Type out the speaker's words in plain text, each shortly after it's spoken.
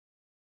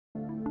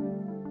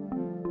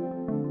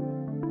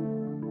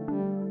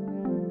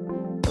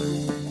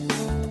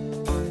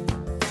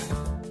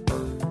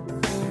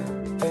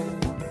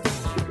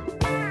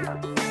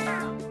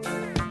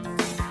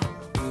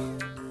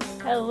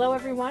Hello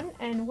everyone,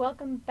 and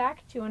welcome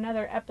back to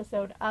another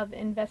episode of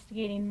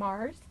Investigating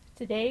Mars.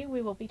 Today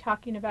we will be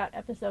talking about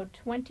episode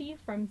 20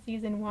 from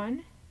season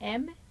 1,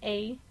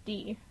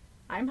 M.A.D.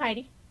 I'm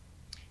Heidi.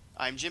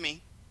 I'm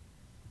Jimmy.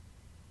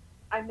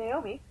 I'm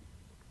Naomi.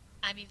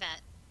 I'm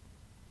Yvette.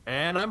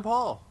 And I'm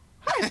Paul.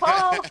 Hi,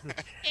 Paul.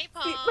 Hey,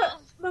 Paul. See,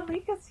 but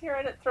Malika's here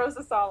and it throws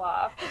us all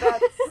off.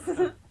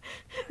 That's...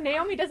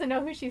 Naomi doesn't know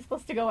who she's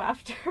supposed to go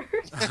after.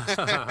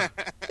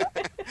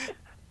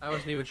 I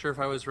wasn't even sure if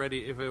I was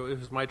ready, if it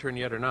was my turn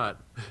yet or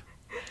not.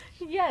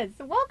 Yes,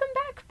 welcome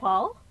back,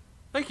 Paul.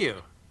 Thank you.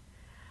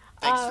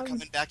 Thanks for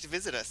coming back to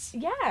visit us.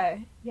 Yeah.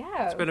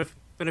 It's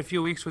been a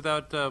few weeks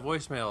without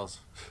voicemails.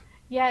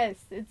 Yes,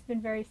 it's been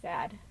very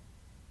sad.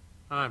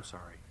 I'm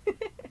sorry.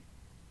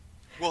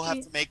 We'll have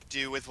to make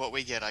do with what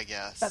we get, I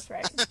guess. That's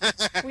right.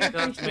 We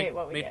appreciate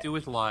what we get. Make do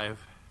with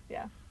live.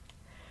 Yeah.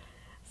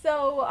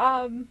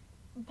 So,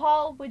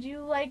 Paul, would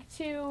you like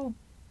to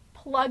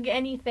plug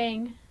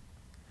anything?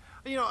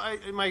 You know,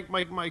 my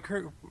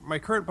current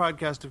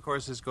podcast, of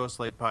course, is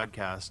Ghostlight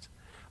Podcast.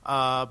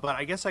 But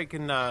I guess I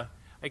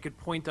could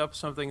point up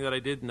something that I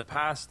did in the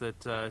past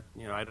that I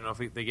don't know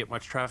if they get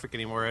much traffic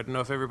anymore. I don't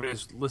know if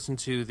everybody's listened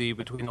to the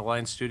Between the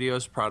Lines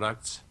Studios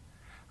products.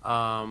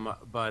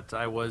 But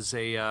I was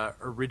a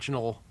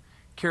original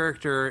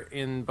character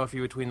in Buffy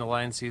Between the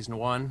Lines season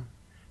 1,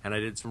 and I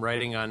did some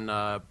writing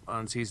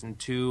on season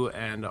 2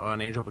 and on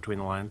Angel Between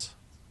the Lines.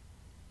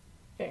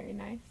 Very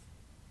nice.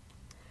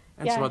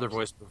 And some other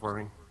voice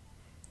performing.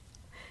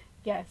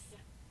 Yes,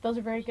 those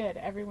are very good.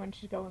 Everyone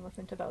should go and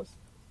listen to those,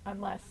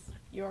 unless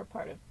you're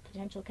part of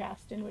potential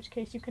cast, in which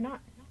case you cannot.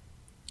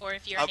 Or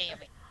if you're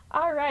Naomi.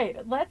 All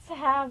right, let's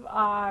have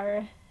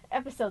our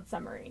episode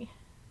summary.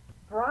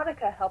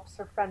 Veronica helps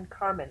her friend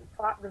Carmen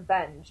plot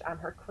revenge on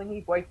her clingy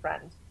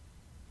boyfriend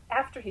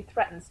after he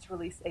threatens to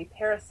release a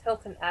Paris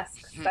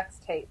Hilton-esque sex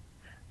tape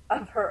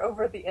of her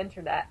over the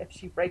internet if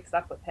she breaks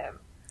up with him.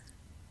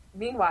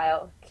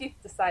 Meanwhile, Keith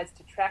decides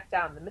to track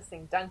down the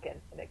missing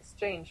Duncan in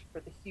exchange for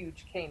the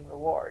huge Kane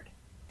reward.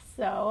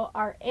 So,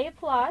 our A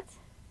plot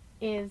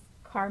is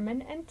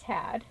Carmen and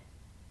Tad.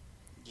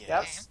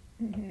 Yes.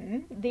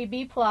 Mm-hmm. The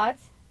B plot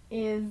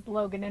is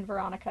Logan and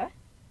Veronica.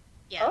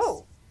 Yes.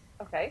 Oh,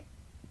 okay.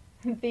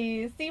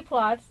 The C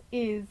plot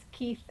is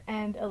Keith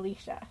and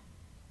Alicia.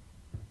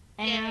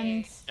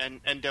 And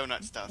And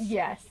donut stuff.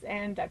 yes,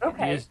 and Duncan.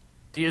 Okay.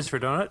 D is for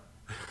donut?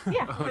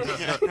 Yeah.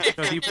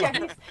 No, D plot.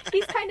 Yeah,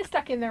 he's kind of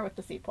stuck in there with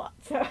the C plot.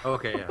 So.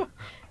 Okay, yeah.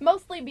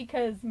 Mostly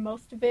because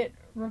most of it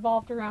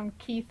revolved around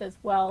Keith as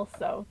well,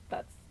 so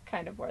that's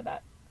kind of where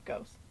that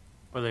goes.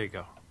 Well, there you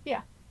go.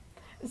 Yeah.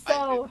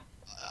 So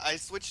I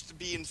switched to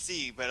B and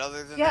C, but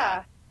other than Yeah.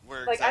 that,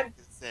 we're Like,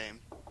 exactly the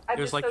same. I'm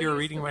It was just like so you were used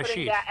reading to my putting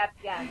sheet. that at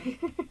the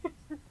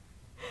end.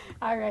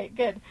 all right,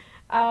 good.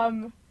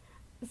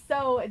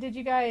 So what did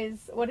you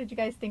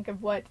guys think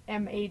of what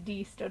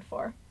M.A.D. stood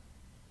for?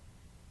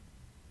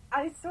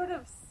 I sort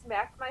of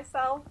smacked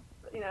myself,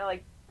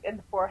 like in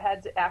the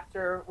forehead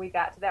after we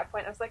got to that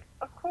point. I was like,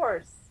 of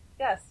course,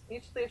 yes,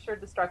 mutually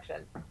assured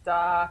destruction.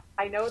 Duh,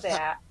 I know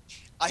that.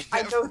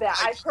 I know that.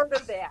 I've heard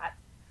of that.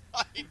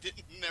 I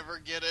didn't never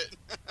get it.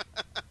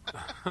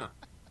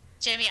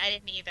 Jamie, I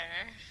didn't either.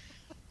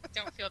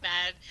 Don't feel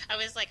bad. I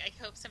was like, I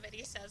hope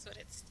somebody says what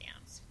it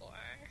stands for.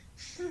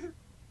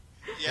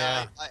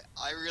 Yeah,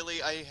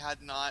 I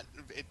had not.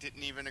 It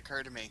didn't even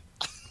occur to me.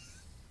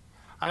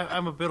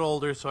 I'm a bit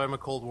older, so I'm a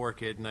Cold War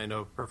kid, and I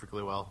know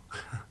perfectly well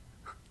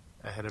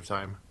ahead of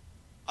time.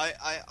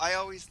 I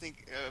always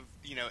think of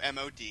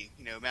M.O.D.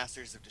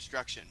 Masters of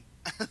Destruction,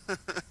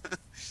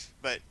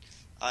 but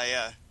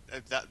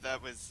that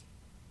was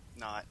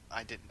not.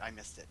 I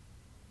missed it.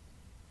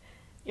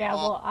 Yeah,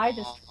 well,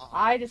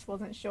 I just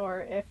wasn't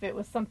sure if it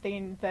was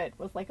something that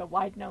was like a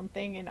wide known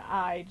thing, and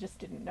I just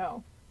didn't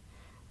know.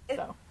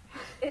 So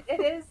it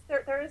is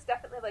there is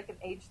definitely like an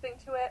age thing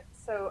to it.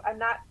 So I'm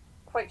not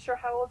quite sure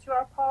how old you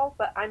are, Paul,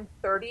 but I'm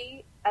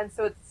 30, and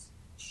so it's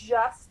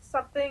just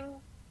something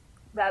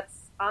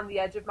that's on the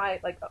edge of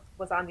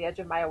was on the edge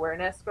of my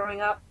awareness growing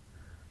up.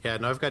 Yeah,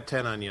 no, I've got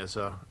 10 on you,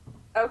 so.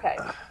 Okay.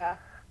 Yeah.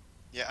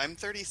 Yeah, I'm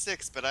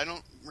 36, but I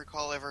don't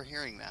recall ever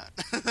hearing that.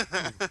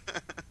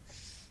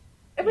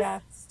 It was Yeah.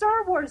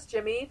 Star Wars,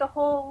 Jimmy. The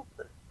whole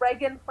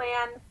Reagan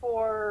plan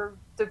for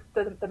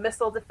the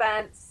missile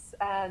defense,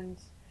 and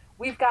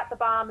we've got the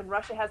bomb and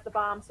Russia has the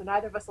bomb, so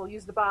neither of us will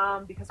use the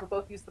bomb because we'll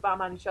both use the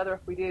bomb on each other if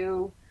we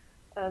do.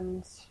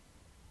 And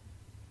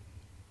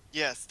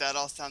Yes, that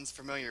all sounds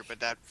familiar,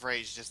 but that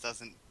phrase just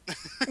doesn't.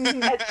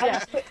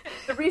 yeah.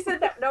 the reason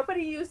that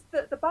nobody used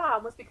the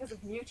bomb was because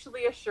of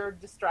mutually assured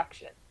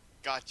destruction.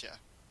 Gotcha.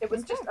 It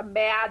was just a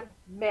mad,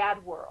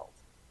 mad world.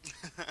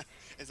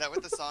 Is that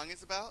what the song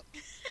is about?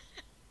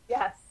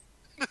 Yes.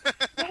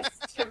 Yes,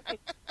 Jimmy.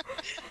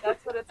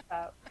 That's what it's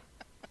about.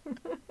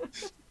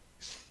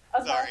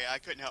 Sorry, I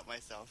couldn't help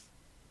myself.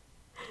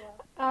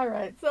 Yeah. All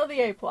right, so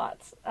the A plot.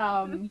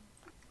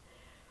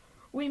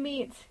 We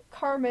meet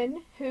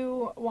Carmen,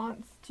 who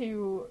wants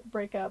to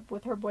break up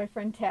with her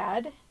boyfriend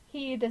Tad.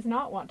 he does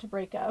not want to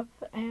break up,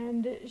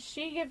 and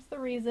she gives the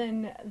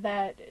reason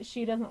that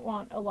she doesn't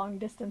want a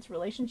long-distance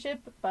relationship,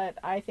 but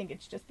I think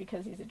it's just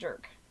because he's a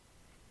jerk.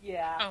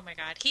 Yeah. Oh my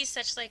god, he's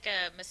such like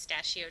a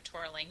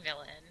mustachio-twirling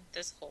villain,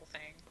 this whole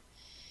thing.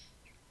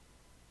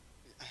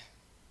 Yeah.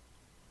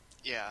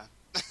 Yeah.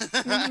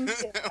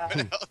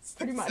 What else to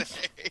Pretty much.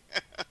 say?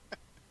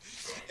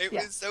 It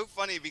was so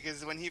funny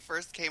because when he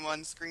first came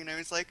on screen, I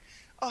was like,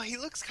 oh, he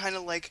looks kind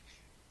of like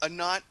a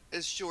not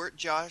as short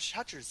Josh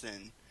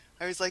Hutcherson.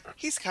 I was like,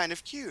 he's kind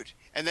of cute.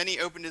 And then he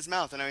opened his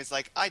mouth, and I was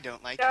like, I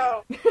don't like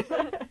you.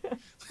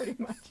 Pretty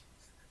much.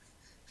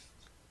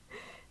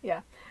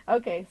 Yeah.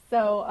 Okay,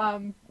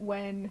 so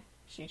when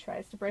she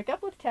tries to break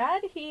up with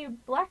Tad, he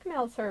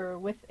blackmails her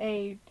with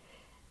a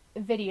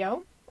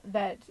video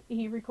that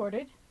he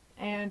recorded.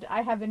 And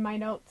I have in my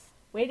notes,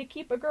 way to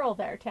keep a girl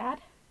there, Tad.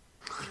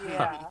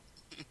 Yeah.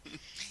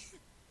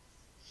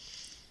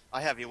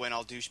 I have you win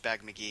all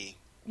douchebag McGee.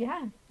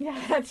 Yeah,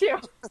 that's you.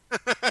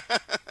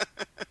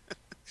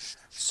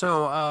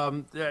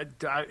 So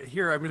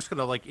here I'm just going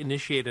to like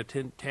initiate a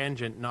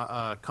tangent,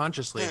 not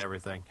consciously and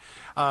everything.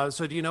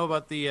 So do you know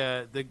about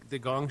the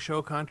Gong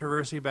Show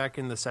controversy back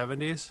in the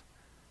 70s?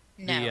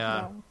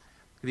 No.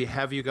 The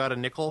Have You Got a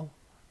Nickel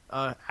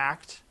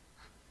act?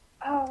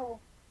 Oh.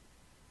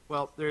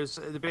 Well, there's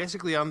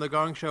basically on the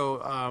Gong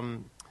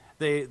Show.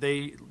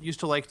 They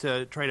used to like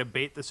to try to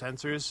bait the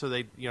censors, so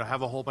they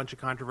have a whole bunch of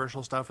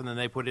controversial stuff, and then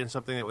they put in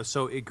something that was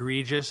so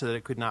egregious that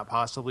it could not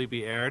possibly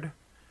be aired.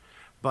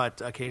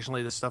 But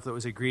occasionally, the stuff that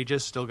was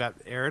egregious still got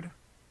aired.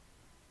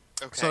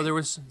 Okay. So there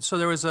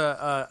was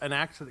an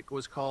act that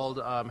was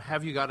called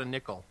 "Have You Got a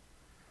Nickel,"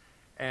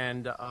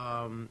 and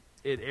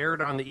it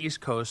aired on the East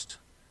Coast,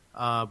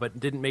 but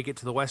didn't make it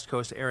to the West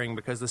Coast airing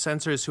because the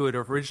censors who had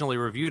originally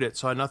reviewed it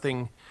saw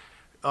nothing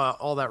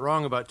all that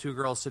wrong about two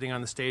girls sitting on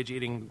the stage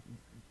eating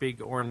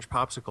big orange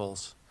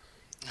popsicles.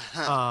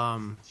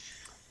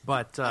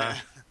 But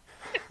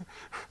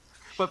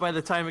by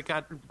the time it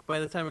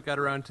got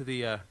around to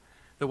the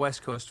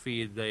West Coast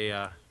feed, they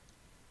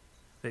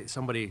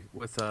somebody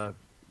with a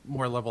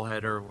more level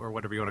head or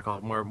whatever you want to call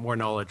it, more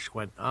knowledge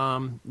went,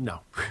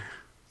 no.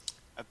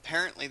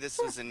 Apparently, this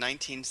was in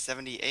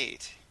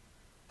 1978.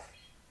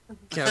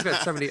 Yeah,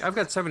 I've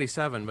got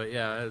 77, but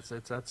yeah,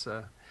 that's.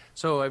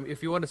 So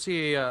if you want to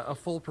see a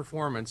full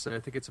performance, I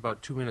think it's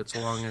about 2 minutes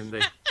long,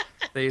 and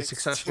they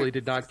successfully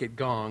did not get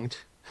gonged.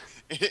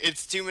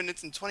 It's 2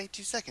 minutes and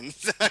 22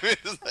 seconds. I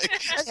was like,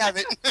 I have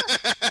it.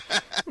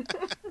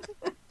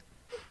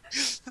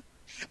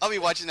 I'll be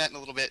watching that in a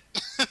little bit.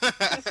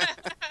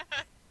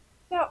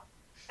 Now,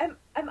 am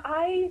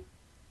I,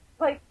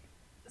 like,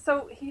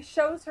 so he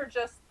shows her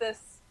just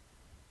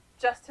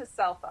his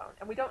cell phone,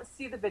 and we don't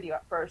see the video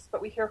at first,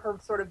 but we hear her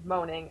sort of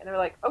moaning, and they're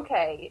like,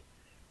 okay,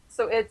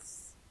 so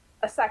it's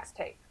a sex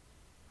tape.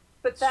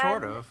 But then,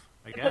 sort of,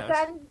 I guess. But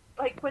then,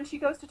 like, when she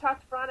goes to talk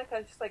to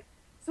Veronica, she's like,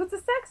 so it's a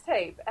sex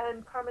tape.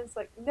 And Carmen's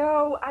like,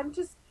 no, I'm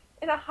just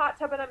in a hot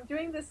tub and I'm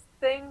doing this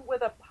thing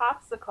with a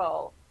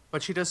popsicle.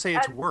 But she does say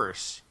it's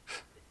worse.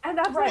 And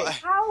I'm like,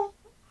 how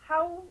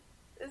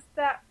is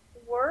that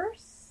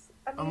worse?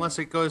 I mean, unless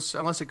it goes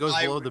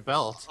below the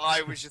belt.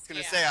 I was just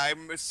going to say,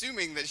 I'm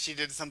assuming that she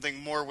did something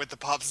more with the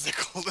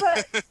popsicle.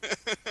 But,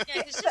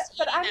 yeah, because just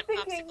eating I'm that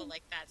thinking, popsicle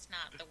like that's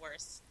not the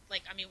worst.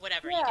 Like, I mean,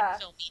 whatever. Yeah. You can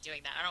film me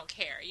doing that. I don't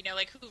care.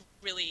 Like, who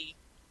really...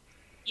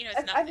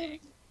 it's nothing. I mean,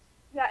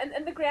 yeah,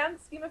 in the grand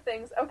scheme of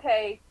things,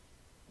 okay,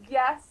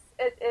 yes,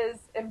 it is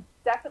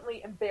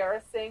definitely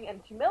embarrassing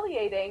and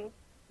humiliating,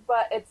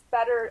 but it's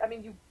better. I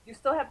mean, you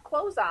still have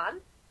clothes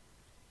on,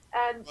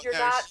 and you're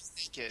not...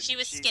 She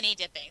was skinny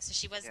dipping, so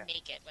she was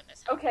naked when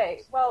this happened.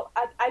 Okay, well,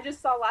 I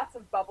just saw lots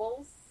of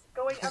bubbles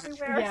going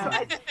everywhere, Yeah.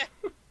 so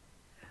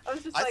I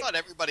was just I like... thought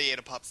everybody ate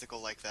a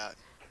popsicle like that.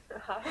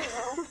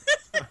 I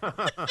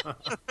don't know.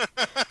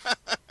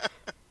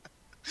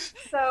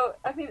 So,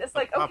 I mean, it's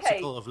like, okay...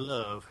 Popsicle of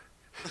love.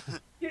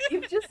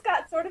 You've just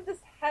got sort of this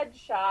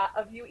headshot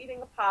of you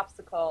eating a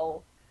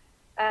popsicle,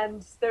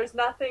 and there's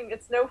nothing,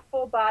 it's no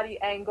full body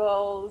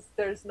angles,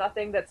 there's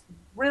nothing that's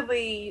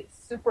really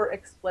super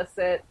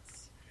explicit.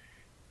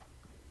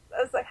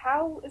 I was like,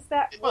 how is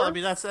that worse? Well, I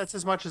mean, that's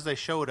as much as they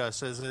showed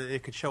us as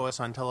it could show us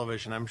on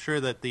television. I'm sure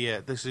that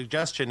the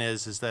suggestion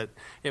is that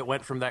it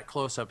went from that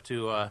close up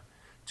to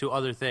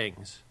other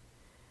things.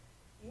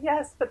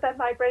 Yes, but then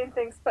my brain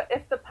thinks, but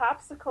if the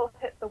popsicle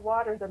hit the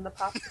water, then the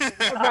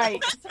popsicle would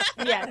Right.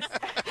 Yes.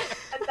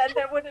 and then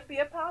there wouldn't be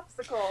a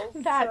popsicle.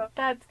 So.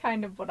 That's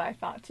kind of what I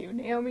thought too,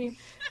 Naomi.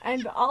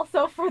 And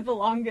also for the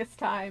longest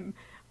time,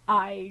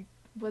 I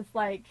was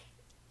like,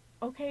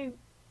 okay,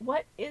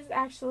 what is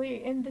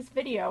actually in this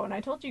video? And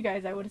I told you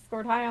guys I would have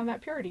scored high on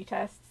that purity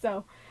test.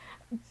 So,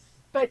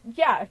 but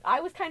yeah, I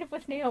was kind of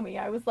with Naomi.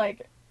 I was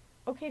like,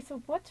 okay,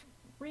 so what's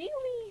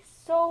really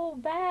so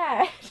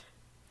bad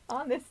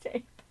on this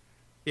tape?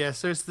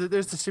 Yes, there's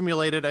the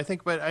simulated. I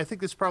think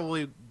this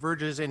probably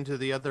verges into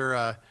the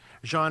other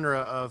genre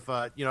of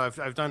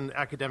I've done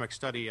academic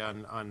study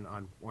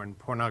on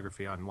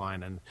pornography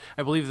online, and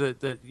I believe that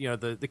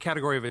the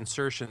category of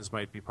insertions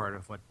might be part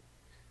of what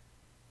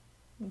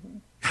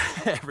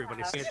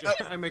Everybody's saying a joke.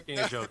 I'm making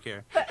a joke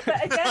here. But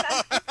again,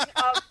 I'm thinking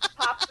of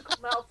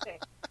popsicle melting.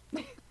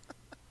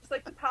 Just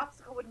like the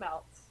popsicle would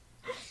melt.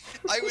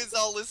 I was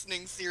all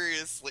listening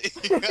seriously.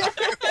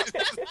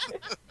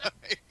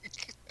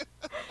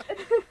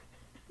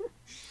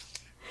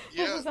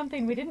 This is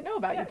something we didn't know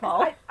about you,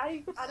 Paul.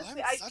 I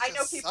honestly, I'm I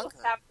know people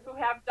who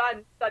have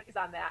done studies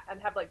on that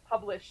and have like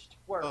published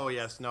work. Oh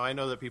yes, no, I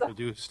know that people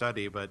do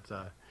study, but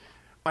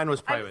mine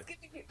was private.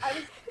 I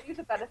was giving you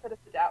the benefit of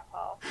the doubt,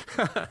 Paul.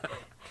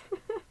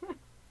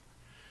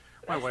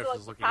 My wife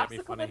was looking at me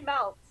funny.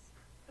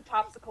 The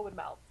popsicle would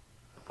melt.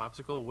 The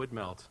popsicle would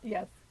melt.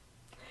 Yes.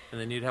 And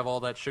then you'd have all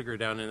that sugar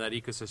down in that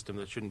ecosystem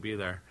that shouldn't be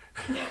there.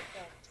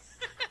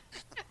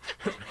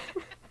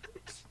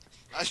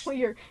 Well,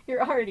 you're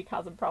already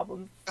causing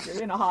problems.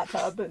 You're in a hot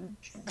tub, and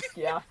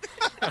yeah.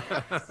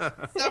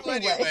 So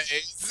anyways.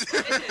 This is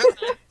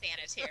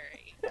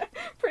unsanitary.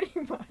 Pretty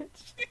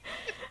much.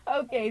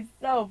 Okay,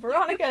 so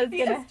Veronica is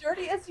be as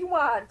dirty as you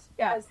want,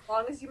 as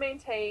long as you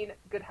maintain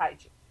good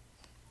hygiene.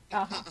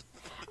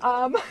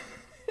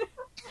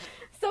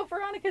 So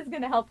Veronica's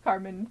gonna help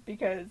Carmen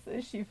because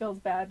she feels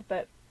bad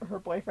that her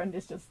boyfriend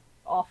is just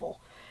awful.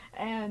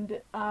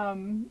 And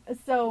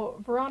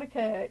so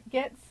Veronica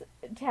gets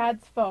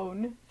Tad's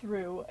phone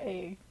through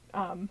a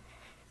fun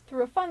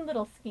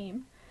little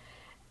scheme,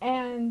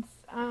 and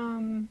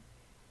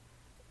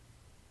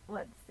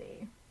let's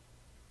see.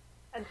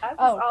 And I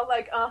was all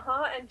like,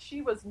 and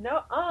she was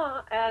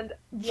and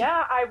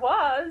yeah, I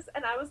was,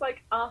 and I was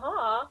like,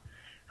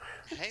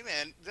 Hey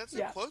man, that's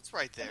the quotes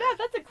right there. Yeah,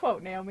 that's a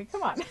quote, Naomi.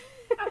 Come on.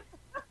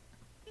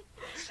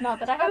 Not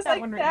that I have that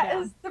one written down. That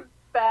is the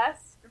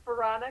best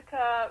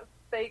Veronica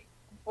fake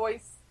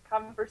voice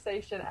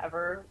conversation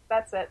ever.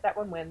 That's it. That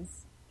one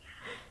wins.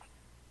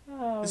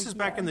 Oh, this is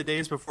back in the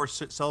days before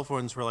cell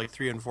phones were like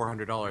 $300 and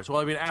 $400.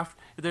 Well, I mean,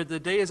 the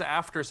days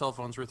after cell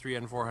phones were $300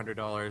 and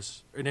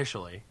 $400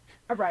 initially.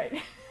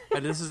 Right.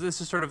 And this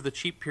is sort of the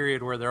cheap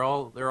period where they're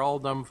all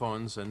dumb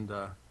phones, and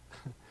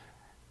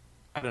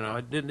I don't know.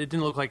 It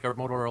didn't look like a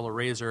Motorola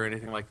Razr or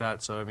anything like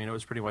that. So I mean, it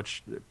was pretty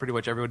much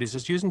everybody's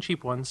just using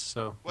cheap ones.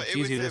 So it's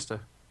easy just to.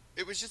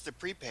 It was just a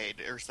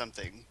prepaid or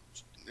something.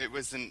 It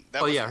wasn't.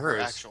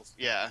 Hers. Actual,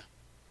 yeah.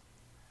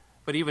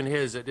 But even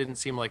his, it didn't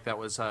seem like that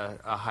was a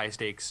high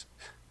stakes.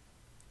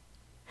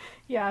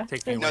 Yeah.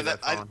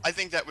 I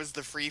think that was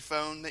the free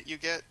phone that you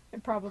get.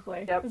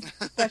 Probably. Yep.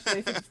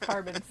 Especially since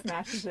Carmen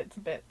smashes it to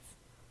bits.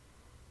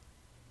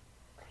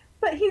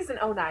 But he's an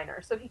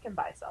 09er, so he can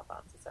buy cell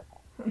phones. It's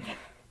okay.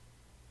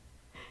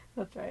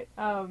 That's right.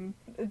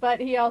 But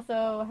he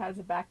also has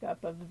a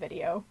backup of the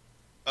video.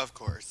 Of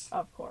course.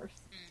 Of course.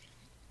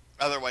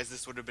 Otherwise,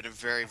 this would have been a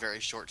very, very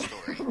short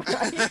story.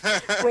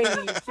 Right. Way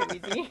too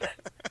easy.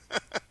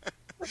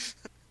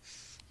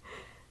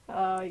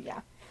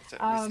 Yeah. So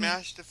we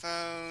smashed the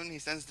phone. He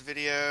sends the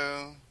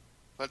video.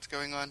 What's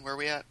going on? Where are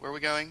we at? Where are we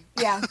going?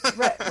 Yeah,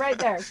 right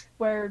there.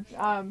 Where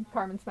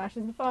Carmen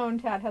smashes the phone,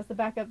 Tad has the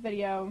backup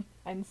video,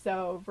 and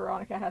so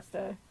Veronica has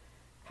to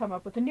come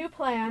up with a new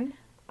plan.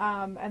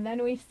 And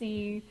then we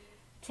see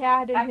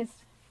Tad and his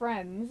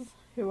friends,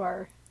 who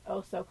are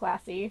oh so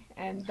classy,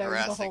 and there's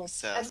harassing the whole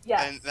Seth.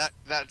 Yes. And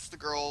that's the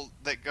girl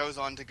that goes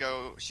on to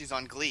go. She's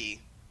on Glee.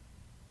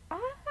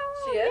 Oh,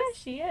 She is? yeah,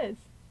 she is.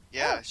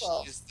 Yeah,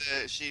 cool.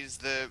 she's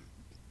the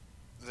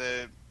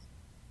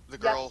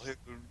girl who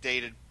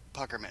dated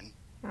Puckerman.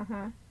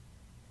 Uh-huh.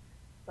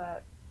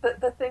 But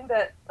the thing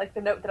that, like,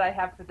 the note that I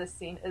have for this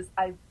scene is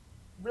I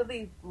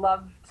really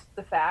loved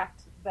the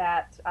fact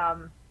that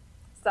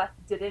Seth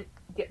didn't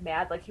get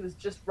mad. Like, he was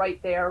just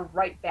right there,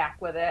 right back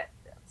with it,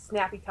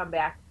 snappy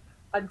comeback,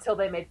 until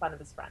they made fun of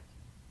his friend.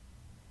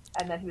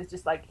 And then he was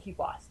just like, he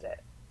lost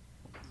it.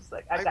 He's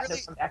like, I've got no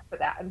comeback for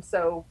that. I'm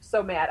so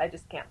mad, I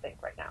just can't think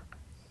right now.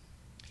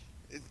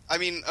 I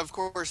mean, of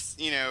course,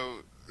 you know,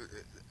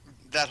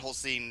 that whole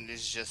scene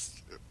is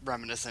just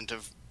reminiscent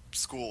of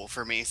school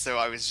for me, so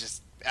I was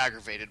just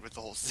aggravated with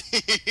the whole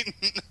scene.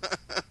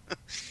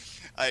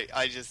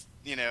 I just,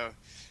 you know,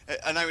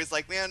 and I was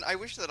like, man, I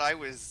wish that I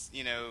was,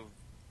 you know,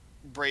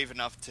 brave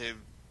enough to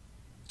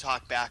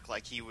talk back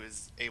like he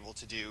was able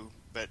to do,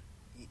 but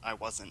I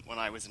wasn't when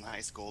I was in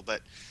high school.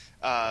 But,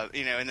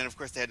 you know, and then of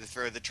course they had to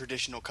throw the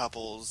traditional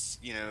couples,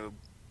 you know,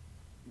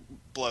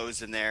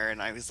 blows in there,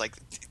 and I was like,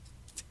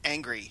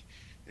 angry.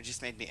 It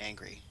just made me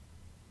angry.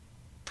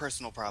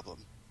 Personal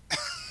problem.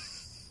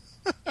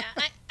 Yeah,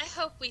 I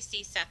hope we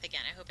see Seth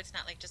again. I hope it's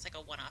not like just like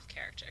a one-off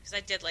character, because I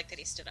did like that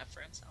he stood up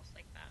for himself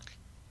like that.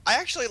 I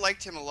actually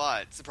liked him a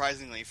lot,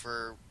 surprisingly,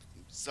 for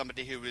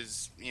somebody who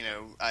was, you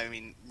know, I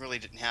mean, really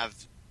didn't have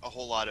a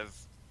whole lot of,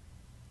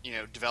 you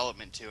know,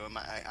 development to him.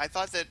 I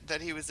thought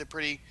that he was a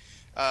pretty,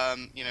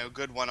 you know,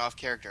 good one-off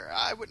character.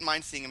 I wouldn't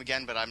mind seeing him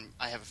again, but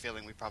I have a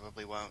feeling we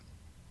probably won't.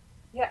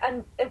 Yeah,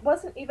 and it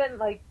wasn't even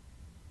like,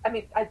 I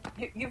mean,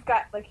 you've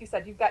got, like you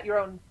said, you've got your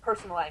own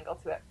personal angle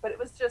to it, but it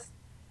was just,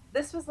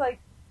 this was like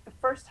the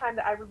first time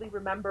that I really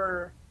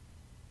remember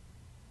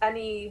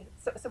any,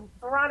 so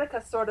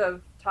Veronica sort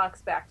of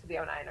talks back to the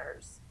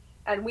 09ers,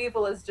 and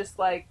Weevil is just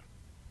like,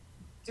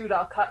 dude,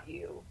 I'll cut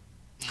you.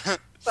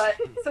 But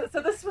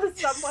so this was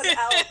someone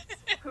else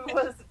who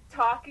was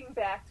talking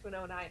back to an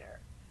 09er.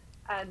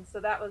 And so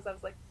I was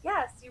like,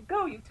 yes, you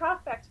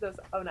talk back to those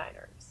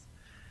 09ers.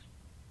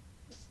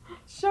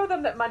 Show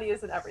them that money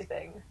isn't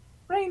everything.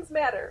 Brains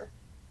matter.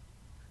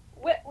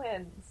 Wit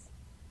wins.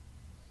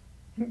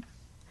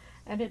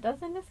 And it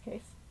does in this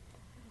case.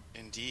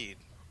 Indeed.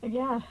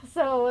 Yeah,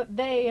 so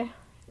they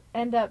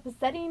end up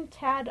setting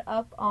Tad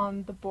up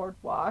on the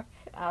boardwalk.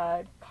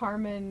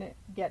 Carmen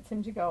gets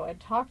him to go and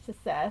talk to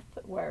Seth,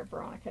 where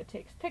Veronica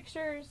takes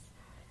pictures,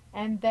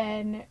 and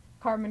then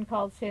Carmen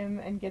calls him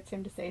and gets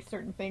him to say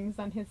certain things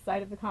on his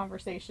side of the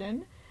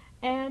conversation,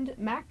 and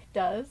Mac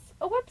does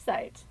a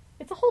website.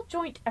 It's a whole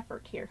joint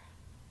effort here.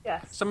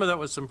 Yes. Some of that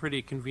was some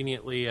pretty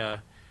conveniently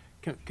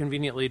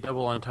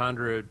double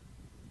entendre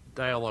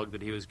dialogue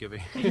that he was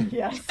giving.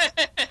 Yes.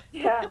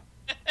 Yeah.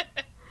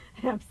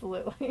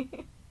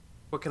 Absolutely.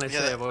 What can I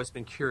say? I've always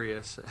been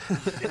curious.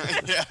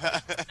 Yeah.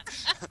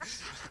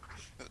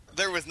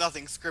 There was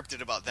nothing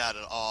scripted about that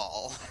at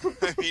all.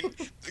 I mean,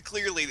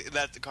 clearly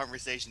that's the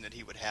conversation that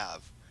he would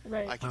have.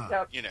 Right. I can,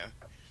 Yep.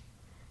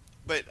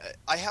 But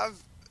I have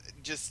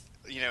just,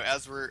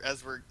 as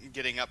we're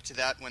getting up to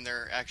that, when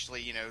they're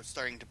actually,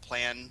 starting to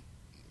plan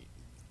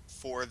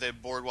for the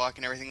boardwalk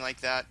and everything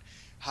like that,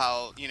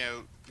 how,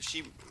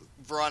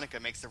 Veronica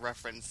makes a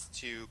reference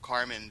to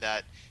Carmen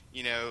that,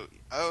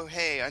 oh,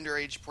 hey,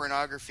 underage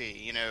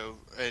pornography,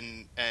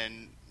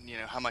 and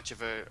how much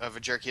of a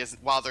jerk he is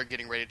while they're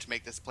getting ready to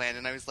make this plan.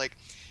 And I was like,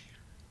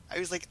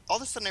 all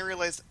of a sudden I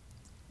realized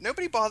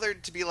nobody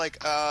bothered to be like,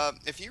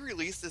 if you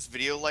release this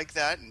video like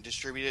that and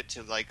distribute it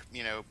to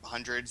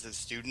hundreds of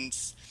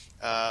students,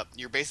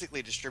 you're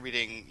basically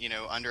distributing,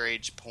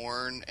 underage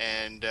porn.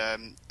 And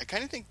I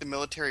kind of think the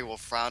military will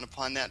frown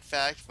upon that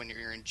fact when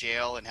you're in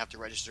jail and have to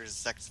register as a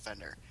sex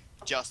offender.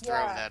 Just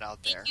throwing that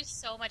out there. Thank you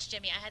so much,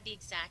 Jimmy. I had the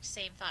exact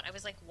same thought. I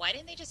was like, why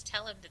didn't they just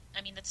tell him that?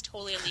 I mean, that's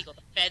totally illegal.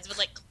 The feds would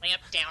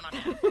clamp down on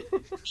him.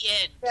 The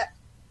end. Yeah.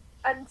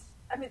 And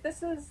I mean,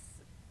 this is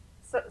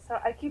so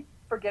I keep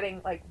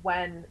forgetting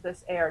when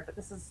this aired, but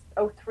this is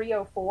 03,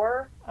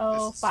 04?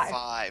 Oh, This is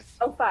 5.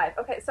 05.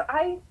 Okay, so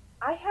I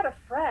had a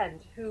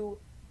friend who,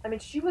 I mean,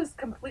 she was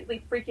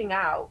completely freaking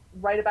out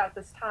right about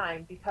this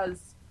time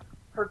because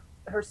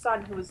her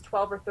son, who was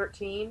 12 or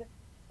 13,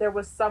 there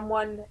was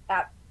someone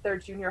at their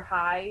junior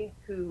high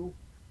who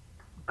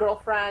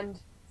girlfriend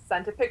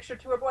sent a picture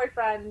to her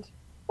boyfriend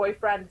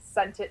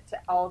sent it to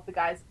all of the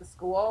guys at the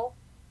school,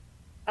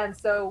 and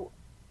so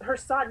her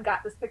son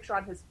got this picture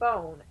on his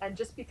phone, and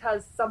just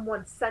because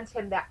someone sent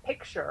him that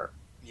picture,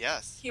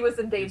 Yes. he was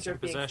in danger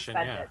of being possession,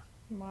 suspended.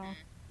 Wow.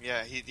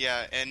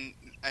 Yeah, and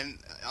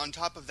on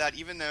top of that,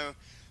 even though,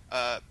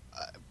 I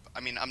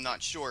mean, I'm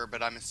not sure,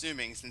 but I'm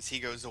assuming since he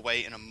goes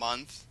away in a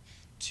month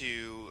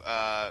to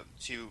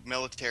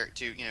military,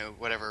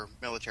 whatever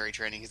military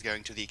training he's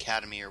going to, the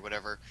academy or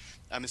whatever,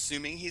 I'm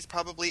assuming he's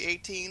probably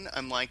 18.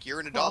 I'm like,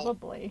 you're an adult.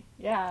 Probably.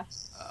 Yeah.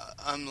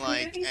 I'm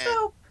like, Community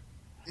soap.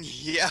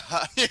 yeah,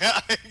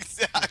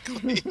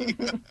 exactly.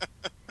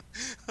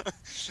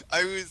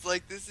 I was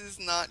like, this is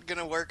not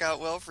gonna work out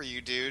well for you,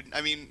 dude.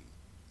 I mean,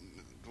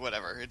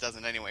 whatever, it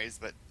doesn't anyways,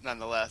 but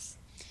nonetheless,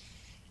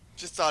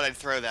 just thought I'd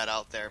throw that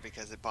out there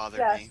because it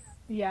bothered me.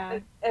 Yeah.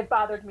 It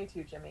bothered me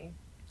too, Jimmy.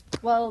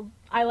 Well,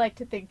 I like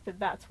to think that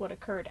that's what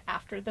occurred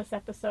after this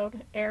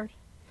episode aired,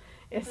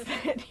 is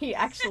that he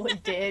actually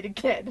did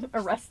get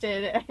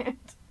arrested. And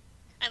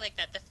I like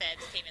that the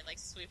feds came and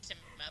swooped him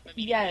up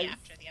immediately Yes.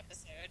 after the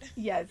episode.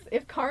 yes,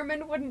 if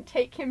Carmen wouldn't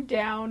take him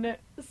down,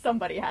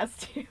 somebody has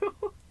to.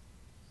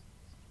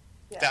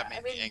 Yeah, That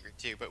made me angry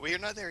too, but we are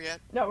not there yet.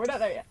 No, we're not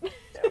there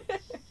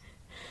yet.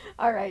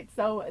 All right,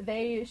 so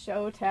they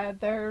show Tad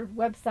their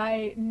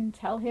website and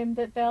tell him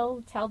that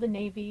they'll tell the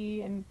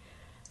Navy and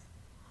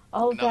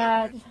all of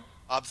that.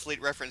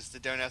 Obsolete reference to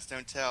Don't Ask,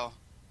 Don't Tell.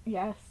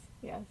 Yes.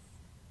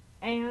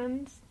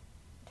 And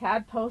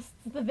Tad posts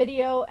the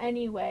video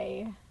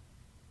anyway.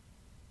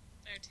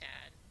 Oh,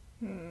 Tad.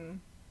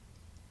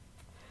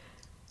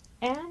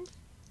 And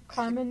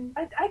Carmen...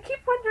 I keep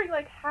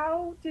wondering,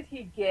 how did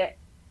he get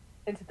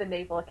into the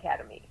Naval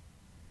Academy?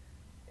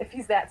 If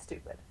he's that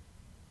stupid.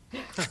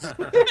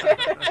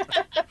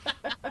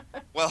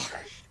 Well,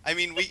 I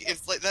mean,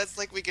 that's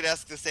like we could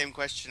ask the same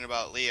question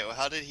about Leo.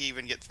 How did he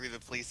even get through the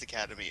police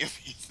academy if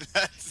he's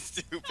that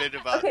stupid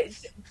about? Okay,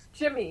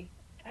 Jimmy,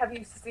 have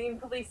you seen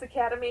Police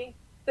Academy?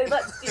 They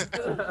let Steve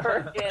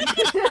Gutenberg in.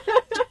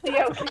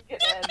 Leo can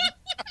get in.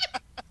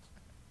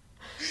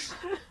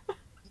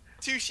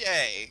 Touche.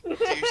 Okay,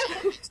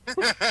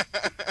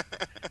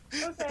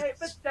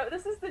 but no,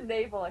 this is the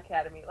Naval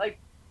Academy.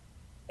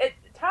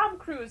 Tom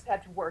Cruise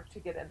had to work to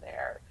get in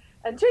there,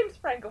 and James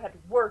Franco had to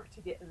work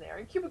to get in there,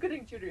 and Cuba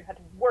Gooding Jr. had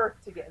to work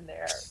to get in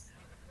there.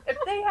 If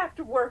they have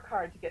to work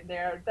hard to get in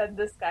there, then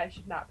this guy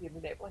should not be in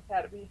the Naval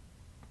Academy.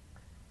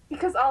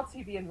 Because all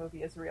TV and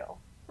movie is real.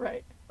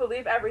 Right.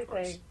 Believe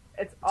everything.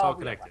 It's all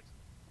connected.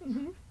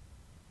 Mm-hmm.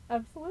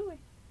 Absolutely.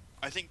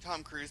 I think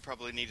Tom Cruise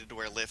probably needed to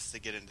wear lifts to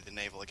get into the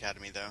Naval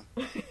Academy,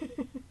 though.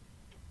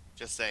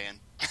 Just saying.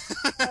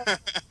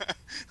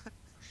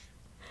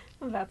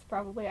 That's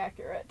probably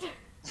accurate.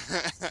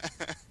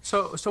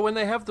 So when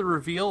they have the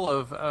reveal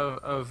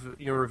of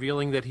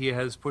revealing that he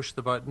has pushed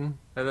the button,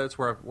 that's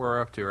where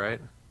we're up to, right?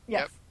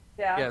 Yes. Yep.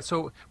 Yeah. Yeah.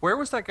 So where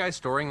was that guy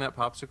storing that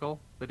popsicle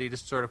that he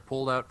just sort of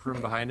pulled out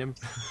from behind him?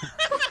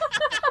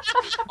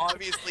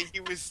 Obviously,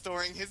 he was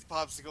storing his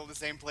popsicle the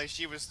same place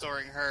she was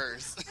storing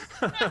hers.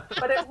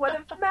 But it would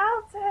have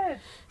melted.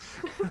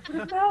 It would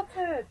have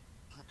melted.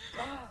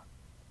 Oh.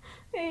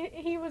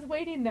 He was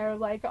waiting there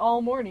like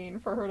all morning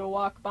for her to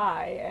walk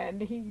by,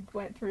 and he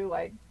went through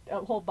like a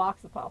whole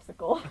box of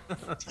popsicle.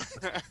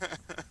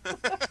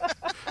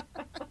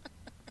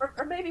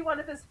 Or maybe one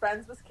of his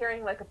friends was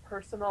carrying like a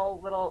personal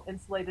little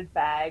insulated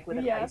bag with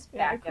an ice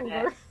pack in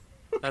it.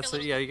 That's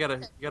it. Yeah, you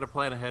gotta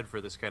plan ahead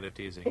for this kind of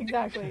teasing.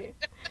 Exactly,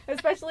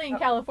 especially in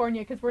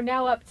California because we're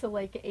now up to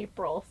like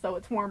April, so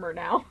it's warmer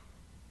now.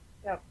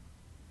 Yep.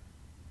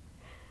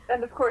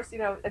 And of course,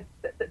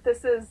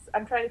 this is,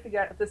 I'm trying to figure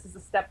out if this is a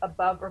step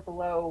above or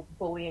below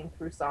bullying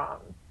through song.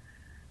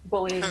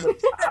 Bullying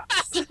with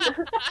pops.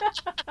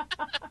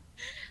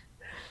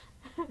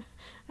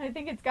 I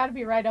think it's got to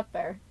be right up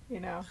there,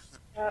 You're my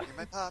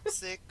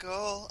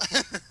popsicle.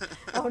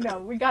 Oh no,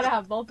 we got to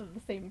have both at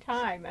the same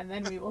time, and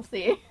then we will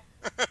see.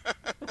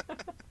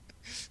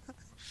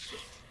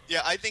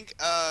 Yeah, I think,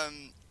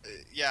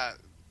 yeah,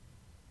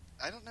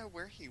 I don't know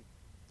where he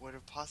would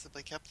have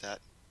possibly kept that.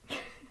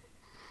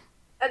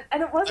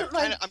 And it wasn't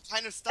I'm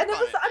kind of stuck and it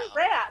on was it now.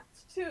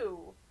 unwrapped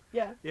too.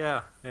 Yeah.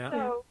 Yeah.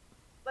 So,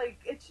 like,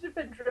 it should have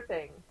been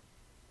dripping.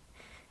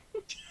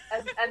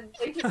 and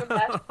making a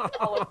mess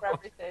all over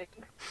everything.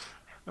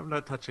 I'm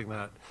not touching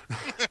that.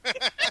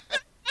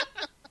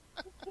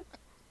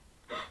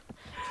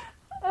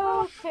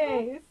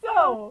 Okay,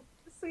 so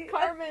See,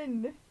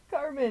 Carmen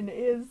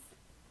is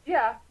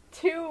yeah.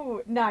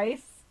 too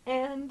nice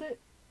and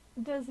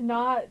does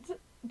not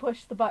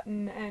push the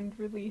button and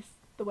release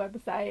the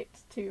website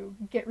to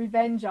get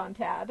revenge on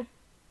Tad.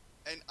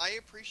 And I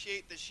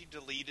appreciate that she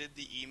deleted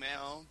the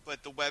email,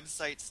 but the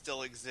website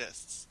still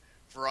exists.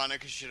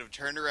 Veronica should have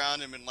turned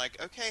around and been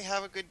like, okay,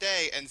 have a good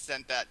day, and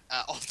sent that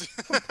out.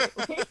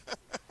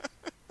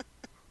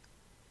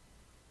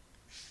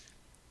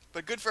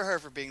 But good for her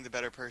for being the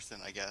better person,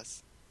 I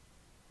guess.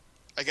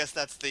 I guess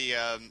that's the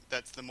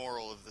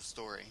moral of the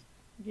story.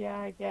 Yeah,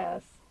 I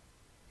guess.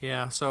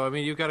 Yeah. So I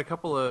mean, you've got a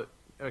couple of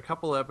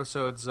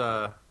episodes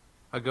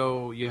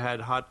ago. You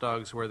had hot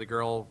dogs where the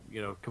girl,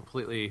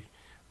 completely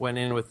went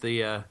in with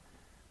the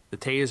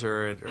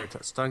taser or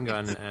stun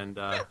gun and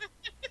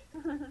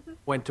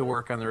went to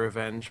work on the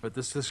revenge. But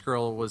this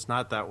girl was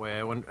not that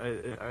way.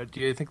 Do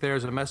you think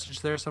there's a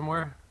message there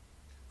somewhere?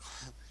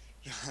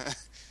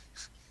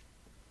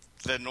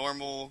 The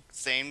normal,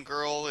 sane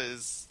girl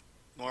is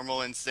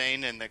normal and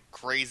sane, and the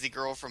crazy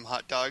girl from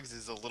Hot Dogs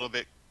is a little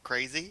bit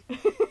crazy.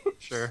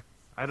 Sure.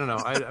 I don't know.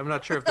 I'm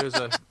not sure if there's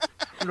a.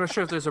 I'm not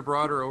sure if there's a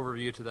broader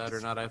overview to that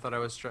or not. I thought I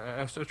was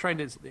trying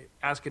to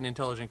ask an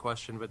intelligent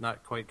question, but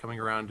not quite coming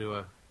around to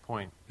a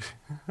point.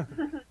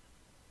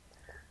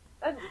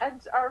 and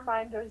our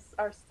minds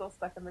are still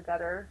stuck in the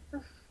gutter.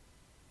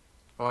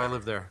 Oh, I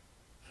live there.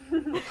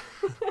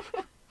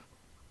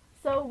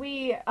 So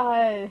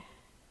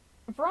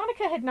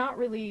Veronica had not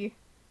really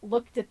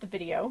looked at the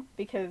video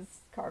because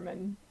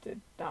Carmen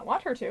did not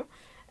want her to.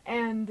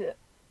 And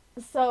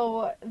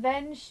so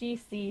then she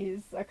sees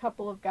a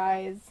couple of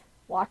guys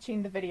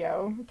watching the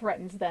video,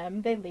 threatens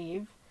them, they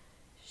leave.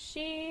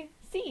 She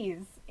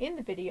sees in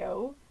the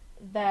video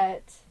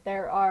that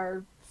there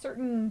are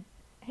certain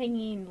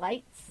hanging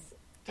lights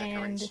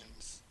and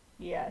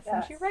yes,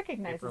 and she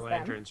recognizes Paper them.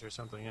 lanterns or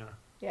something, yeah.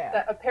 Yeah.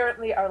 That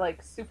apparently are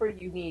like super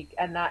unique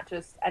and not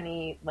just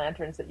any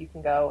lanterns that you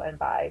can go and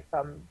buy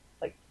from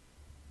like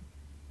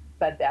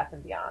Bed Bath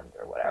and Beyond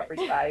or whatever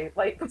you buy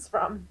lights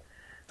from.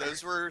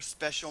 Those were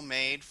special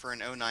made for an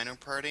 09er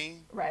party.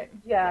 Right.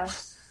 Yeah.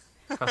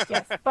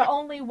 Yes, but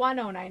only one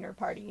 09er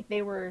party.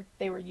 They were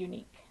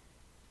unique.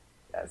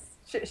 Yes.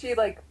 She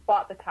like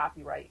bought the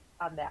copyright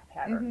on that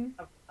pattern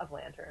of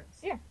lanterns.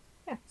 Yeah.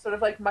 Yeah. Sort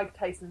of like Mike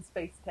Tyson's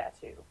face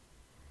tattoo.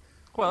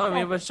 Well, I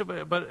mean, but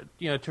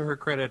to her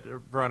credit,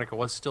 Veronica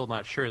was still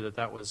not sure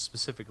that was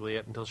specifically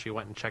it until she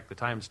went and checked the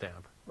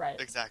timestamp. Right.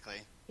 Exactly.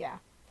 Yeah.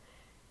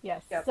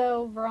 Yes. Yep.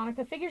 So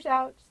Veronica figures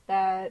out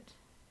that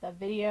the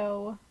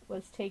video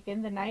was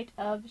taken the night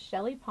of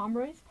Shelley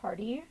Pomeroy's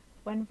party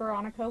when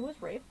Veronica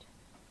was raped.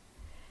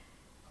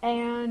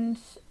 And,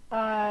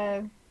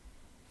 for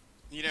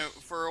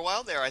a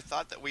while there, I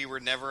thought that we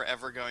were never,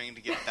 ever going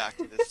to get back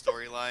to this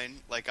storyline.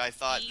 Like, I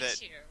thought that...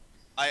 Too.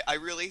 I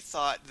really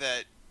thought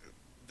that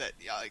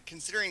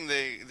considering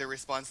the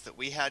response that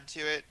we had to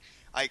it,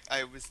 I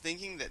was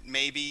thinking that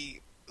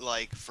maybe,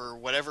 like, for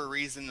whatever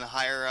reason, the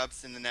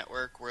higher-ups in the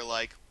network were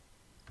like,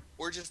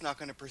 we're just not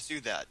going to pursue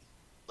that.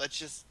 Let's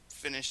just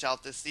finish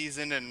out this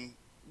season and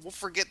we'll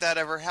forget that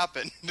ever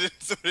happened.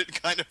 That's what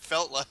it kind of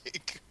felt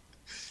like.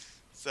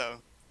 So,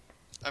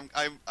 I'm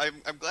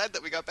glad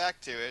that we got back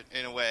to it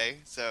in a way.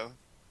 So,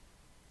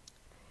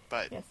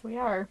 but yes, we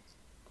are.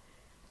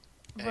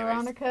 Anyways.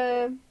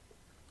 Veronica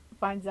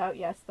finds out,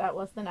 yes, that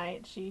was the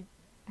night. She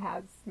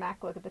has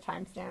Mac look at the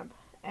timestamp,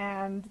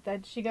 and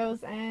then she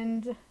goes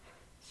and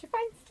she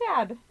finds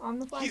Tad on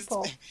the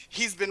flagpole.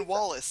 He's been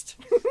Wallaced.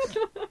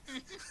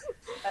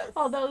 Yes.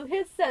 Although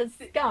his says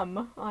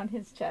scum on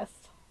his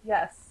chest.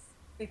 Yes,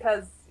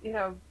 because,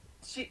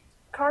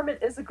 Carmen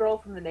is a girl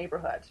from the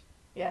neighborhood.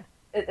 Yeah.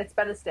 It's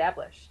been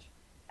established.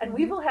 And Mhm.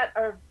 Weevil had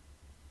A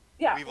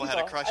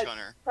crush on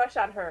her. Crush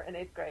on her in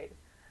 8th grade.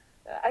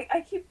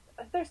 I keep,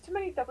 there's too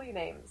many W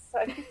names, so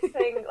I keep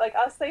saying,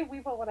 I'll say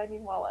Weevil when I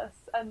mean Wallace,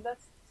 and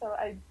so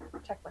I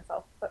check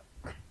myself. But,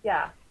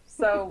 yeah,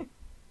 so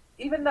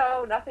even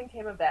though nothing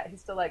came of that,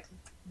 he's still I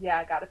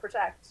gotta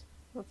protect.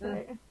 That's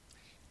right.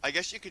 I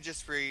guess you could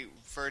just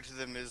refer to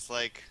them as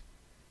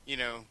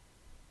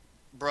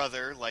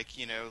brother,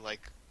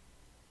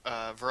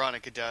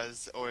 Veronica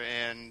does,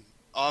 and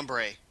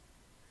hombre.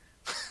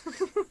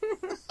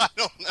 I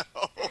don't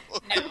know.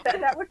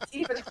 That would be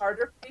even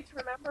harder for me to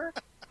remember.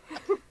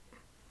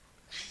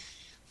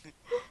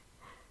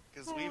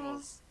 Because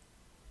Weevil's...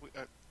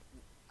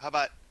 how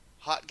about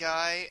hot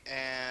guy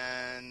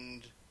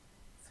and...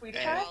 Sweet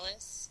and, guy?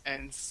 Wallace.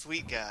 and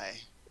sweet guy.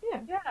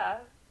 Yeah, Yeah.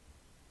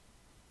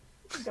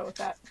 we can go with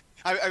that.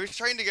 I was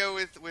trying to go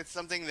with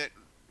something that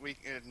we...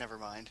 never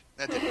mind.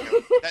 That didn't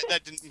go,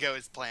 that didn't go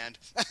as planned.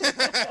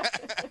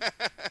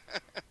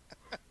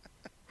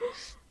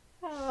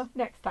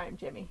 Next time,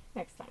 Jimmy.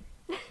 Next time.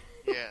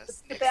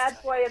 Yes. The next bad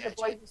time. boy and the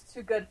Gotcha. boy who's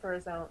too good for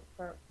his own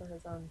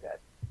good.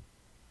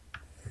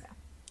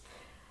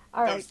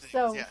 All right, Those things,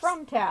 so yes.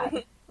 from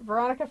Tad,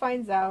 Veronica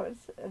finds out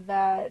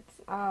that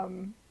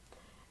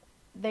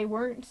they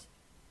weren't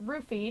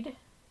roofied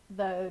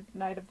the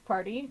night of the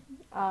party.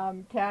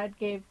 Tad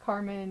gave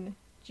Carmen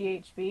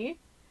GHB,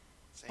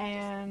 Same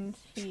and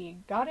he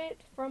got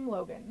it from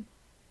Logan.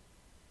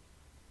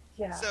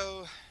 Yeah.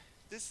 So,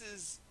 this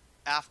is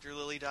after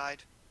Lily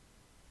died?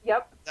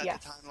 Yep. Is that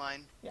Yes. the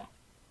timeline?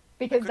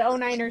 Because the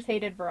couldn't 09ers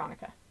hated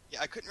Veronica.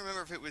 Yeah, I couldn't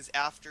remember if it was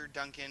after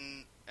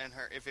Duncan and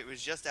her, if it was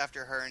just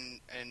after her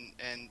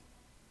and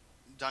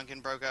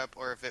Duncan broke up,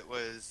 or if it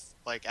was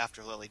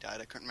after Lily died.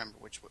 I couldn't remember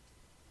which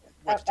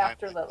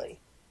After timeline. Lily.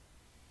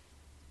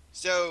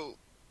 So,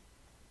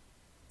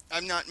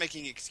 I'm not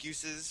making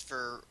excuses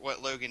for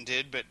what Logan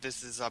did, but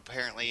this is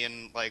apparently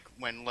in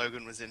when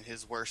Logan was in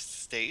his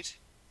worst state.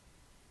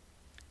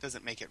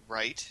 Doesn't make it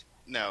right.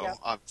 No, Yeah.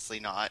 obviously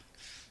not.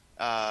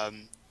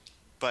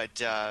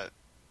 But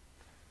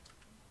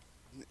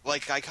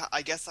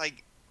I guess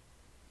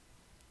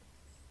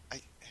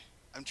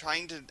I'm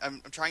trying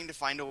to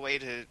find a way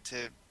to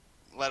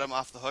let him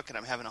off the hook, and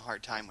I'm having a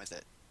hard time with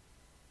it.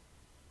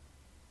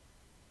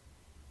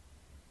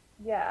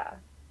 Yeah.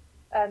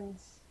 And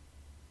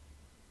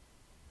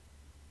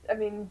I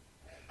mean,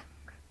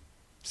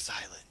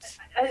 Silence.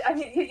 I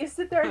mean, you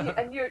sit there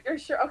and you're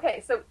sure.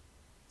 Okay, so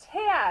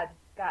Tad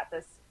got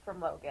this from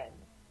Logan.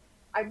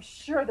 I'm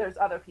sure there's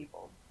other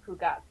people who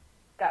got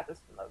this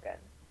from Logan,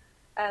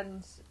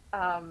 and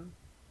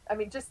I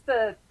mean, just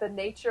the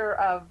nature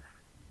of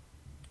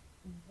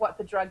what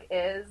the drug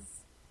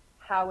is,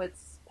 how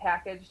it's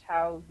packaged,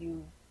 how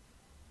you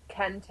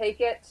can take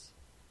it,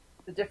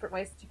 the different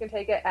ways that you can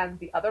take it, and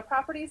the other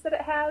properties that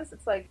it has.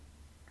 It's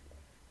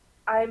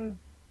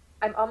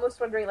I'm almost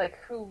wondering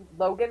who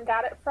Logan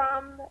got it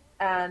from,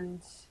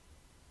 and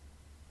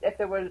if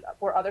there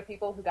were other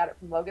people who got it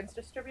from Logan's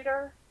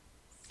distributor.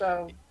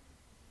 So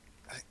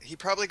He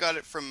probably got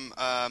it from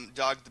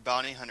Dog the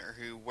Bounty Hunter,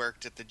 who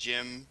worked at the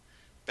gym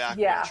back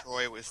Yeah. when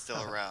Troy was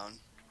still around.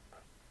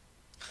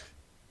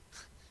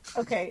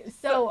 Okay,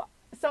 so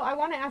I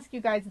want to ask you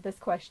guys this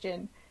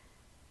question.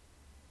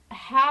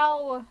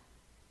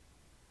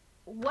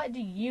 What do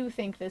you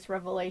think this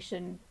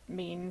revelation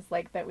means,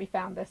 that we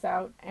found this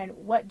out, and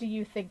what do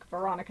you think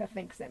Veronica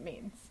thinks it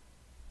means?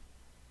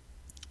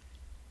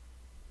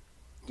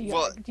 Do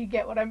you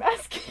get what I'm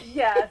asking?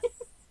 yes,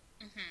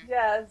 Mm-hmm.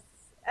 yes,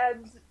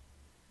 and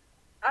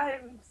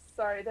I'm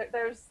sorry.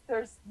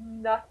 There's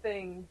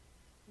nothing,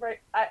 right?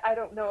 I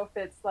don't know if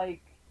it's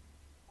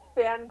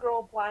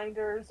fangirl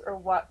blinders or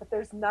what, but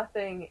there's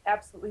nothing,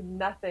 absolutely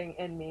nothing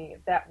in me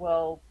that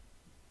will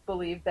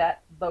believe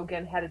that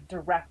Logan had a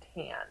direct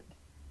hand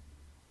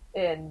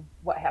in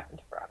what happened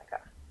to Veronica.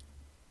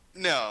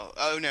 No,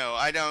 oh no,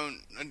 I don't.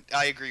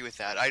 I agree with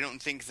that. I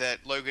don't think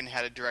that Logan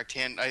had a direct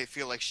hand. I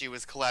feel like she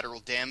was collateral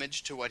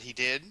damage to what he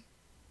did.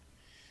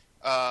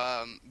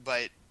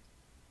 But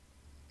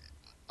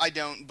I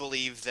don't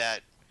believe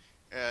that.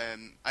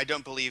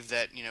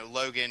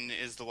 Logan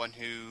is the one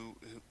who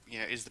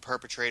is the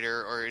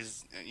perpetrator, or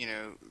is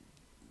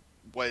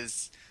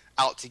was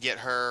out to get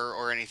her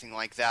or anything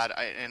like that.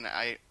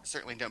 I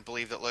certainly don't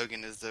believe that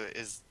Logan is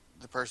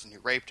the person who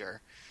raped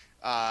her.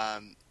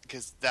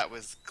 Because that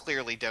was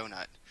clearly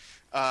Donut.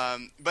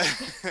 But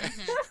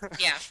Mm-hmm.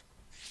 Yeah.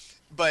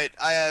 but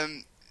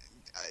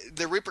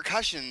the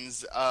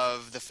repercussions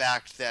of the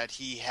fact that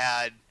he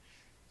had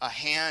a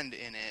hand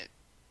in it,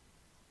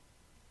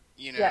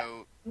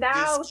 Yeah.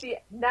 Now this- the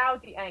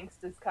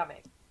angst is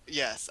coming.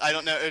 yes, I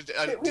don't know. We Did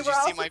were you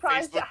all see my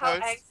surprised Facebook at how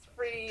post? angst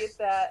free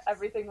that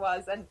everything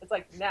was, and it's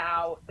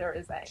now there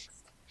is angst.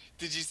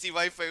 Did you see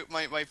my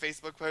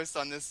Facebook post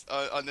on this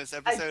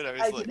episode?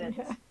 I didn't.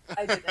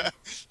 I didn't.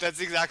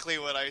 That's exactly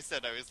what I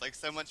said. I was like,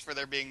 so much for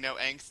there being no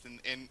angst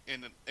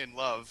in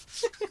love.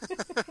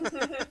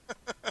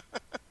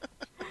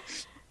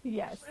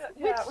 Yes.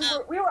 Yeah,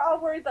 we were all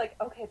worried, like,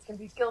 okay, it's gonna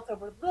be guilt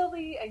over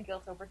Lily and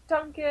guilt over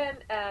Duncan,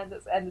 and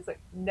it's like,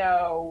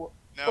 no,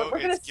 we're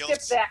gonna skip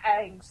that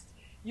angst.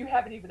 You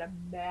haven't even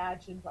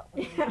imagined what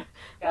we're gonna do,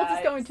 We'll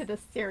just go into the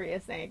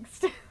serious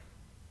angst.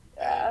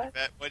 Yeah.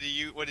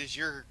 What is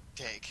your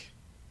take?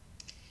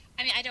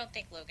 I mean, I don't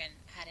think Logan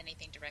had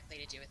anything directly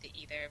to do with it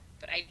either,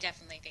 but I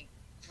definitely think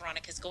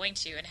Veronica's going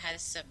to, and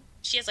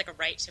she has like a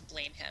right to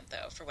blame him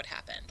though for what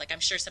happened. Like, I'm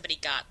sure somebody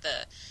got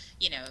the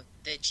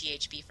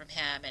GHB from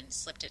him and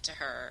slipped it to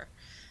her,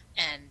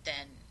 and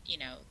then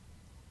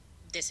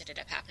this ended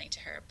up happening to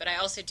her. But I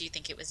also do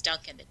think it was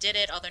Duncan that did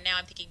it, although now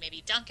I'm thinking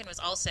maybe Duncan was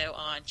also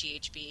on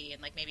GHB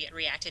and like maybe it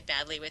reacted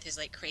badly with his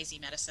like crazy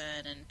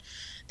medicine, and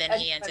then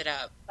he ended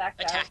up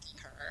attacking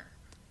her.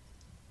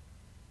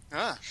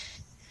 Ah.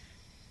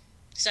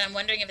 So I'm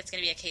wondering if it's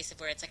going to be a case of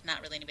where it's like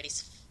not really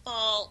anybody's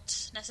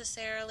fault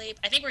necessarily.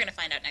 I think we're going to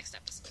find out next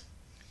episode.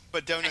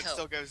 But Donut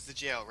still goes to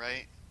jail,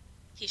 right?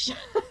 He should.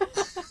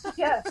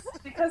 Yes,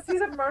 because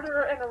he's a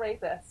murderer and a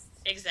rapist.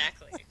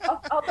 Exactly.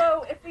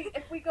 Although,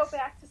 if we go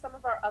back to some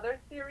of our other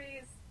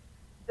theories,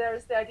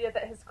 there's the idea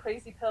that his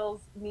crazy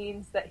pills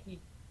means that he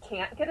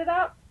can't get it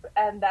up,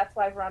 and that's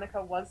why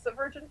Veronica was a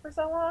virgin for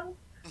so long.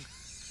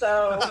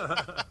 So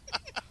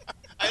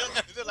I don't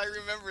know that I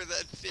remember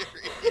that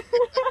theory.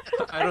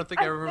 I don't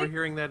think I remember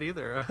hearing that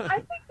either. I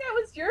think that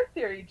was your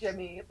theory,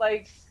 Jimmy.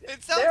 Like,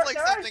 it sounds like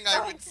something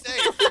I would say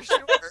for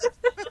sure.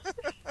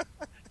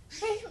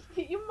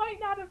 You might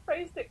not have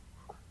phrased it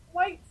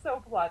quite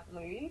so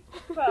bluntly,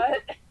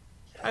 but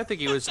I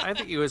think he was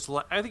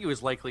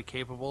likely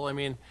capable. I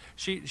mean,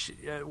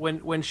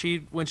 when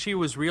she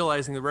was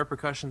realizing the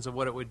repercussions of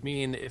what it would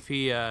mean if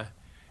he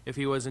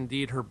was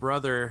indeed her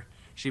brother,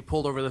 she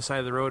pulled over the side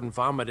of the road and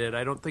vomited.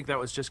 I don't think that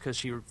was just because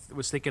she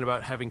was thinking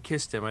about having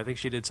kissed him. I think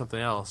she did something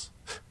else.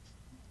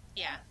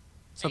 Yeah.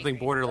 Something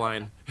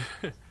borderline.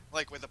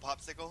 Like with a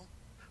popsicle?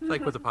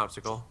 Like with a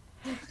popsicle.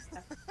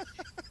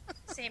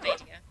 Same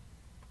idea.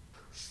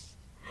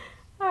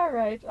 All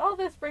right. All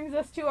this brings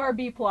us to our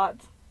B plot.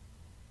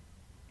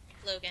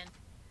 Logan.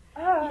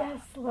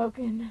 Yes,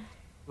 Logan.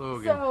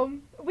 Logan. So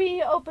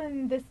we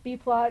open this B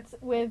plot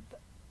with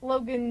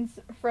Logan's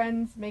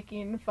friends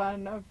making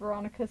fun of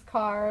Veronica's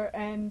car,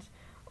 and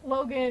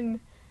Logan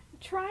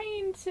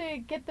trying to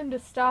get them to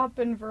stop,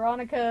 and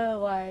Veronica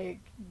like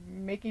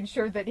making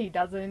sure that he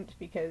doesn't,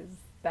 because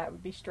that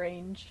would be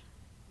strange.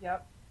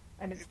 Yep.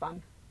 And it's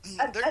fun.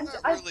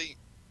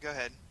 Go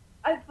ahead.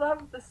 I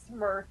love the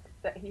smirk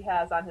that he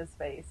has on his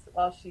face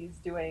while she's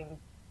doing,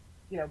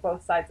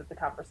 both sides of the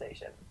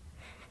conversation.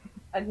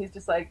 And he's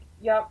just like,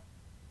 yep.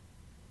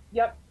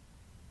 Yeah,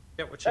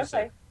 what you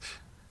say.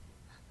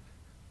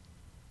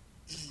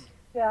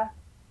 Yeah,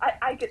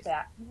 I get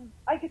that.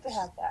 I get to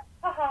have that.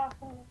 Haha.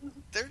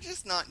 They're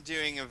just not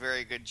doing a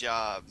very good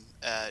job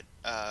at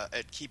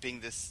keeping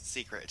this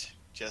secret.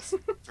 Just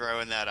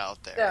throwing that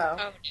out there. No.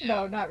 Oh,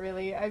 No, not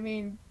really. I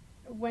mean,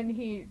 when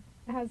he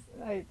has,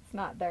 it's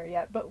not there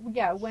yet, but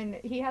yeah, when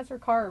he has her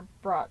car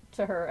brought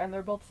to her and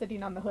they're both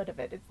sitting on the hood of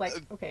it, it's like,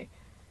 okay.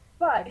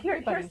 But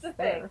here's everybody's the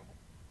there. thing.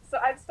 So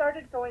I've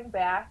started going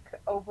back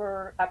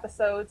over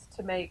episodes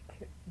to make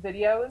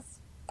videos.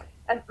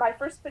 And my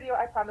first video,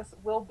 I promise,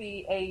 will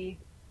be a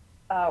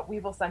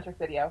Weevil Center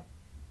video.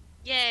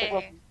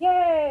 Yay!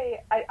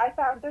 Yay! I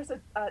found there's a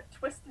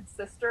Twisted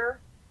Sister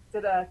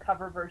did a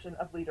cover version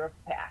of Leader of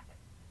the Pack.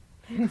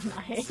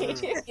 Nice.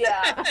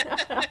 Yeah.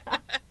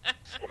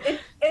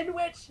 in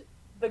which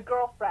the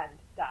girlfriend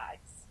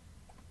dies.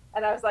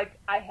 And I was like,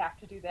 I have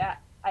to do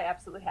that. I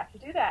absolutely have to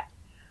do that.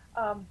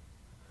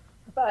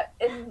 But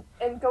in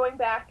going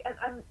back, and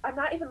I'm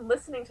not even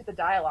listening to the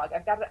dialogue.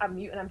 I've got it on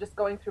mute, and I'm just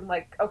going through,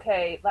 like,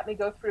 okay, let me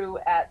go through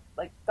at,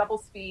 like, double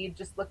speed,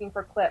 just looking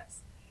for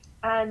clips.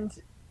 And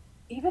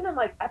even in,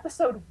 like,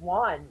 episode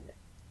 1,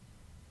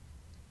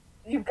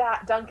 you've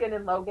got Duncan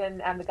and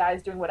Logan and the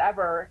guys doing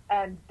whatever,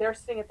 and they're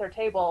sitting at their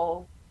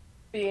table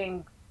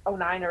being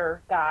 09er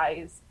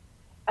guys,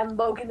 and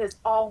Logan is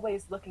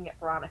always looking at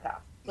Veronica.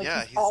 Like,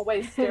 yeah, he's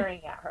always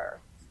staring at her.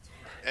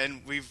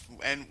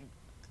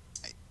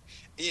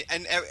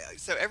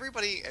 So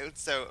everybody,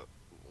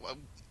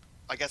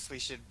 I guess we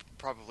should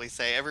probably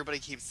say, everybody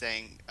keeps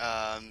saying,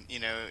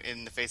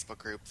 in the Facebook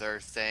group, they're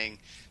saying,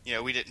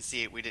 we didn't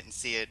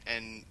see it,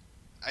 and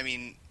I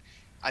mean,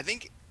 I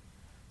think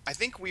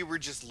we were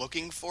just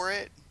looking for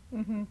it.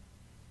 Mm-hmm.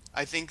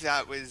 I think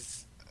that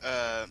was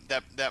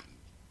that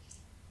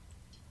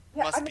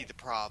must be the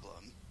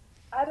problem.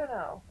 I don't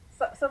know.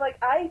 So like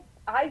I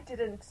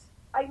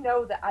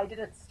know that I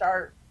didn't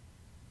start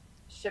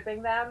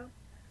shipping them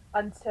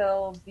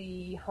until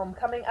the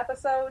Homecoming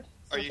episode.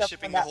 Are you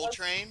shipping the whole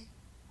train?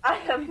 I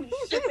am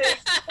shipping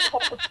the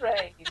whole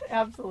train.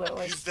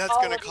 Absolutely. That's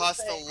going to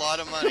cost a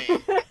lot of money.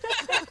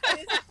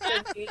 It is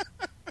tricky,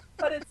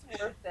 but it's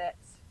worth it.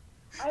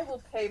 I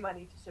will pay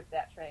money to ship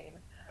that train.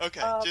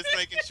 Okay, just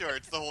making sure.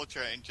 It's the whole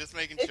train. Just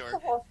making sure. It's the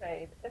whole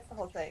train. It's the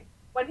whole train.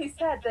 When he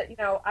said that,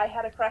 I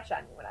had a crush on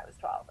you when I was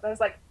 12. And I was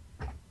like,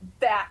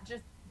 that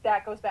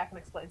goes back and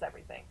explains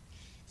everything.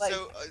 Like,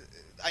 so,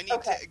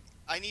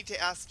 I need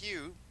to ask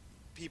you,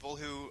 people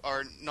who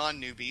are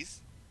non-newbies,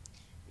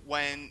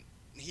 when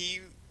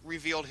he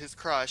revealed his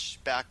crush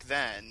back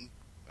then,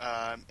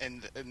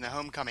 in the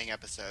Homecoming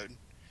episode,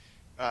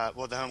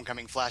 the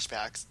Homecoming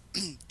flashbacks,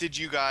 did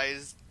you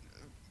guys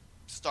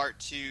start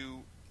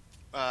to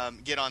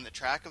get on the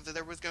track of that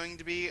there was going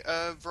to be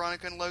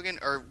Veronica and Logan,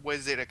 or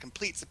was it a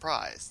complete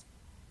surprise?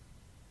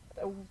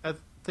 I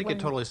think it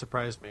totally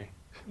surprised me.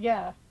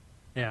 Yeah.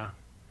 Yeah.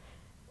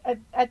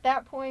 At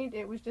that point,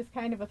 it was just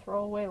kind of a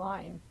throwaway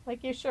line. Like,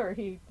 yeah, sure,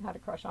 he had a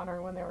crush on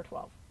her when they were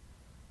 12.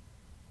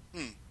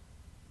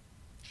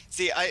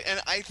 See,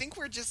 I think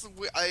we're just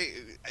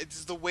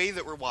it's the way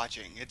that we're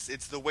watching.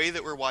 It's the way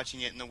that we're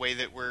watching it and the way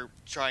that we're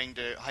trying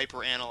to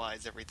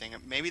hyper-analyze everything.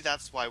 Maybe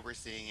that's why we're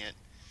seeing it,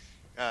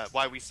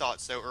 why we saw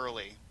it so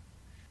early.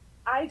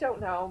 I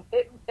don't know.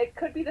 It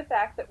could be the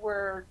fact that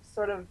we're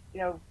sort of,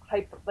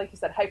 like you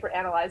said,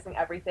 hyper-analyzing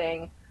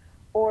everything.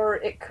 Or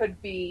it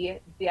could be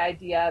the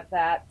idea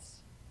that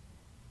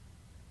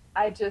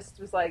I just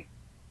was, like,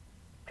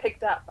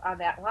 picked up on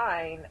that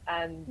line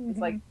and it's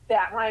like,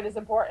 that line is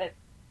important.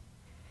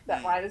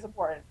 That line is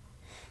important.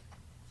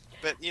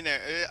 But,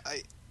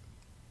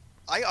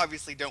 I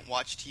obviously don't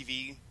watch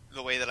TV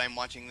the way that I'm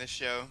watching this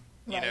show.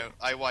 Right.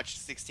 I watched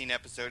 16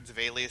 episodes of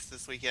Alias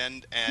this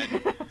weekend,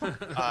 and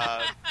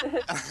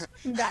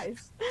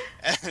Nice.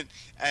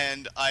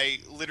 and I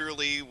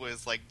literally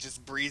was like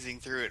just breezing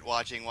through it,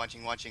 watching,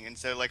 and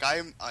so like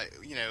I'm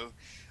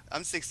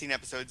 16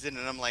 episodes in,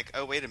 and I'm like,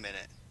 oh wait a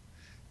minute,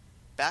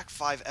 back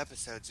 5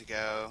 episodes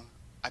ago,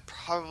 I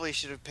probably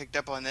should have picked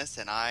up on this,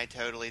 and I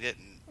totally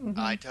didn't.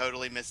 I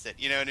totally missed it.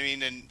 You know what I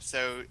mean? And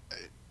so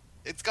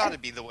it's got to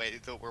be the way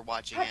that we're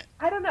watching it.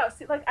 I don't know.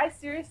 See, like, I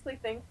seriously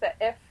think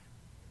that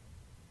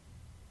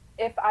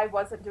if I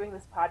wasn't doing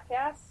this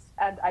podcast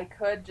and I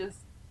could just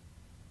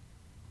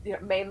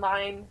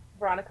mainline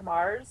Veronica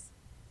Mars,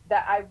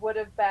 that I would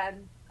have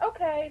been,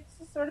 okay,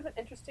 this is sort of an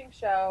interesting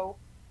show.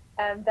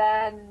 And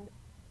then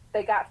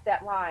they got to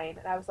that line,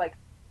 and I was like,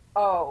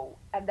 oh,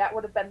 and that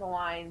would have been the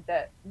line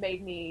that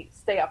made me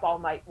stay up all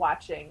night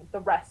watching the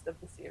rest of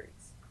the series.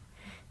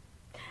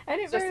 And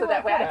just so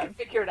that way I could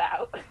figure it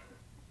out.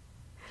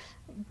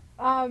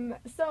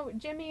 So,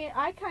 Jimmy,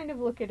 I kind of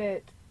look at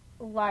it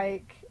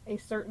like a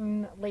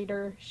certain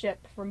later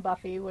ship from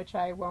Buffy, which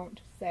I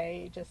won't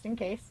say just in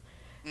case,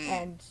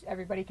 and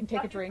everybody can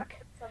take a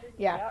drink.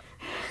 Yeah.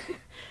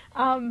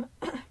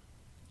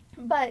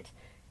 But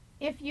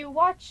if you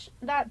watch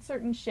that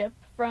certain ship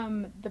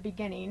from the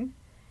beginning,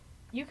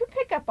 you can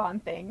pick up on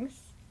things,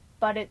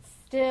 but it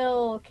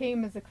still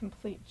came as a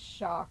complete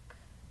shock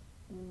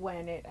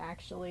when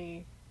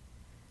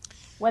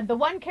the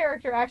one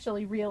character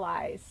actually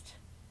realized.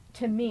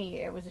 To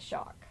me, it was a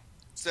shock.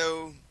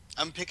 So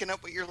I'm picking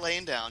up what you're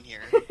laying down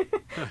here.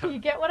 You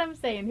get what I'm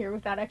saying here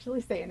without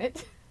actually saying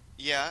it.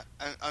 Yeah,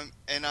 I'm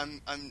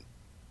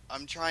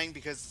trying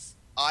because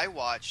I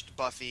watched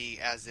Buffy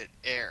as it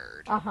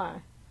aired.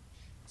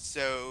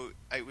 So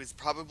it was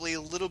probably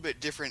a little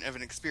bit different of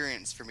an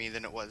experience for me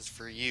than it was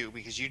for you,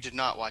 because you did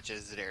not watch it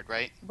as it aired,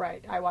 right?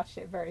 Right. I watched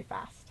it very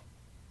fast.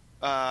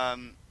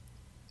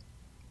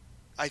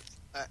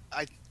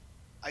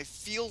 I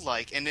feel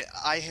like, and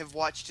I have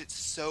watched it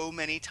so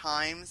many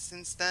times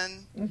since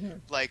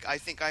then. Like, I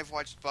think I've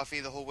watched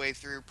Buffy the whole way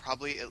through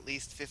probably at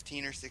least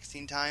 15 or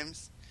 16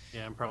 times.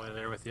 Yeah, I'm probably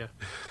there with you.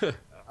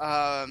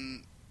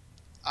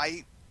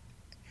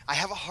 I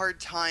have a hard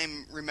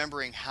time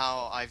remembering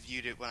how I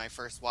viewed it when I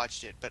first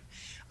watched it, but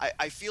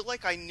I feel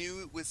like I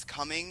knew it was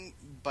coming,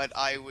 but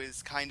I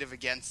was kind of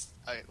against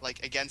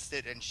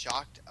it and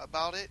shocked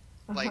about it.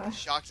 Like,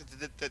 shocked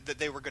that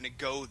they were going to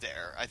go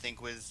there, I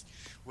think was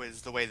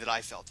the way that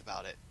I felt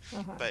about it.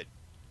 But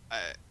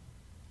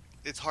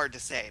it's hard to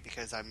say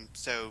because I'm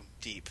so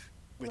deep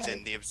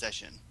within the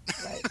obsession.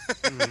 Right.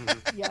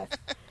 Yes.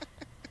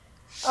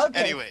 Okay.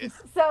 Anyways.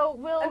 So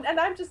we'll... And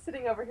I'm just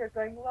sitting over here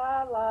going,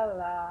 la, la,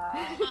 la,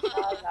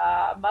 la,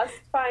 la. Must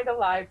find a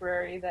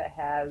library that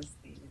has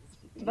these.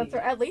 That's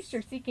right. At least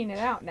you're seeking it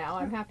out now.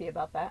 I'm happy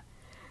about that.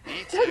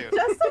 Me too.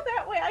 Just so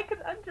that way I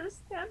can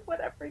understand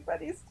what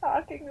everybody's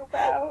talking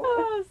about.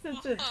 Oh,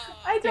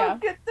 I don't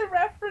get the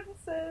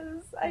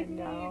references. I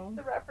know. need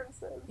the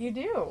references. You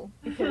do,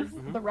 because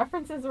the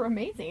references are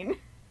amazing.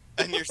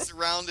 And you're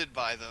surrounded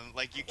by them,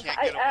 like you can't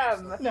get away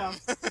from them. No.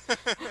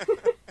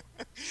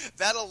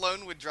 That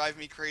alone would drive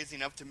me crazy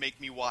enough to make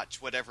me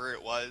watch whatever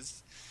it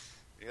was.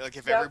 Like,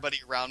 if everybody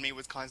around me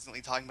was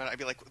constantly talking about it, I'd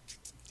be like,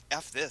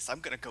 F this, I'm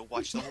gonna go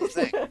watch the whole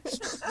thing.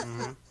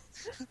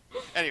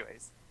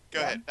 Anyways. Go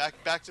ahead.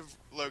 Back to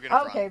Logan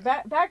and Veronica. Okay,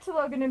 back to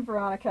Logan and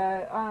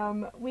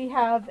Veronica. We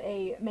have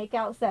a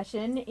makeout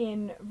session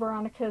in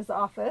Veronica's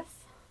office.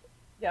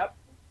 Yep.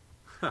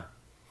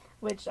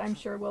 Which I'm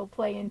sure will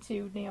play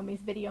into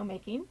Naomi's video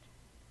making.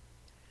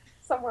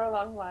 Somewhere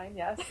along the line,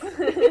 yes.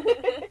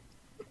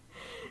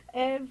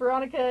 And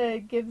Veronica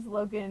gives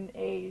Logan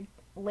a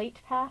late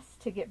pass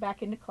to get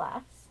back into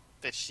class.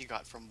 That she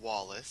got from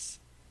Wallace.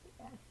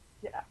 Yes.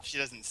 Yeah. She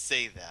doesn't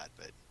say that,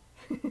 but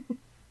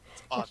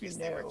it's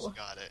obviously where she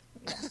got it.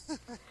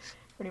 Yeah,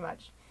 pretty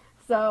much.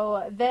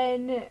 So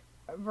then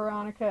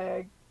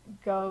Veronica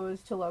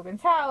goes to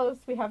Logan's house.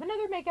 We have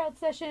another makeout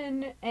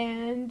session,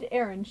 and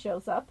Aaron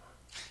shows up.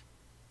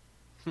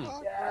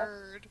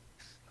 Awkward.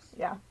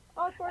 Yeah,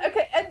 awkward.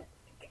 Okay, and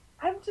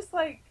I'm just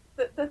like,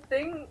 the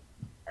thing,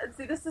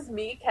 see, this is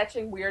me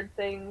catching weird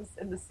things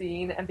in the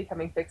scene and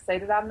becoming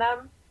fixated on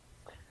them.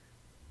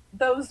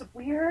 Those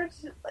weird,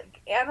 like,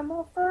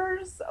 animal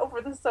furs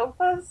over the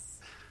sofas.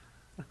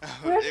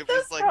 Where did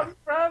those come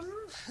from?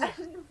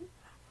 And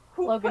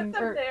who Logan, put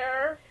them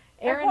there?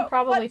 Aaron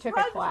probably took a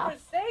what class.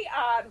 drugs were they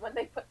on when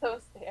they put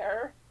those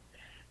there?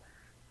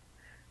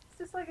 It's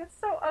just like, it's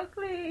so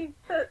ugly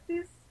that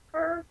these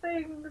fur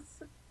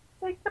things,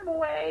 take them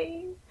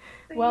away.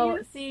 Please. Well,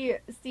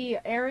 see,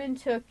 Aaron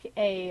took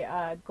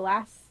a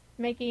glass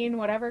making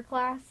whatever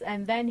class,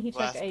 and then he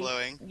Glass took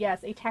blowing.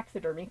 a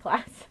taxidermy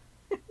class.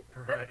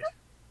 Right.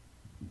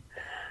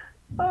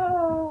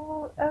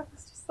 Oh, I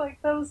was just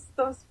like, those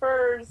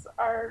furs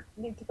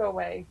need to go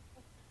away.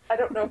 I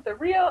don't know if they're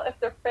real, if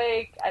they're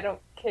fake. I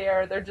don't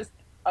care. They're just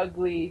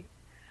ugly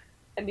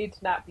and need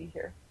to not be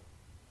here.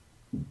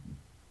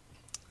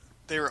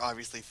 They were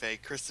obviously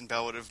fake. Kristen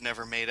Bell would have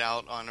never made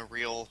out on a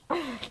real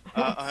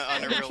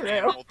True.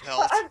 animal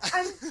pelt.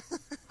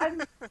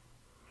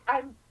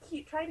 I'm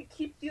trying to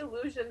keep the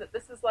illusion that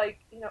this is like,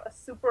 a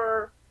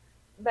super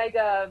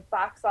mega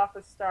box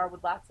office star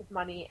with lots of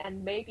money,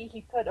 and maybe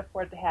he could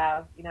afford to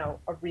have,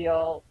 a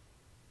real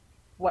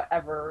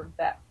whatever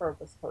that fur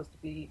was supposed to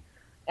be,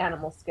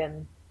 animal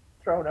skin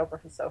thrown over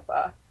his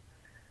sofa.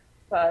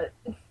 But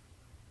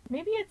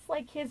Maybe it's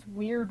like his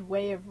weird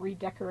way of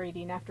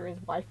redecorating after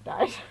his wife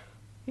died.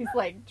 He's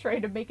like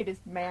trying to make it his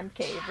man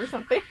cave or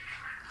something.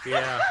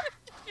 Yeah.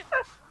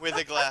 With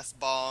a glass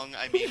bong,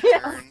 I mean,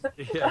 Yeah. urn.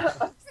 Yeah.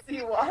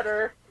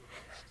 seawater.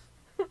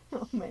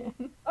 Oh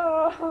man.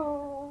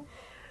 Oh.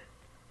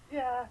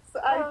 Yeah, so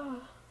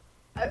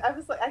I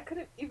was like, I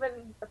couldn't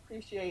even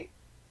appreciate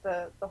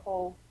the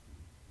whole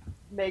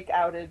make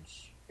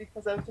outage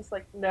because I was just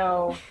like,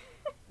 no,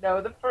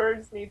 the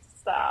furs need to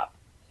stop.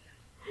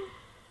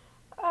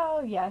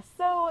 Oh yes.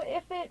 So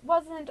if it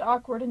wasn't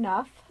awkward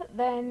enough,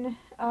 then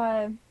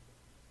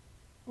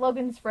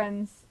Logan's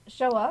friends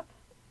show up.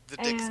 The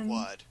Dick And-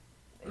 Squad.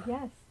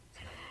 Yes.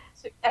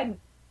 And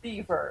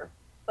Beaver.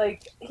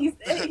 Like, he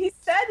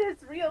said his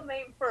real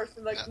name first,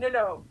 and like,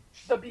 no,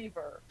 the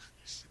Beaver.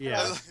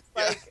 Yeah.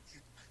 Like,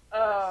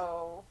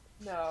 oh,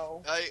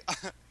 no.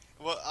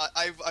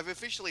 I've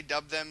officially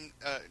dubbed them.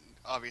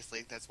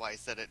 Obviously, that's why I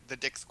said it. The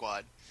Dick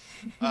Squad.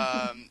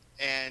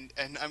 And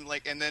I'm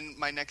like, and then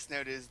my next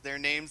note is their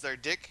names are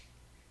Dick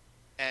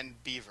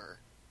and Beaver.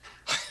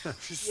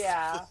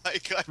 Yeah.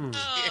 Like I can't.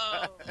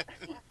 Oh.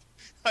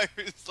 I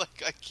was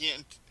like,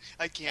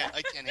 I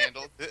can't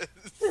handle this.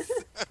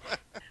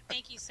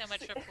 Thank you so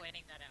much for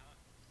pointing that out.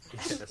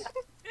 Yes.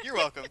 You're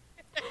welcome.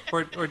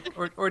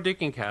 Or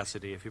Dick and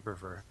Cassidy, if you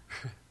prefer.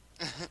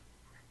 If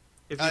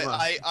you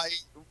I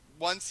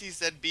once he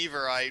said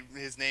Beaver,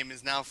 his name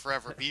is now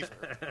forever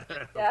Beaver.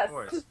 Yes. Of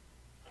course.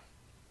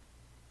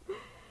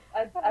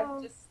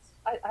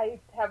 I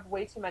have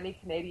way too many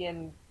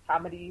Canadian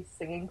comedy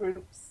singing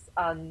groups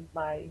on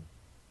my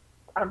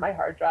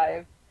hard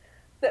drive.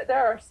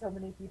 There are so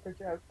many Beaver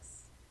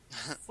jokes.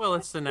 Well,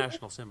 it's the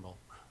national symbol.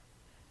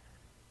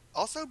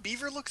 Also,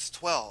 Beaver looks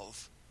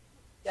 12.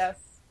 Yes.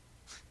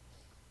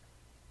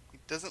 He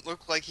doesn't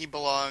look like he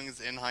belongs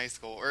in high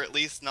school, or at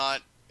least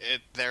not at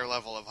their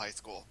level of high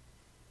school.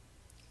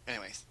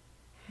 Anyways.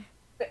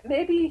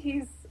 Maybe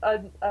he's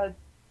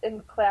in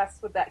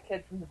class with that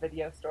kid from the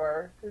video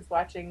store who's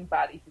watching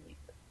Body Heat.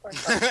 Or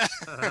something.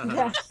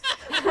 Yeah.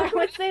 I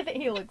would say that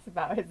he looks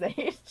about his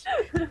age.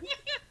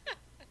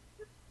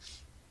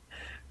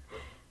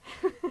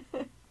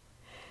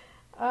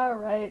 All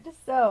right.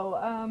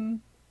 So,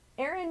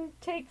 Aaron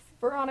takes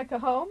Veronica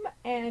home,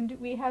 and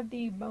we have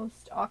the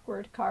most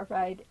awkward car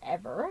ride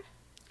ever.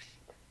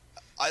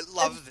 I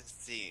love this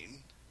scene.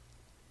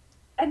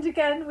 And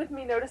again, with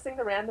me noticing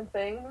the random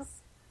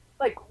things,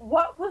 like,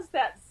 what was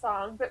that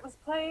song that was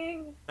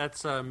playing?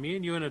 That's Me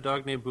and You and a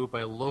Dog Named Boo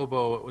by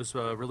Lobo. It was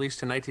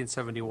released in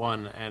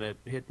 1971, and it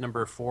hit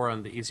number 4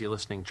 on the easy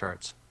listening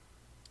charts.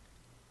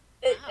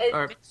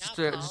 Or Good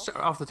job, just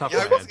Paul. off the top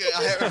Yeah, of my head.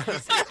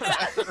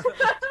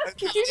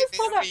 Did you just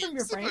pull that from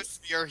your brain?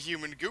 Supposed to be our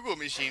human Google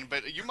machine,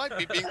 but you might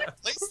be being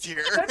replaced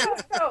here.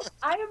 No,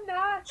 I am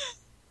not.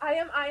 I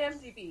am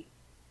IMDb.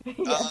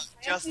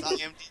 Just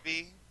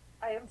IMDb?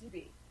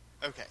 IMDb.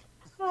 Okay.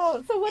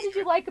 Oh, so what did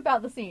you like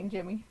about the scene,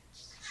 Jimmy?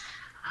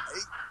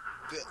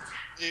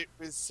 It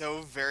was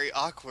so very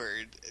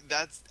awkward.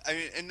 That's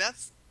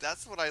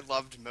what I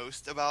loved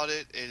most about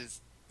it,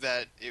 is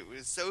that it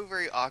was so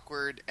very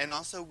awkward and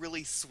also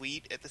really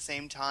sweet at the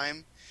same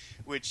time,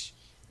 which,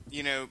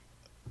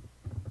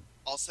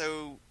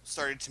 also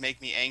started to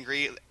make me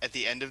angry at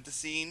the end of the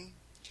scene,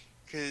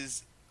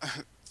 because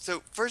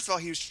So first of all,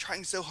 he was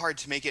trying so hard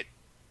to make it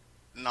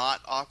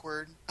not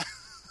awkward,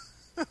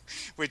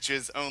 which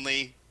is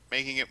only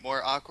making it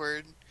more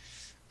awkward.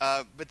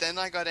 But then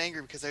I got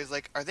angry because I was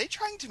like, are they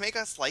trying to make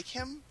us like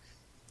him?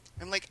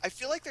 I'm like, I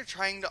feel like they're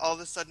trying to all of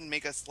a sudden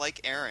make us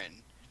like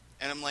Aaron.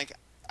 And I'm like,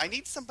 I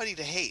need somebody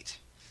to hate.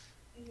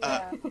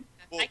 Yeah.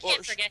 I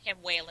can't forget him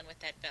wailing with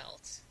that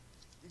belt.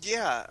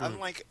 Yeah, I'm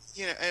like,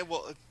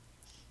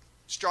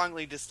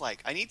 strongly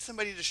dislike. I need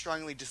somebody to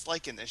strongly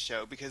dislike in this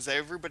show because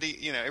everybody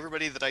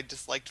that I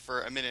disliked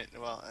for a minute,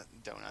 well,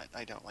 Donut,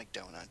 I don't like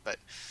Donut, but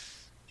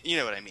you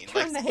know what I mean.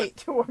 Turn the hate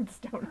towards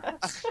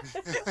Donut.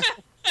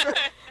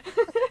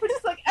 Which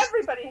is like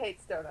everybody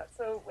hates Donut,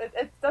 so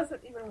it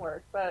doesn't even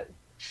work, But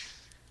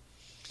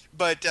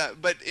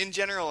in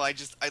general, I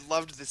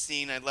loved the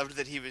scene. I loved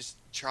that he was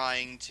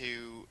trying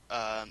to,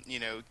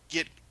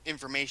 get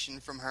information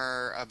from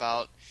her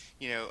about,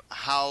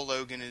 how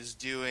Logan is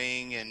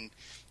doing and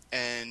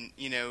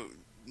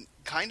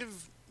kind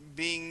of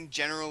being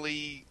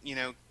generally,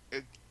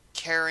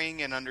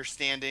 caring and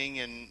understanding.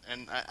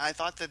 And I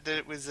thought that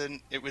it was a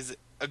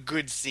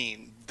good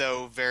scene,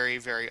 though very,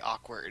 very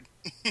awkward,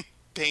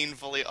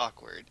 painfully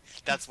awkward.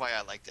 That's why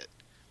I liked it.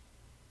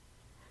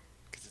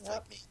 Because it's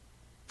like me.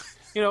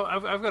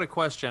 I've got a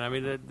question. I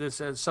mean, this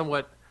is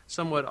somewhat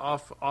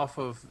off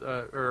of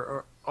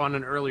or on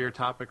an earlier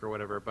topic or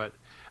whatever, but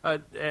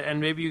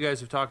and maybe you guys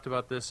have talked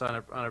about this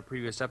on a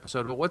previous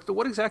episode. But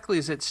what exactly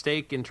is at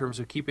stake in terms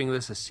of keeping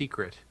this a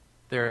secret?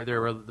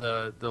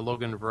 The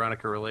Logan and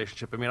Veronica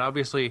relationship. I mean,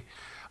 obviously,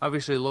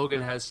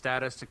 Logan has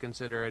status to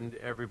consider, and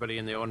everybody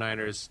in the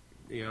 09ers,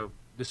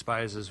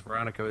 despises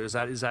Veronica. Is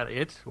that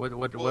it?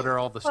 What are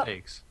all the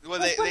stakes? Well,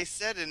 they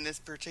said in this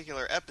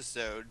particular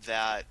episode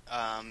that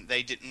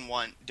they didn't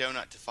want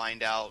Donut to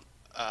find out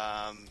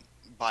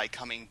by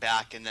coming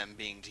back and them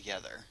being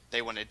together.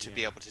 They wanted to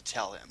be able to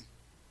tell him.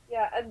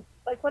 Yeah, and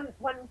like when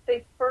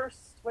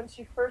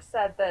she first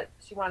said that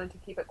she wanted to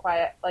keep it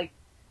quiet, like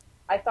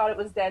I thought it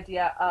was the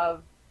idea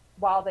of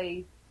while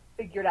they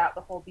figured out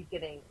the whole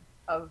beginning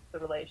of the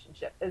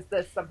relationship. Is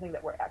this something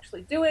that we're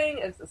actually doing?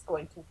 Is this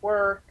going to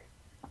work?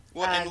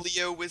 Well, and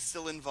Leo was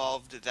still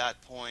involved at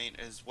that point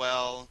as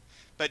well.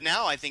 But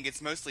now I think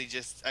it's mostly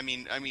just, I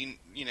mean,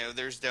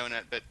 there's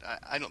Donut, but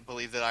I don't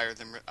believe that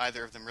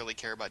either of them really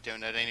care about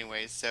Donut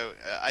anyways. So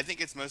I think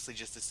it's mostly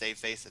just a save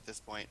face at this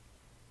point.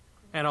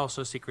 And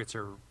also secrets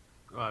are,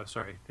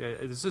 sorry,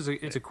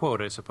 it's a quote,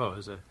 I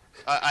suppose.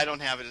 I don't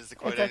have it as a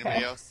quote. It's okay.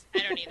 Anybody else? I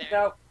don't either.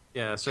 Nope.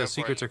 Yeah, so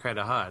secrets are kind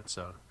of hot,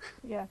 so.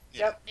 Yeah.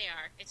 Yep. They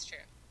are. It's true.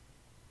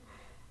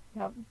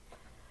 Yep.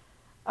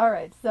 All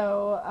right,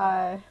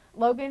 so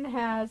Logan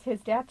has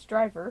his dad's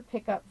driver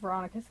pick up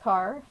Veronica's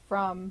car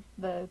from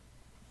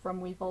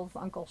Weevil's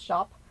uncle's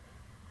shop,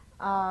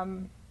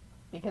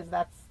 because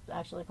that's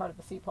actually part of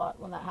the C-plot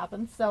when that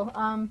happens. So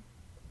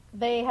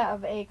they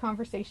have a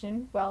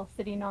conversation while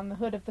sitting on the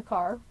hood of the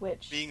car,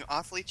 which... Being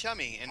awfully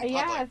chummy in public.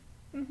 Yeah.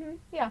 Mm-hmm,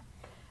 yeah.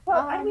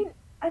 Well, I mean,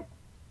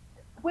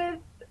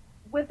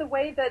 with the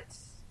way that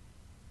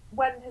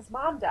when his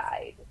mom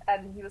died,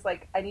 and he was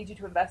like, I need you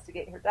to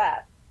investigate her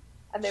death,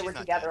 and they were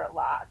together a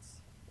lot.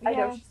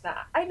 Yeah.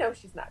 I know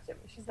she's not, Jimmy.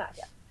 She's not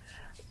yet.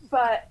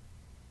 But,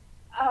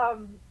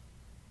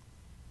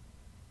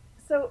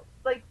 so,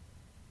 like,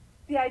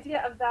 the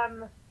idea of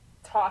them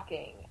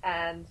talking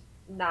and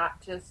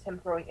not just him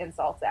throwing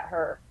insults at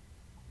her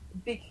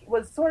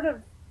was sort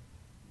of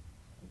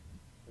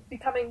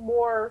becoming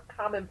more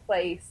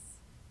commonplace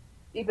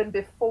even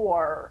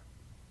before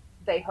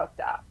they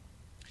hooked up.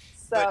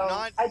 So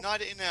but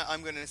not in a,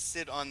 I'm going to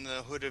sit on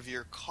the hood of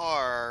your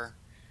car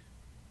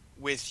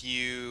with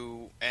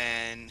you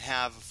and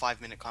have a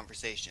 5-minute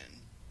conversation.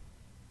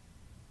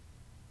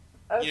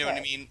 Okay. You know what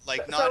I mean?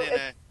 Like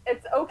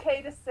it's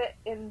okay to sit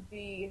in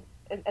the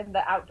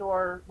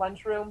outdoor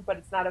lunchroom, but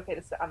it's not okay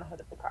to sit on the hood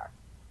of the car.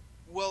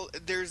 Well,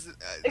 there's a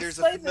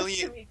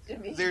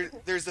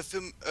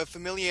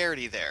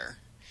familiarity there.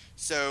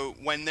 So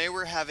when they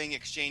were having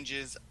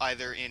exchanges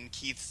either in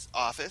Keith's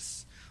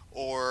office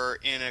or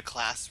in a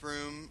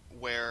classroom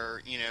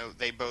where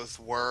they both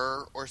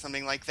were or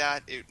something like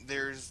that,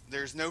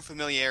 there's no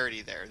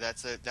familiarity there.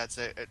 It's a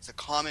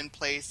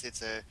commonplace.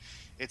 It's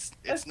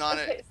not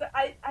okay, so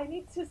I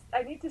need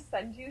to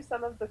send you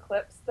some of the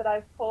clips that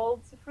I've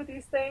pulled for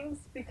these things,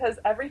 because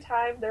every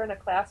time they're in a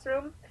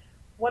classroom,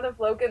 one of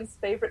Logan's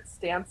favorite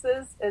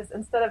stances is,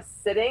 instead of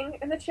sitting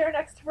in the chair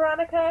next to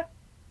Veronica,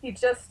 he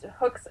just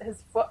hooks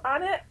his foot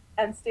on it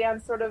and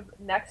stands sort of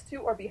next to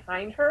or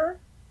behind her.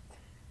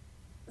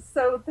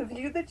 So the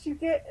view that you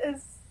get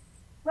is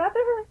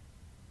rather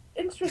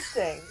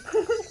interesting.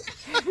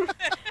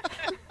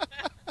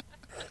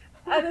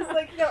 And it's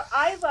like,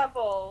 eye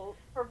level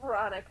for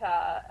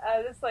Veronica.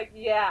 And it's like,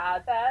 yeah,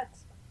 that...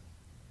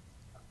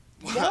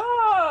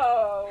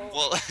 No!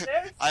 Well,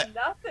 there's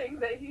nothing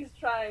that he's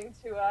trying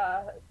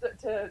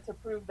to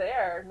prove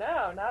there.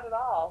 No, not at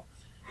all.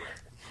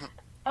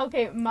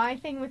 Okay, my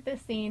thing with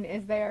this scene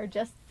is they are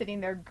just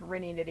sitting there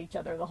grinning at each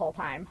other the whole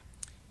time.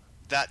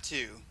 That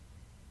too.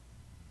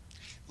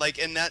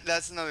 like, and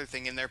that's another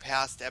thing in their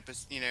past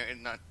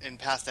in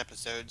past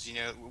episodes,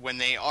 when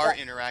they are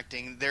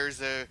interacting,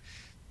 there's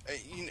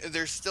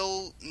there's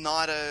still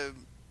not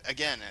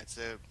again,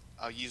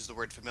 I'll use the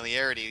word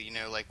familiarity,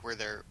 like where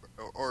they're,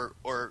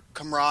 or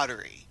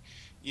camaraderie,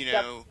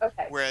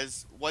 Okay.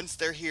 whereas once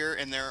they're here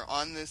and they're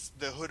on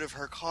the hood of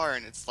her car,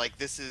 and it's like,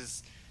 this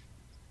is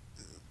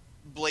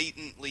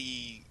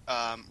blatantly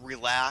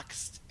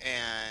relaxed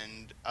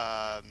and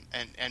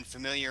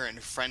familiar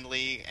and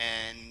friendly,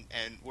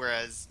 and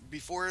whereas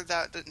before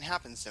that didn't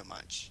happen so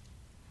much.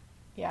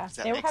 Yeah,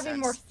 they were having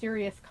more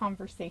serious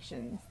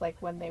conversations, like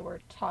when they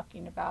were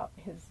talking about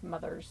his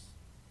mother's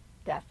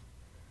death.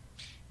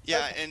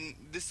 Yeah, and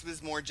this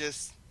was more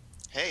just,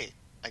 hey,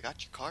 I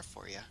got your car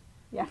for you.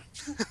 Yeah.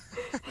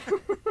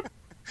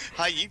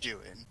 How you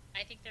doing?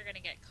 I think they're gonna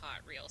get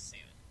caught real soon.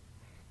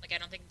 Like, I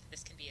don't think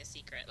this can be a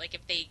secret. Like,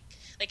 if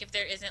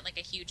there isn't like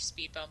a huge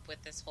speed bump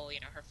with this whole,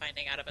 her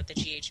finding out about the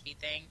GHB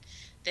thing,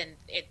 then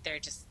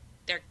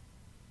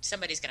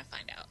somebody's gonna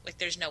find out. Like,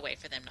 there's no way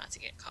for them not to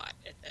get caught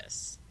at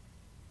this.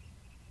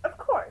 Of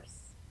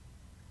course.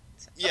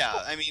 Yeah,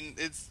 I mean,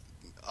 it's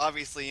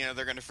obviously,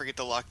 they're going to forget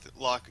to lock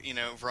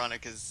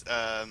Veronica's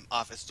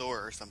office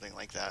door or something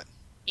like that.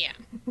 Yeah.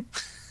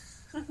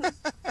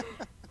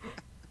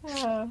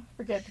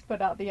 Forget to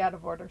put out the out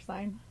of order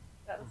sign.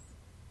 Yes.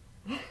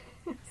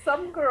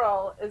 Some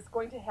girl is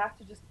going to have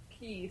to just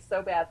pee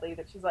so badly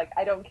that she's like,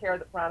 I don't care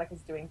that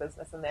Veronica's doing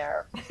business in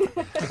there.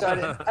 Because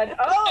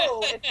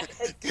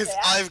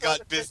I've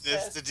got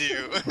business to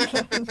do.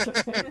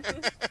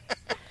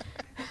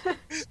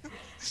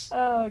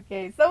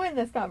 Okay, so in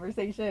this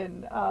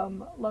conversation,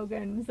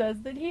 Logan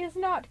says that he is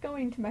not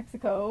going to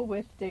Mexico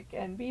with Dick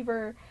and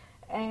Beaver,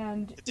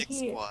 and The Dick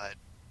Squad.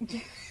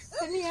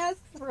 and he asks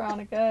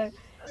Veronica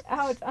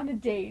out on a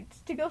date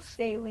to go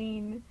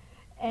sailing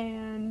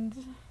and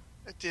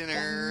a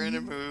dinner and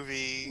a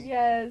movie.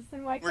 Yes,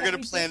 and why can't we're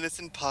going to plan this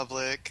in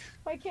public?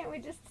 Why can't we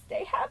just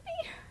stay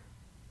happy?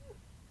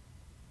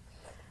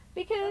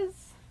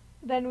 Because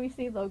then we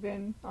see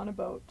Logan on a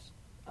boat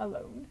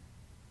alone.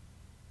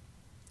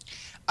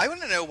 I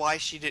want to know why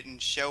she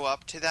didn't show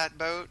up to that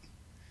boat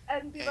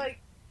and be like,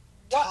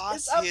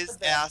 toss his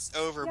ass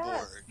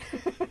overboard.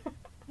 Yes.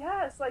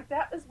 Yes, like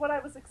that is what I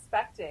was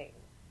expecting.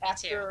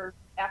 After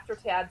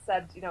Tad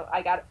said,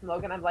 I got it from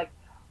Logan, I'm like,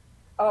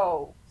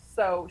 oh,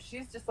 so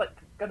she's just like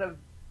gonna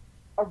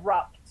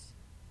erupt.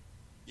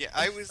 Yeah,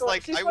 I was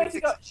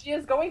she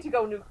is going to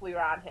go nuclear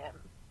on him.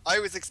 I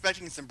was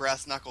expecting some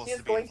brass knuckles. She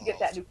is going to get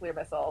that nuclear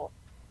missile.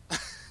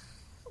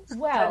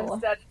 Well, and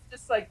instead, it's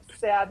just like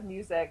sad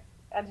music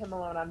and him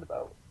alone on the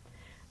boat.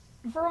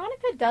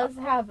 Veronica does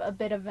have a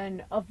bit of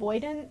an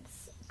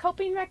avoidance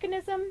coping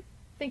mechanism.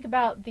 Think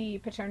about the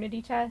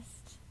paternity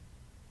test.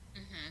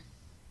 Mm-hmm.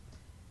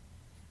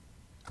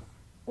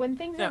 When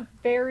things are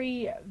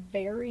very,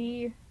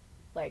 very,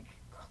 like,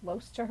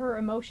 close to her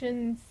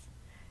emotions,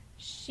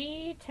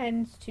 she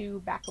tends to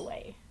back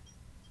away.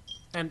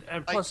 And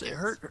plus,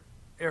 her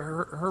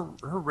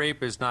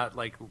rape is not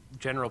like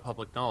general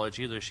public knowledge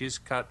either. She's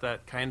got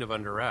that kind of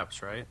under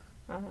wraps, right?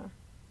 Uh-huh.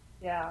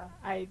 Yeah.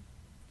 I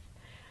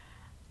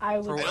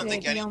don't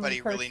think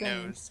anybody really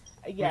knows.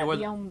 Yeah,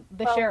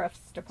 the sheriff's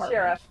department.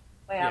 Sheriff.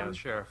 Yeah, the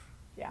sheriff.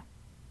 Yeah.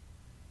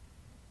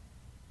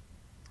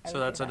 So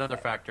that's another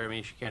factor. I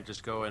mean, she can't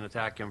just go and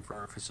attack him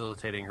for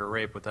facilitating her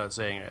rape without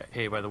saying,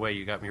 hey, by the way,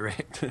 you got me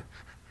raped.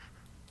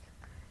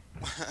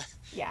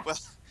 Yeah. Well,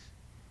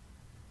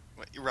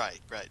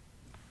 right.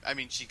 I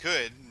mean, she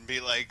could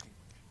be like,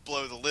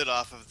 blow the lid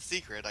off of the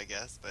secret, I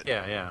guess. But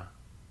yeah.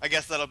 I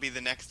guess that'll be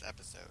the next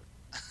episode.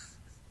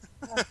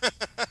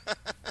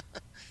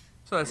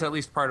 So that's at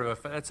least part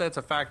of that's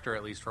a factor,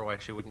 at least, for why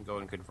she wouldn't go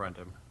and confront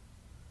him.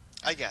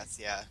 I guess,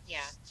 yeah.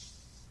 Yeah.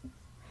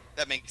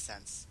 That makes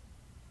sense.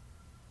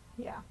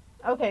 Yeah.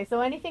 Okay,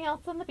 so anything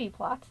else on the B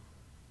plot?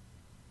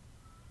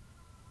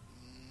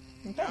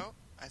 Okay. No,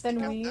 I think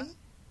then we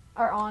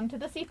are on to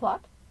the C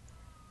plot,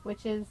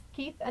 which is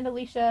Keith and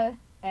Alicia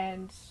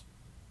and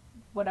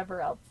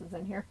whatever else is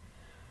in here.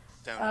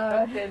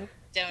 Donut.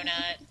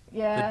 Donut.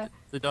 Yeah.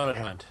 The donut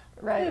hunt.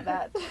 Right,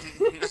 that.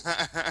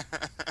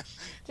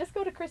 Just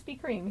go to Krispy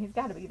Kreme. He's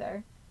got to be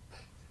there.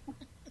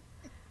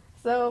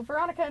 So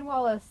Veronica and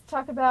Wallace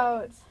talk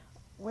about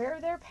where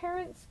their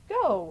parents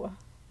go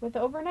with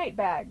overnight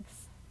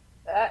bags.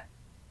 That.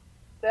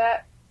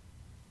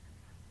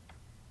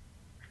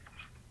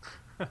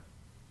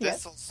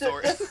 This whole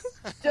story.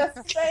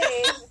 Just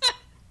saying.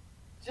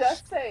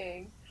 Just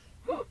saying.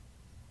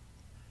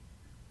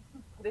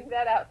 Putting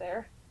that out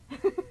there.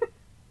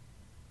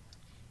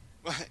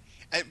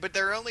 But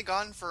they're only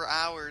gone for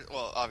hours.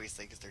 Well,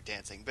 obviously, because they're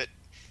dancing. But,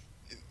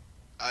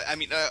 I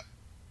mean,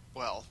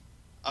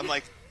 I'm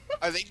like,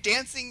 are they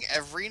dancing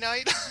every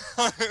night?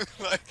 I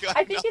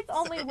think it's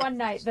only one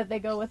night that they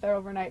go with their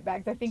overnight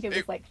bags. I think it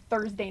was like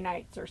Thursday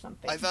nights or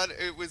something. I thought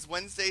it was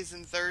Wednesdays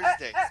and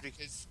Thursdays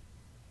because...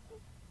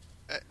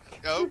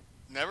 oh,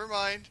 never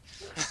mind.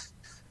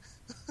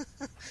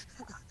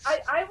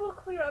 I will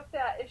clear up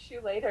that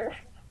issue later.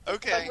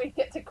 Okay. When we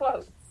get to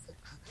quotes.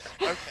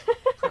 Okay.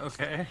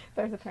 Okay.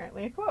 There's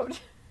apparently a quote.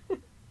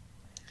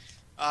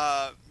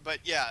 But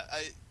yeah,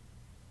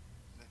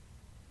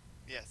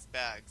 yes,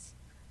 bags.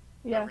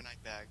 Yeah,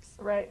 Overnight bags.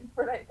 right.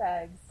 Overnight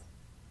bags.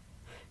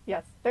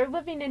 Yes, they're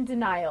living in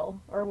denial,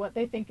 or what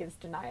they think is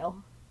denial,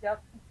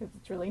 Yep. because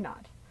it's really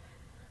not.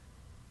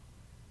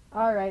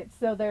 Alright,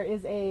 so there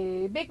is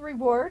a big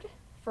reward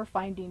for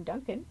finding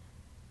Duncan.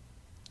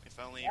 If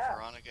only Yeah.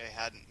 Veronica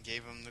hadn't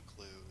gave him the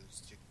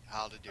clues to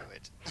how to do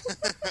it.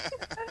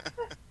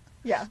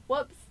 Yeah,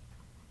 whoops.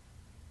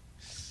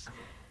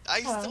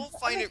 I still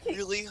find it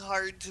really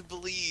hard to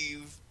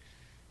believe.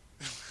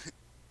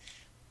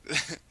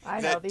 I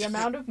know, the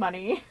amount of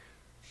money.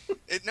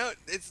 No,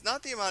 it's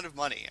not the amount of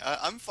money.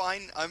 I'm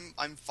fine.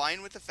 I'm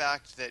fine with the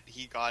fact that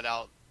he got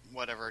out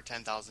whatever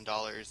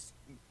 $10,000.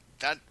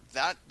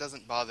 That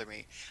doesn't bother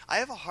me. I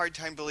have a hard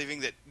time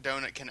believing that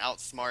Donut can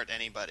outsmart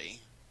anybody,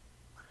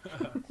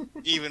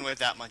 even with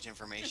that much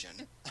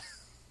information.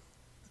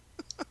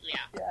 Yeah.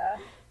 Yeah.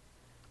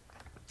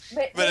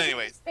 But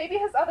anyways, maybe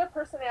his other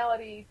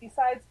personality,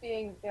 besides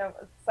being, a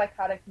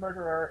psychotic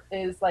murderer,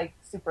 is like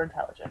super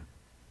intelligent.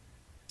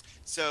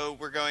 so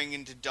we're going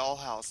into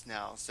Dollhouse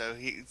now. So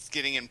he's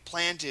getting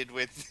implanted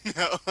with.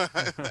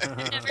 I've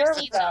never There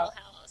we seen go.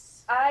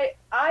 Dollhouse. I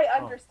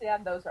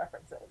understand those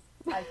references.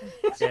 I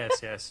can,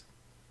 Yes.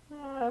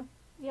 Yeah,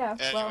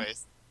 well,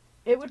 Anyways,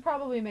 it would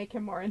probably make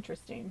him more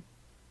interesting.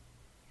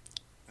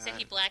 So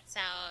he blacks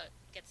out,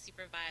 gets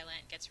super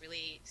violent, gets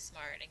really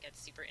smart, and gets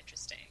super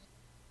interesting.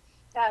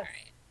 yes. All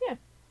right.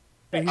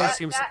 He That,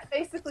 seems. that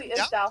basically is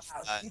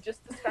Dollhouse. You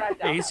just described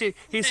Yeah, Dollhouse.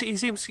 he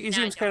seems Now I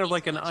kind don't of need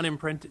like to an watch it.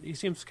 unimprinted. He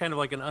seems kind of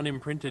like an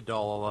unimprinted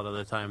doll a lot of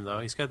the time, though.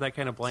 He's got that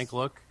kind of blank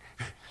look.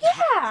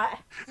 Yeah!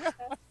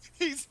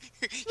 he's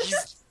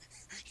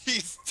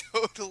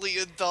totally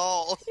a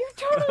doll. You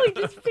totally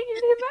just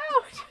figured him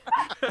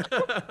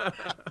out!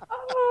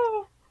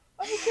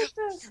 Oh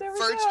goodness, there we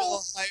Virtual go.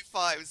 high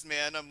fives,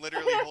 man. I'm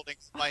literally holding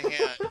my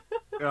hand.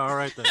 All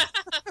right then.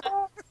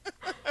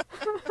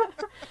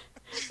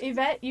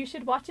 Yvette, you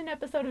should watch an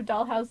episode of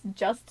Dollhouse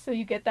just so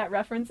you get that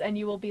reference and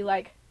you will be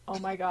like, oh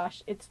my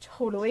gosh, it's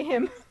totally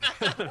him.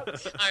 All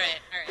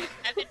right.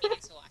 I've been meaning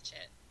to watch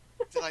it.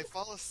 Did I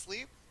fall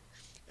asleep?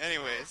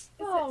 Anyways,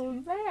 Oh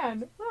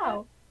man,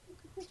 wow.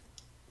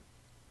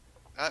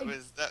 that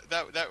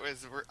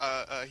was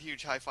a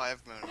huge high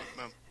five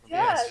moment.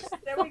 Yes,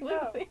 there we go.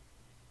 Absolutely.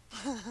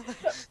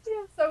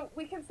 So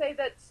we can say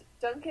that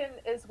Duncan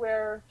is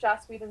where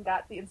Joss Whedon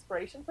got the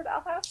inspiration for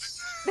Dollhouse.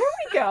 There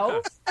we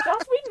go.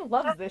 Joss Whedon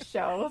loves this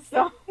show,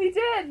 so. He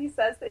did. He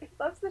says that he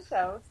loves the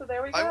show. So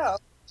there we go.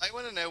 I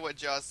want to know what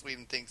Joss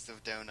Whedon thinks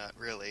of Donut,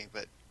 really,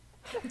 but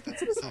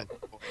that's beside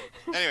the point.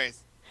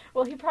 Anyways,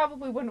 Well, he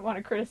probably wouldn't want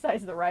to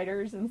criticize the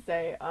writers and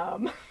say,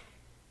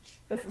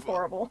 this is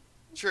horrible.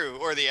 true,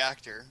 or the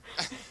actor.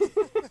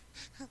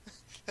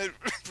 That'd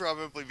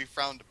probably be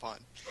frowned upon.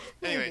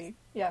 Anyways, Maybe.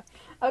 Yeah.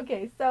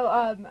 Okay,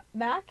 so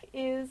Mac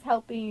is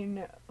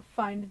helping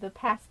find the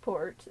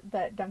passport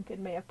that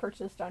Duncan may have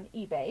purchased on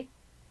eBay.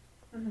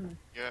 Mm-hmm.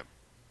 yep.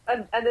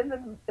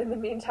 And in the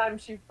meantime,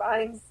 she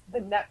finds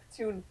the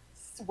Neptune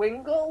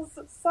Swingles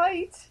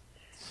site.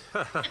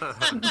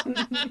 I'm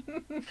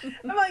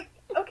like,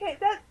 okay,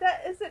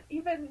 that isn't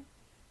even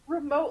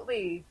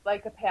remotely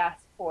like a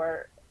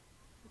passport.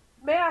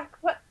 Mac,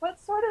 what would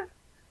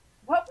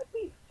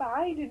we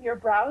find in your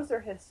browser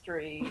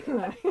history?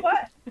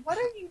 What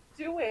are you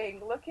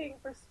doing looking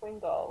for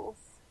Swingles?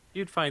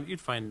 You'd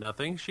find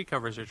nothing. She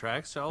covers her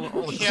tracks. All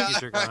the Yeah.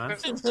 cookies are gone.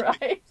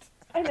 Right?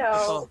 I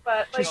know,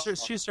 but like,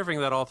 She's surfing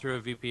that all through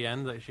a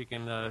VPN that she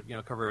can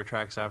cover her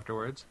tracks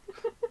afterwards.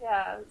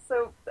 yeah.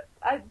 So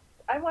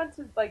I want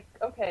to like,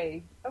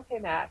 okay,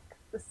 Mac.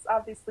 This is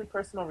obviously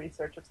personal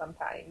research of some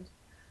kind.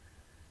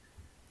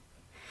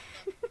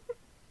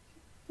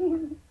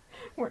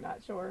 We're not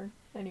sure.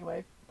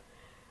 Anyway.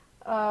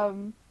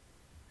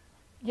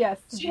 Yes.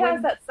 She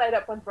has that site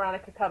up when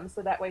Veronica comes,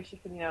 so that way she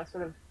can,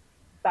 sort of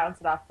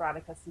bounce it off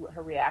Veronica, see what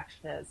her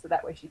reaction is, so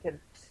that way she can,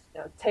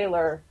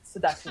 tailor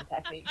seduction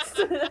techniques.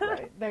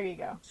 Right, there you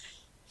go.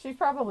 She's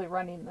probably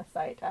running the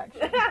site,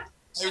 actually. I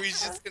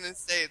was just gonna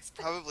say it's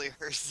probably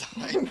her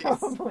side.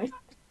 Probably.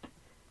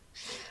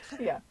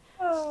 Yeah.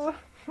 Oh.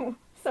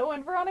 So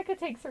when Veronica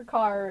takes her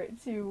car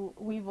to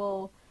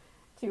Weevil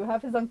to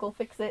have his uncle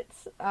fix it,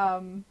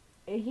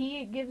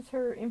 he gives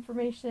her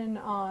information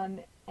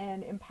on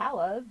an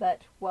Impala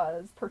that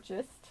was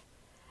purchased,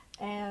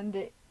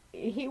 and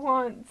he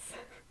wants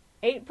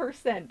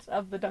 8%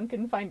 of the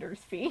Duncan finder's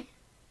fee.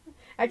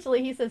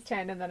 Actually, he says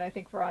 10, and then I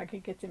think Veronica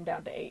gets him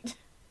down to 8.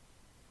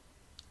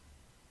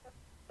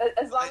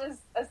 As long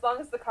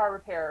as the car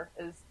repair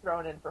is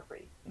thrown in for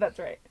free. That's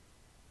right.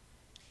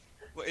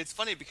 Well, it's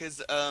funny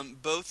because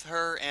both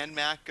her and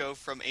Mac go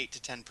from 8 to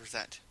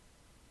 10%.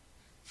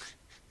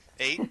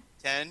 8,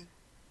 10,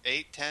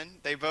 8, 10.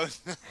 They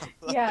both.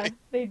 Yeah,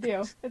 they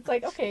do. It's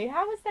like, okay,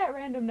 how is that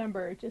random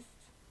number? Just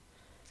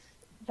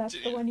that's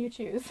the one you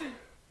choose.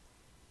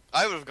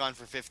 I would have gone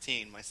for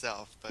 15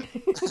 myself, but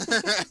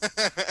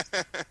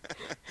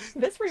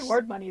This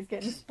reward money is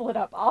getting split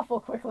up awful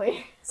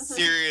quickly.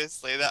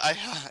 seriously, I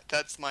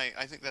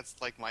think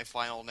that's like my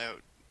final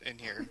note in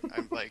here.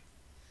 I'm like,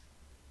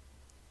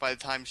 by the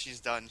time she's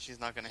done, she's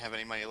not going to have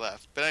any money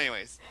left. But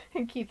anyways,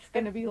 And Keith's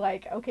gonna be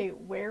like, okay,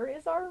 where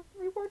is our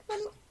reward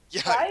money?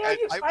 yeah. Why are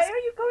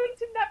you going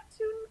to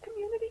Neptune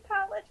Community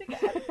College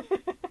again?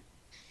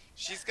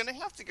 She's going to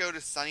have to go to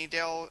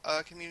Sunnydale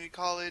Community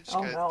College.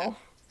 Oh no.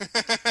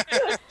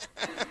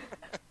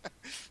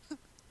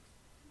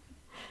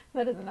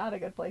 That is not a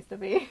good place to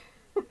be.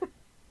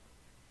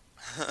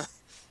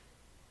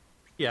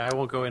 Yeah, I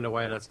won't go into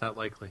why that's not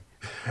likely.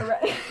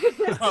 Right.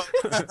 Oh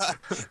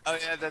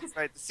yeah, that's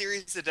right. The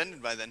series had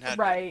ended by then, hadn't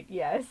it? Right,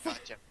 yes.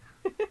 Gotcha.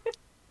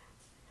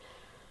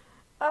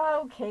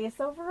 Okay,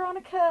 so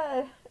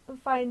Veronica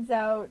finds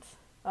out,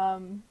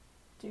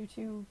 due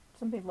to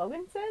something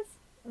Logan says,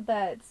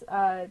 that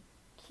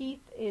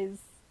Keith is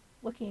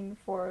looking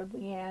for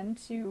Leanne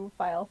to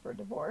file for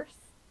divorce.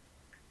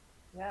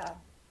 Yeah.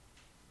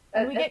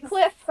 And we get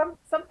Cliff.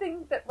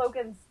 Something that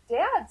Logan's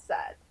dad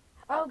said.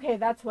 Okay,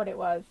 that's what it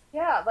was.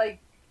 Yeah,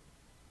 like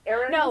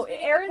Aaron. No, was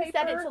reading the Aaron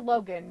said it paper to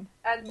Logan.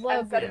 and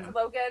said it to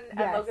Logan, and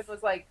Yes. Logan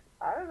was like,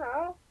 I don't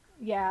know.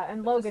 Yeah,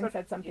 and But Logan just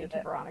said something repeated to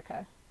it.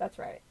 Veronica. That's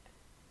right.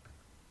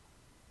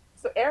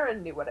 So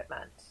Aaron knew what it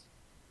meant.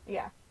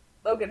 Yeah.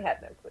 Logan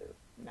had no clue.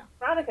 No.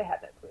 Veronica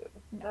had no clue.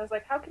 No. And I was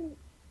like,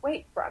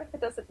 wait, Veronica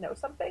doesn't know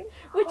something?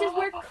 Which is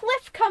where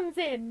Cliff comes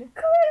in.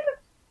 Cliff!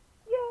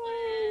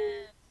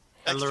 Yay!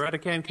 And Loretta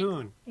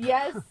Cancun.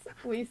 Yes,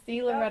 we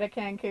see Loretta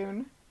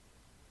Cancun.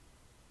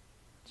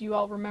 Do you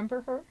all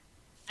remember her?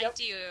 I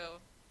do.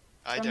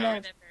 I From don't. the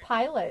remember.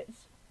 pilot,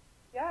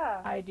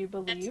 Yeah. I do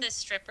That's believe. the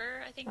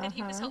stripper, I think, that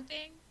he was Uh-huh.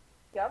 helping.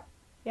 Yep.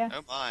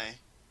 Oh my.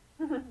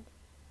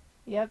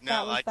 Yep, No,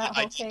 that was that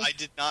whole case. I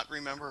did not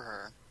remember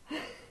her.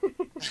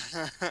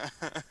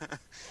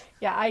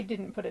 Yeah, I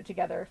didn't put it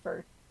together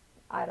for,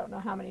 I don't know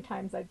how many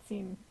times I'd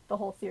seen the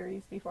whole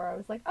series before I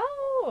was like,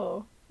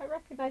 oh, I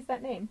recognize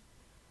that name.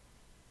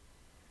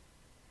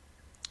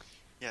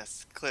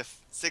 Yes,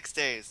 Cliff. 6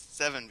 days,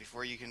 7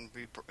 before you can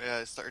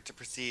start to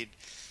proceed.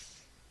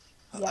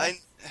 Yes.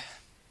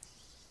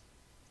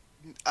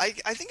 I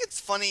think it's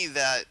funny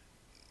that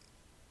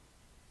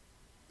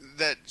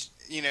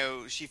you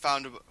know she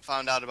found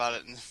out about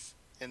it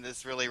in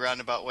this really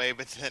roundabout way,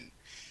 but then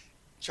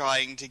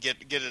trying to get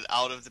it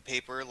out of the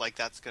paper, like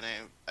that's gonna.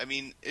 I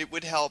mean, it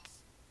would help,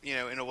 you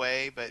know, in a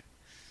way, but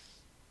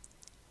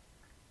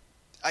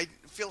I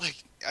feel like,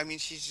 I mean,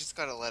 she's just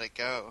got to let it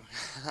go.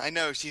 I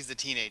know she's a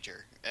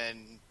teenager,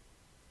 and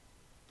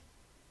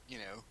you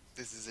know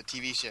this is a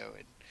TV show,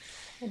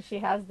 And she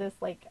has this,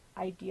 like,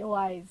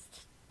 idealized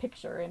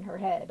picture in her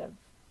head of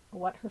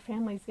what her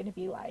family's going to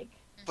be like.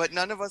 but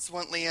none of us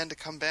want Leanne to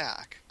come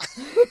back.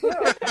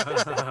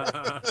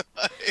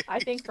 I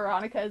think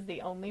Veronica is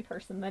the only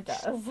person that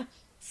does.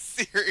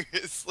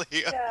 Seriously,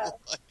 Yeah.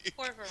 like,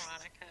 Poor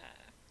Veronica.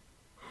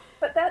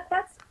 But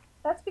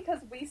that's because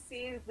we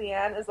see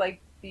Leanne as like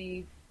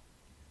the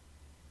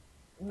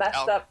messed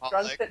up drunk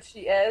Alcoholic. that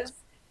she is,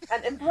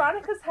 and in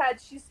Veronica's head,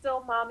 she's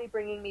still mommy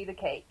bringing me the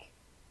cake.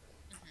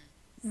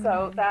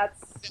 So Mhm.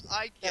 that's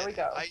I get There we it.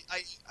 go.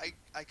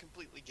 I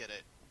completely get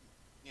it.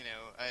 You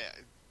know,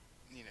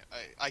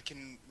 I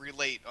can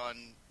relate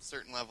on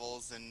certain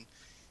levels, and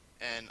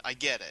I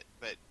get it.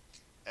 But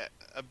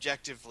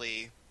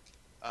objectively,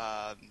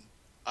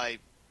 I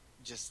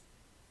just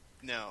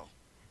no.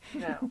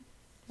 no.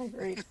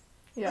 Agreed.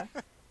 Yeah.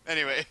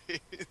 Anyway.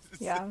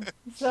 Yeah.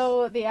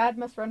 So the ad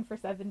must run for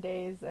 7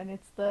 days, and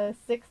it's the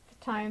 6th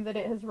time that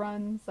it has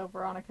run, so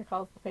Veronica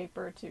calls the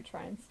paper to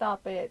try and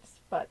stop it,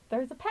 but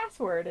there's a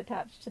password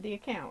attached to the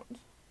account.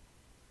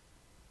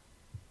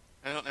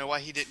 I don't know why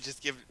he didn't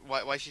just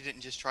why she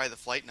didn't just try the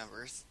flight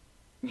numbers.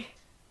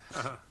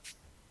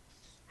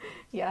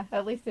 Yeah,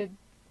 at least it'd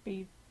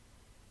be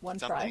one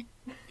Something.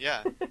 try.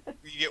 Yeah.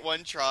 You get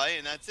one try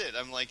and that's it.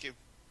 I'm like,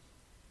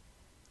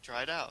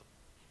 try it out.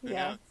 Who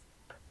Yeah, knows?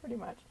 pretty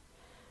much.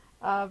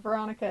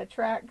 Veronica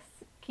tracks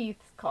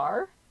Keith's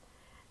car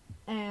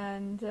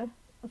and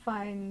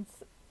finds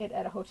it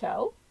at a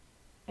hotel,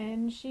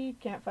 and she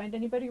can't find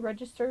anybody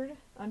registered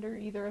under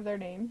either of their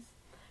names.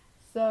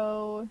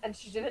 So, And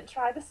she didn't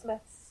try the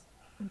Smiths.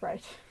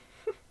 right.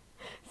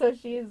 So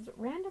she is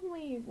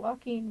randomly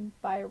walking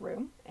by a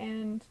room,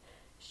 and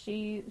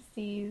she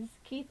sees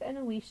Keith and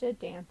Alicia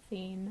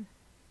dancing.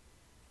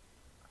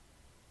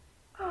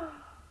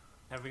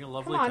 Having a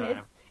lovely Come on,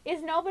 time.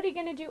 is nobody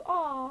gonna do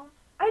aw?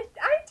 I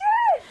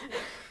did.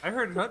 I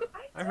heard it.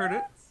 I heard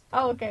it.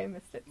 Oh, okay, I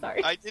missed it.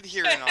 Sorry. I did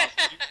hear an awe.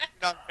 You're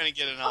not going to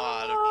get an awe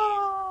out of me.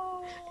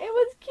 Oh, It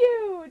was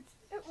cute.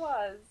 it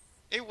was.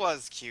 It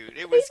was cute. It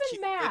They was even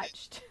cute. but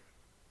matched.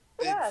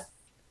 Yes.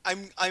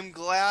 I'm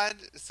glad.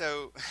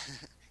 So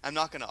I'm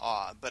not going to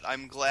awe, but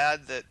I'm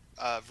glad that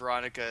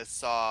Veronica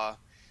saw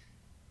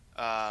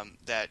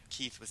that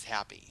Keith was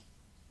happy.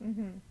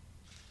 Mm-hmm.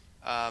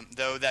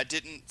 Though that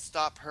didn't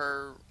stop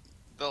her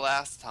the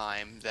last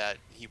time that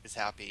he was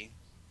happy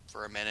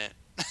for a minute.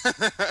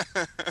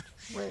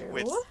 True.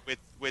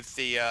 with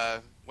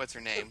the what's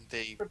her name?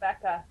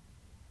 Rebecca.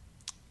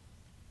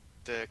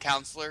 The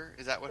counselor,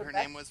 is that what her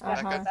name was? Uh-huh.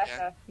 Rebecca?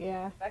 Rebecca.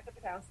 Yeah. Rebecca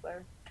the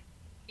counselor.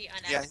 The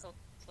unethical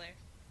player.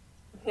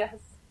 Yes.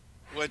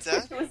 What's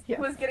that? He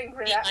was getting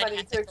grant money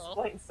to unethical.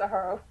 explain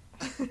sorrow.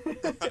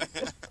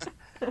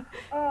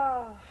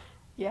 Oh.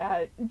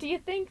 Yeah. Do you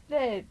think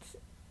that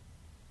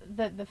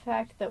the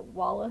fact that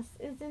Wallace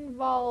is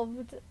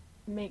involved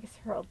makes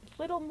her a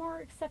little more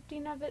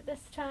accepting of it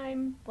this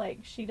time? Like,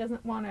 she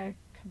doesn't want to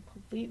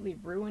completely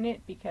ruin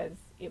it because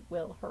it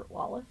will hurt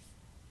Wallace?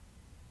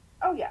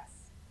 Oh, yes.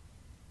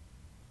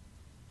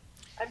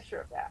 I'm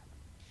sure of that.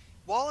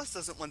 Wallace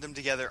doesn't want them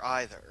together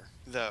either,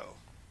 though,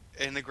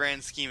 in the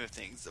grand scheme of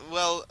things.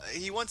 Well,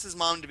 he wants his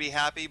mom to be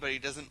happy, but he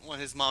doesn't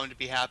want his mom to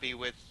be happy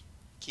with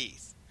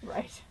Keith.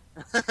 Right.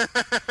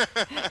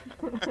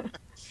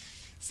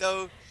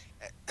 So,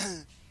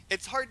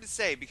 it's hard to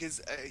say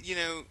because,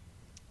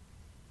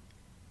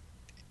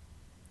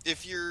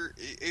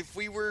 if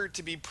we were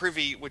to be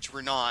privy, which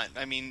we're not,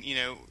 I mean,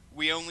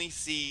 we only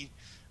see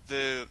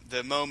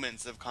the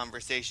moments of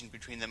conversation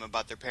between them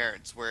about their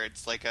parents, where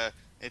it's like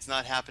it's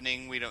not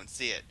happening, we don't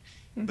see it.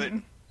 Mm-hmm. But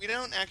we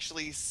don't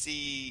actually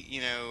see,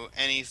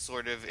 any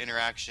sort of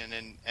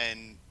interaction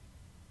and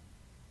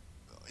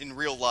in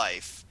real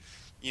life,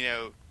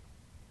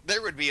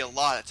 there would be a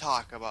lot of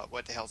talk about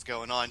what the hell's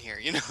going on here,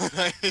 you know what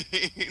I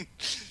mean?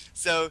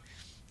 So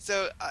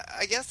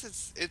I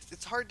guess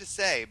it's hard to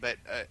say, but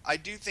I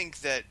do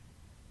think that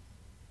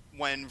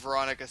when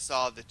Veronica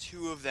saw the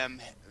two of them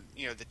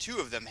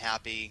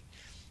happy,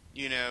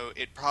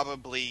 it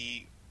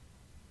probably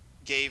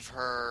gave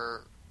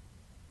her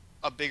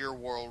a bigger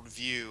world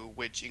view,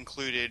 which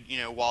included,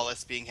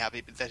 Wallace being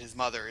happy that his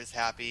mother is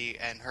happy,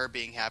 and her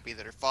being happy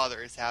that her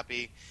father is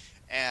happy,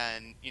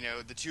 and,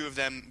 the two of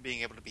them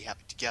being able to be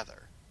happy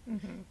together.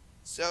 Mm-hmm.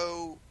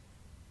 So,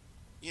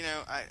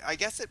 I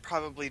guess it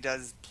probably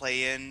does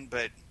play in,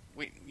 but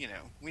we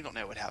don't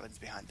know what happens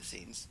behind the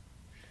scenes.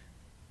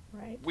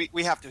 Right.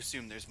 We have to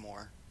assume there's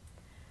more.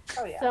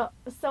 Oh, yeah.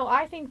 So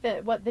I think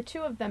that what the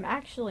two of them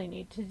actually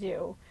need to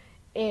do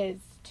is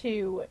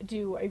to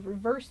do a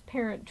reverse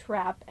parent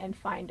trap and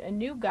find a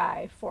new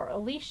guy for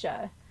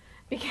Alicia,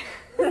 because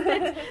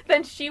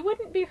then she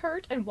wouldn't be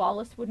hurt and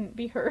Wallace wouldn't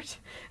be hurt.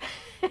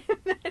 And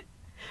then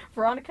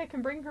Veronica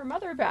can bring her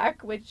mother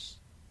back, which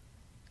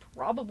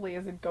probably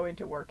isn't going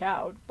to work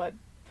out, but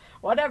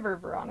whatever,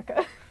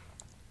 Veronica.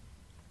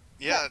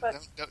 Yeah, Yeah,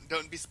 but...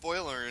 don't be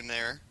spoiler in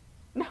there.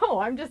 No,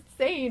 I'm just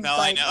saying, No,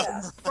 like, I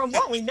know. from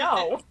what we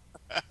know,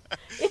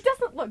 it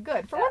doesn't look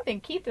good. For one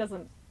thing, Keith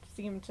doesn't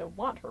seem to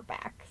want her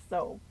back,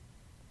 so...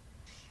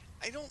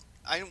 I don't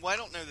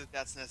know that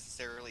that's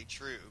necessarily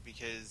true,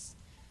 because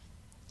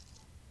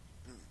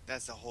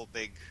that's a whole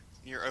big...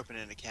 You're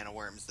opening a can of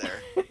worms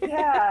there.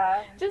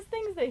 Yeah. Just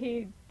things that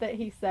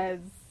he says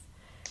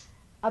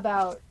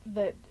about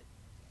that.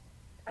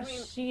 I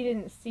mean, she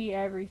didn't see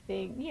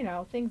everything,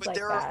 things like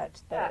that.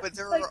 But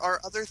there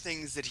are other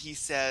things that he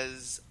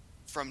says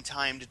from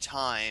time to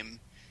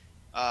time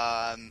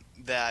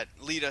that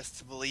lead us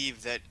to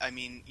believe that, I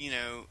mean,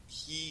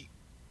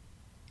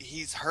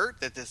 he's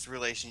hurt that this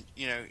relation,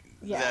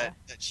 that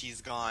she's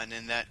gone,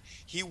 and that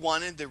he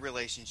wanted the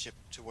relationship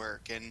to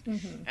work, and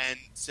and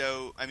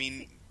so, I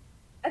mean,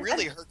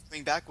 really, her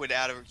coming back would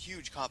add a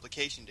huge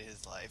complication to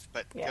his life.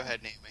 But go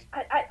ahead, Naomi.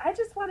 I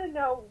just want to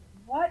know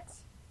what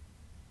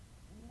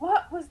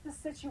was the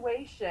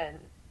situation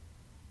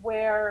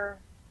where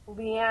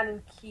Leanne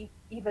and Keith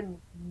even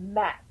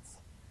met?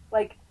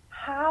 Like,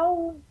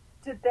 how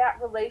did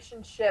that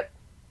relationship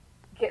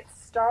get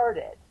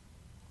started?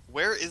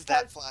 Where is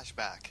that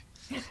flashback?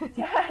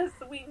 Yes,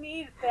 we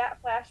need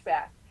that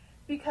flashback.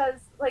 Because,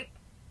 like,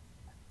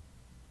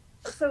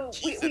 so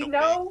we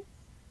know...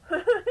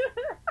 And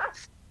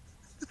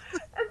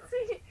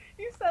see,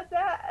 you said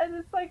that, and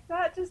it's like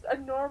not just a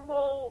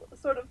normal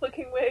sort of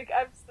looking wig.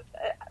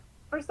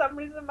 For some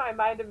reason, my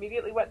mind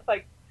immediately went to,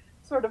 like,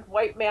 sort of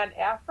white man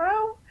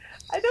afro.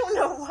 I don't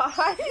know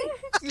why.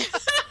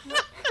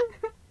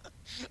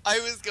 I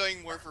was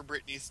going more for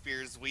Britney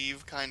Spears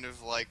weave kind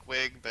of like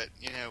wig, but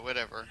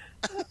whatever.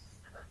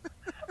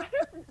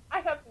 I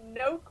have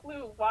no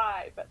clue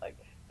why, but like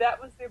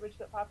that was the image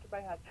that popped in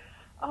my head.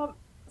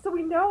 So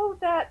we know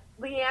that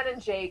Leanne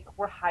and Jake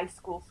were high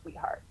school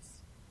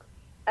sweethearts.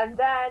 And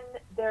then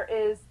there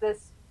is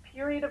this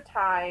period of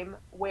time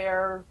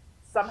where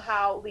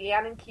somehow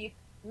Leanne and Keith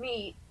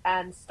meet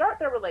and start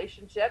their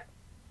relationship,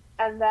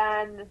 and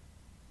then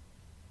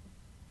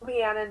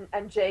Leanne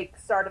and Jake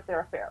start up their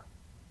affair.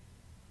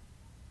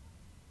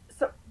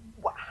 So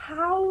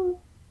how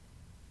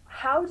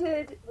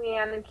did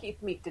Leanne and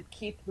Keith meet? Did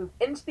Keith move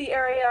into the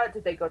area?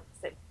 Did they go to the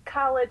same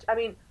college? I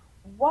mean,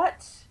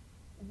 what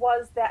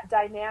was that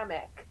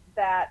dynamic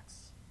that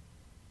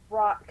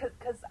brought...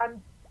 Because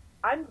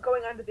I'm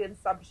going under the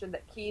assumption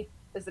that Keith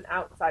is an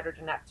outsider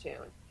to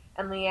Neptune,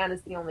 and Leanne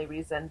is the only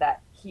reason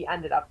that he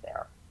ended up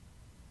there.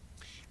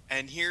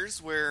 And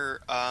here's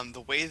where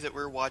the way that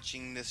we're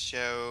watching this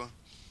show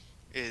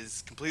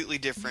is completely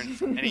different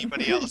from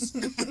anybody else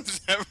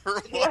who's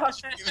ever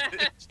watching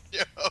this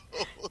show.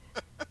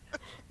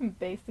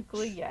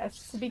 Basically,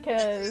 yes,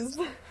 because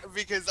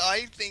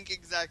I think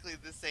exactly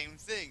the same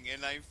thing,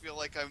 and I feel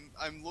like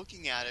I'm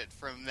looking at it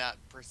from that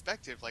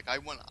perspective. Like I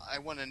want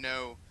to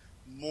know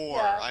more.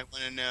 Yeah. I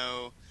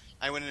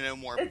want to know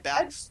more It-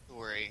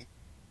 backstory.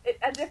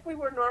 And if we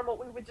were normal,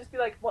 we would just be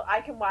like, well,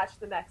 I can watch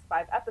the next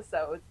 5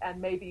 episodes, and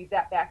maybe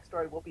that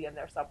backstory will be in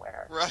there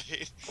somewhere.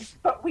 Right.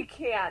 But we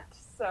can't,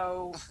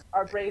 so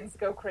our brains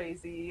go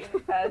crazy,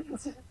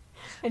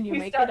 and you we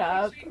make start it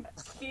up, picturing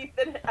Keith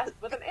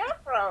with an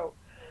afro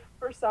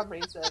for some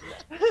reason.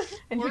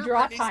 and you Or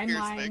draw Britney Spears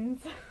timelines.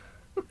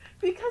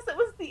 Because it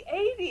was the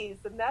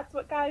 80s, and that's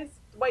what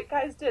white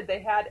guys did. They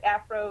had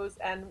afros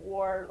and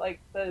wore,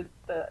 like, the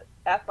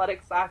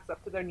athletic socks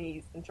up to their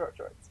knees and short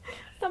shorts.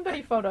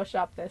 Somebody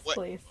Photoshop this, What?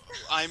 please.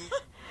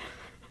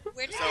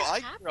 Where did So that I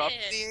happen? grew up in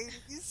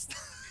the 80s.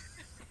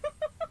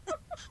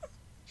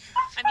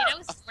 I mean, I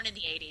was born in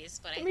the 80s,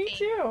 but I Me think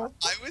too. I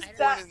was I born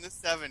don't- in the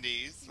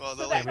 70s. Well,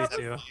 the So late me that,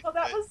 too. 70s. well,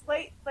 that but- was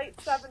late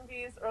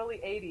 70s, early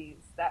 80s.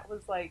 That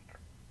was like,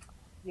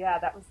 yeah,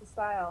 that was the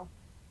style.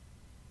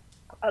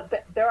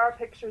 There are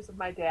pictures of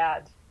my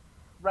dad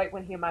right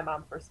when he and my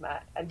mom first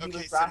met, and he Okay,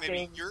 was so rocking.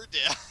 maybe your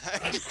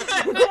dad.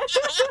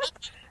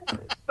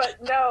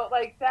 But no,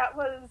 like that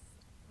was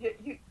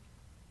you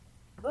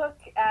look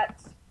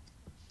at.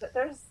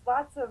 There's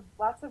lots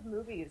of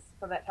movies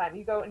from that time.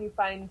 You go and you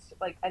find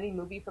like any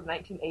movie from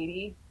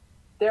 1980,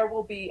 there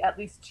will be at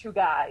least 2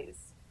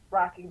 guys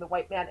rocking the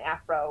white man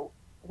afro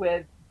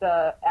with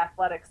the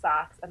athletic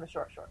socks and the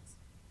short shorts.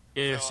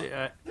 Yeah, So- see,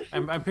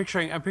 I'm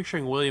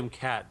picturing William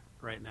Catt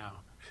right now.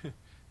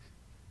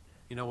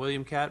 You know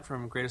William Catt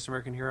from Greatest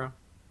American Hero?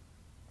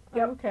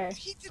 Yep. Okay.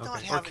 He did Okay.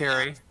 not Or have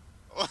Carrie?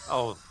 an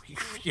Oh,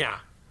 yeah,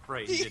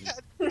 right. He He didn't.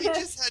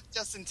 just had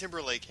Justin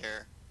Timberlake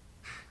hair.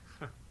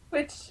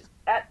 Which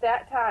at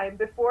that time,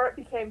 before it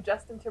became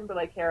Justin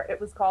Timberlake hair,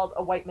 it was called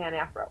a white man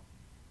afro.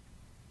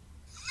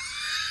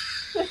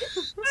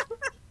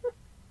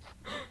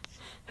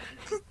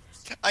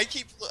 I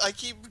keep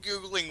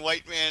googling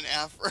white man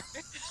afro,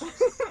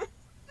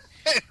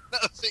 and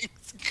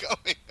nothing's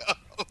going up.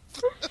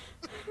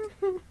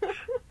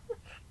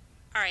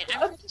 All right,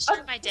 I'm pretty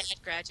sure my dad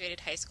graduated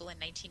high school in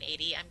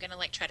 1980. I'm gonna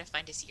try to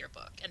find his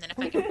yearbook, and then if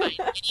I can find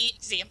any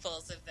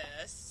examples of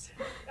this,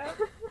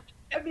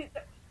 I mean,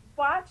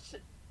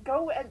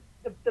 go and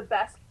the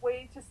best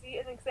way to see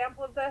an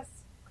example of this,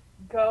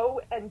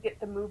 go and get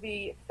the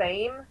movie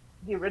Fame,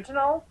 the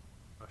original.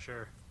 Oh,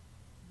 sure.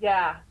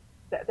 Yeah,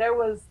 there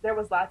was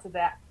lots of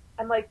that,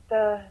 and like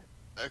the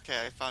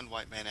Okay, I found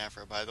white man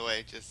afro. By the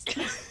way, just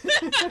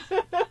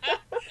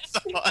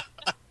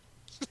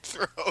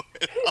throw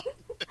it on.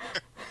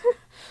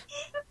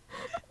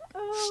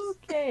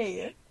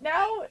 Okay.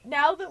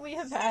 Now that we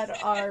have had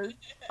our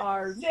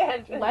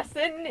tangent.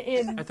 lesson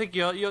in I think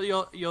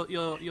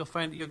you'll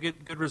find you'll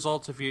get good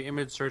results if you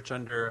image search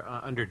under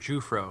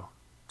Jufro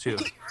too.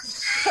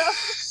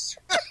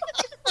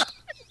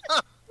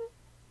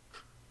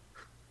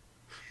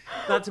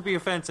 Not to be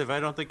offensive, I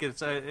don't think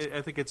it's.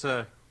 I think it's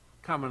a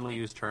commonly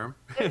used term.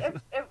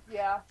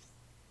 Yeah.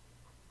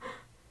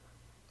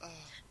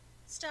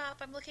 stop.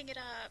 I'm looking it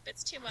up.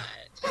 It's too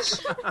much.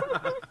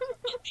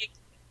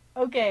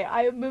 Okay,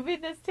 I am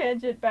moving this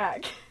tangent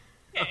back.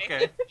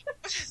 Okay.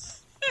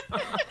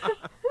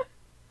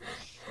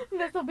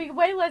 This will be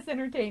way less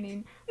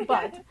entertaining,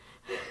 but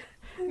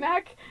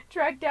Mac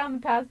tracked down the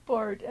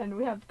passport and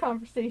we have a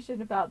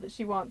conversation about that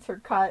she wants her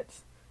cut,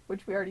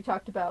 which we already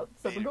talked about.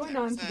 So we're going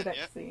on to the next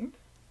Yep. scene.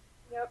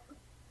 Yep.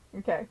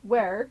 Okay,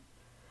 where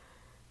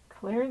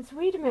Clarence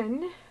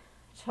Wiedemann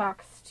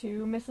talks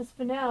to Mrs.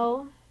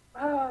 Fennell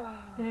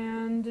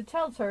and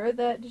tells her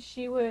that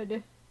she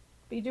would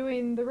be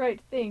doing the right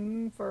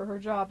thing for her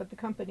job at the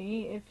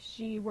company if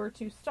she were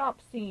to stop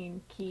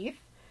seeing Keith.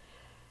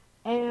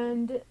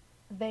 And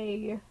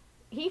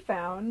he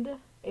found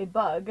a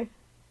bug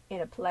in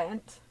a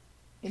plant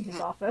in his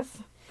office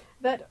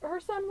that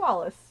her son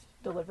Wallace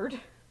delivered.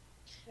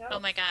 Yep. Oh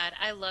my god,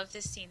 I love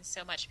this scene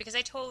so much because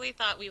I totally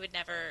thought we would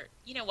never,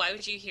 why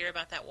would you hear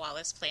about that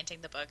Wallace planting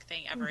the bug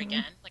thing ever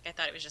again? Like, I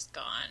thought it was just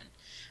gone.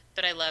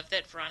 But I love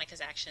that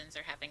Veronica's actions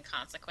are having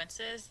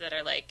consequences that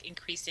are, like,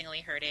 increasingly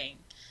hurting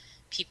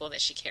people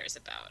that she cares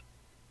about.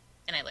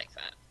 And I like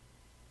that.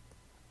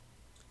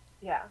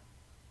 Yeah.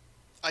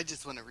 I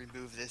just want to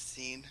remove this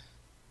scene.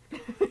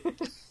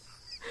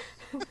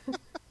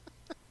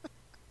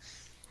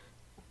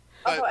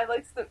 Although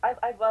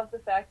I love the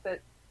fact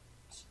that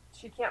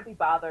she can't be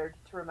bothered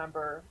to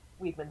remember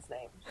Weedman's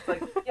name. She's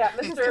like, yeah,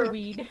 Mr. Mr.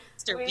 Weed.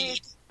 Mr. Weed,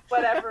 Weed.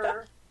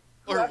 whatever.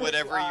 Or whoever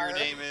whatever you your are.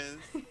 name is.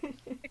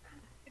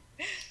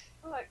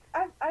 I'm like,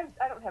 I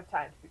don't have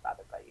time to be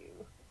bothered by you.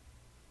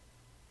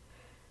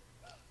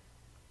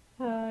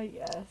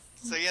 Yes.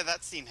 So yeah,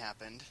 that scene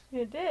happened.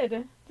 It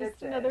did. Just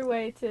did. another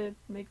way to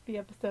make the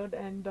episode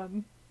end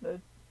on a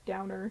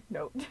downer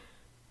note.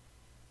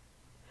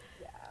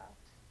 Yeah.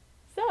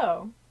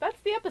 So, that's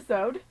the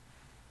episode.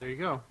 There you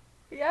go.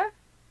 Yeah.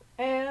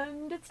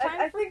 And it's time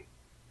I for... think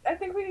I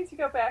think we need to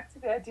go back to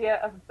the idea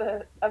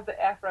of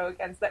the afro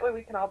again, so that way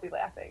we can all be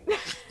laughing.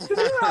 Because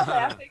we were all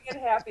laughing and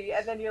happy,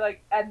 and then you're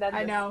like, and then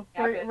I know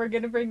we're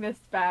gonna bring this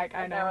back.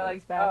 I and know now we're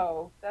like,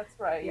 oh, that's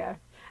right. Yeah.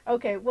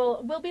 Okay.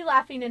 Well, we'll be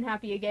laughing and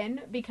happy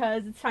again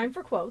because it's time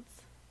for quotes.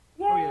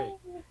 Yay! Oh,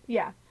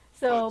 Yeah.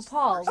 So, Quotes.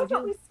 Paul, Oh, would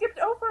but we you? skipped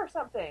over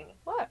something.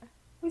 What?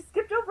 We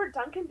skipped over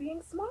Duncan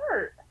being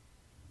smart.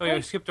 Oh, yeah,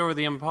 we skipped over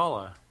the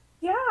Impala.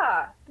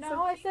 Yeah. No,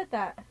 So I said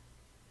that.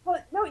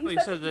 well, no, you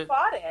said he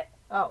bought it.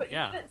 Oh. But you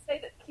Yeah. didn't say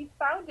that he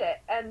found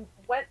it and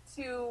went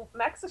to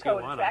Mexico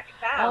Tijuana. to track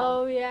it down.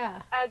 Oh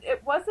yeah. And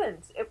it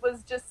wasn't. It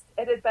was just,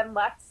 it had been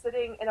left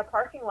sitting in a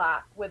parking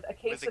lot with a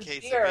case, of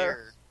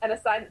beer and a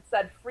sign that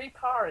said free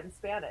car in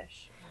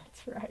Spanish.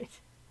 That's right.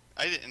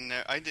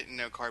 I didn't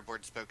know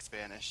cardboard spoke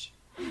Spanish.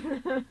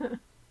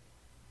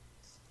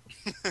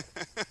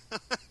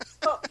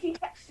 Well, he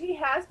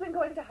has been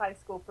going to high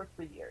school for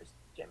 3 years,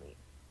 Jimmy.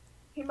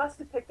 He must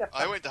have picked up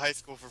I went to high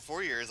school for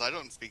 4 years. I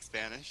don't speak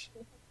Spanish.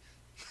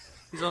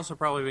 He's also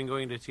probably been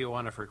going to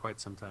Tijuana for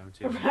quite some time,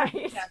 too.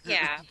 Right.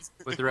 Yeah.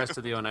 With the rest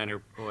of the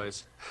 09er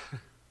boys.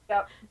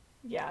 Yep.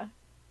 Yeah.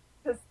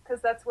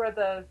 Because that's where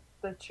the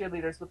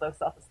cheerleaders with low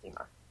self-esteem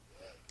are.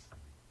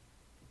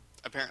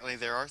 Apparently,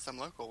 there are some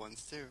local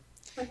ones too.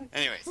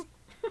 Anyways,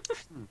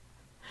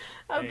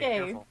 Hey, Okay.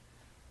 careful.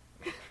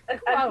 And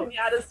Quotes.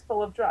 pinatas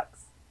full of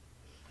drugs.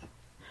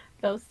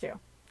 Those two.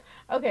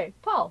 Okay,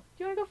 Paul,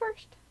 do you want to go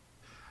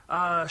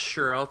first?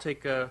 Sure. I'll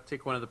take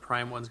one of the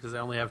prime ones because I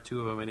only have two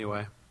of them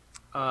anyway.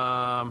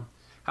 How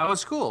was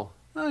school?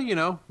 Well, you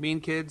know, mean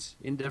kids,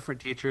 indifferent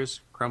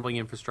teachers, crumbling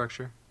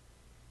infrastructure.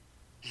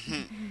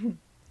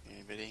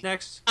 anybody?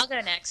 Next. I'll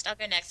go next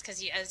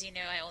because, as you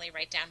know, I only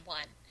write down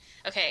one.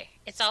 Okay,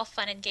 it's all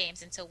fun and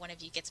games until one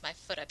of you gets my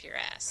foot up your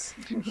ass.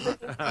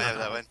 I have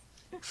that one.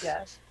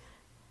 Yes.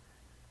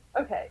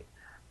 Okay.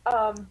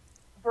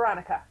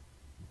 Veronica,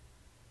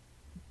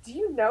 do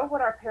you know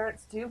what our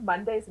parents do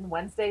Mondays and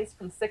Wednesdays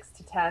from 6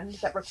 to 10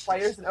 that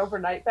requires an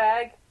overnight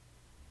bag?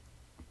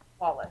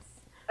 Wallace,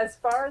 as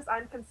far as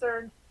I'm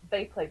concerned,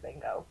 they play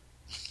bingo.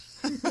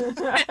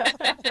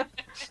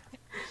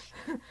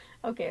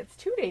 Okay, it's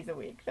 2 days a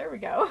week. There we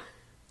go.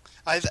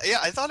 I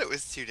thought it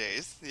was 2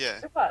 days. Yeah.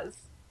 It was.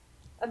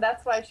 And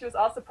that's why she was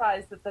all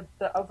surprised that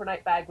the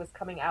overnight bag was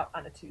coming out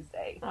on a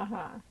Tuesday.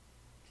 Uh-huh.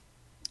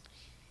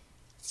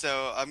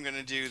 So I'm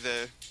gonna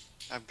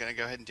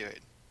go ahead and do it.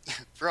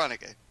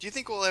 Veronica, do you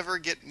think we'll ever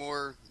get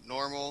more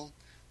normal?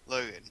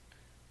 Logan,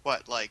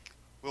 what, like,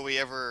 will we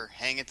ever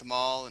hang at the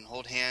mall and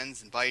hold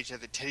hands and buy each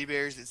other teddy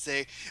bears that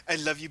say, I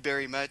love you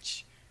very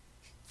much?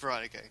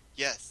 Veronica,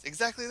 yes,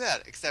 exactly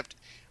that, except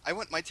I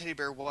want my teddy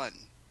bear won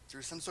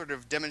through some sort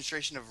of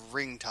demonstration of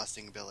ring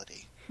tossing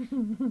ability.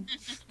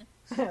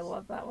 I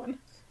love that one.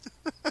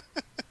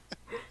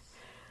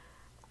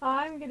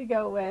 I'm going to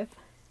go with,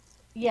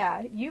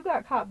 yeah, you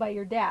got caught by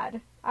your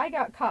dad. I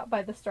got caught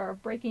by the star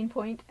of Breaking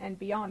Point and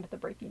beyond the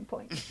breaking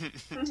point.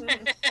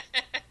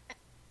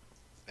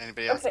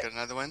 Anybody else Okay. got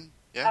another one?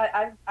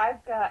 Yeah?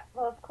 I've got,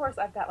 well, of course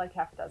I've got like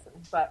half a dozen,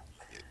 but...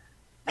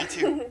 Me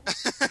too.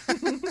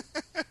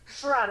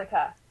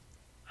 Veronica,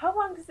 how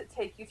long does it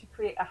take you to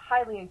create a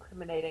highly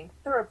incriminating,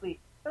 thoroughly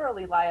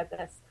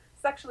libelous,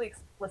 sexually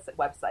explicit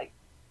website?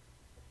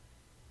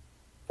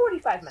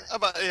 45 minutes. I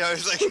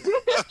was like,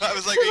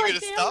 are you Like,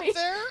 gonna stop Naomi,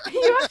 there?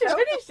 You have to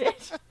finish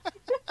it.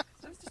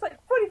 It was just like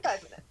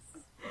 45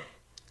 minutes.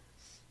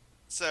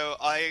 So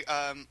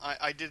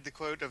I did the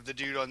quote of the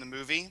dude on the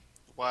movie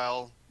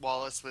while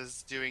Wallace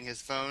was doing his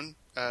phone,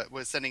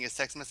 was sending his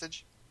text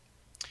message.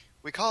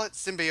 We call it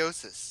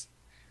symbiosis.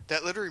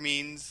 That literally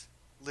means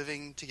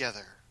living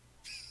together.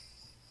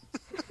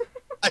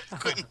 I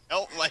couldn't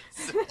help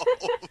myself.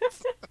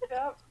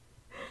 Yep.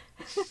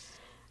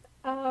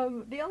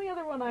 The only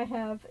other one I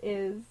have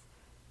is,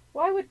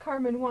 why would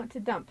Carmen want to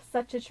dump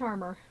such a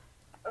charmer?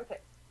 Okay.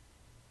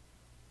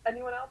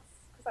 Anyone else?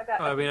 Because I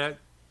got. Oh, I mean,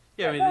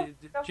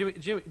 Go.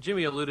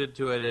 Jimmy alluded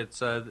to it. It's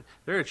there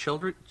are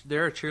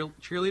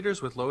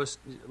cheerleaders with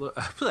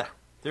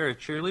there are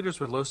cheerleaders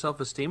with low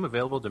self-esteem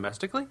available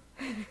domestically.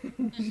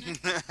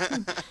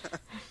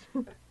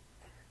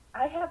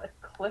 I have a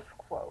Cliff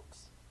quote,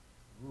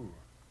 Ooh.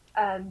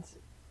 and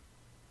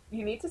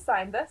you need to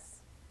sign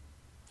this.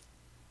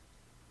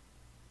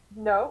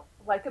 No,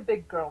 like a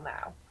big girl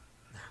now.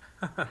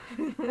 And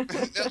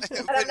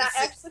I'm not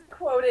actually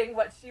quoting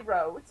what she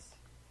wrote.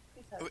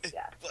 Because,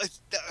 yeah.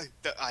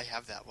 I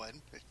have that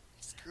one.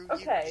 Screw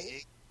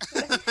Okay. you,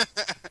 pig.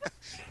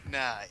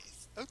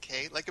 Nice.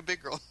 Okay, like a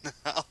big girl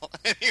now.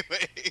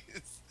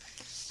 Anyways.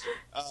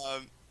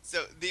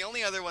 So the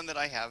only other one that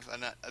I have,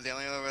 and the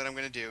only other one I'm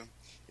going to do,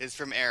 is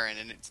from Aaron,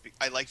 and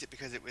I liked it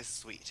because it was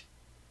sweet.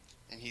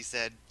 And he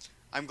said,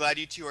 I'm glad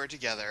you two are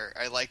together.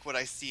 I like what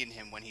I see in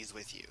him when he's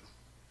with you.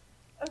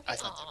 Okay. I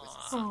thought that was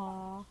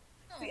Aww.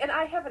 See, and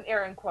I have an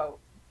Aaron quote,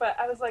 but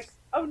I was like,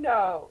 oh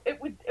no, it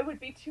would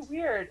be too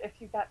weird if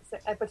you got to say,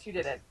 but you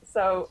didn't.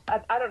 So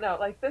I don't know,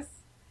 like this,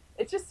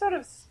 it just sort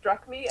of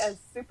struck me as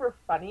super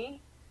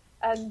funny.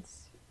 And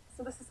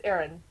so this is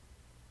Aaron.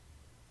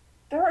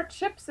 There are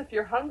chips if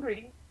you're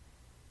hungry,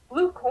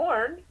 blue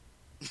corn.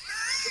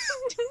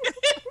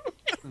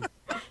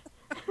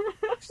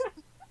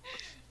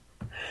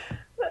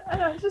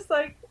 And I was just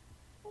like,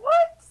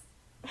 what?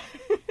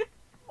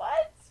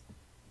 What?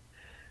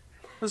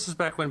 This is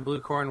back when blue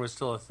corn was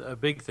still a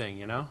big thing,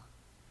 you know?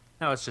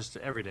 Now it's just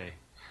every day.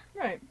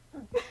 Right.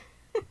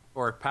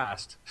 Or it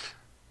passed.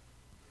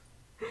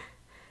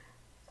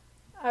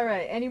 All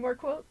right, any more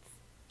quotes?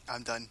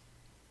 I'm done.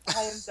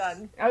 I am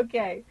done.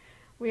 Okay,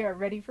 we are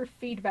ready for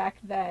feedback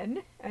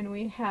then, and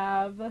we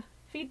have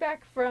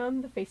feedback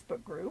from the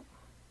Facebook group.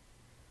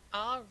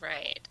 All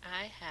right,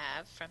 I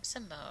have from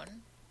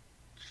Simone.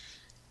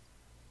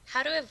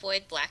 How to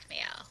avoid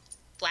blackmail.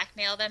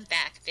 Blackmail them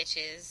back,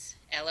 bitches.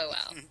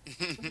 LOL.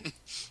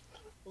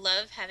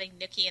 Love having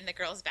Nookie in the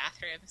girls'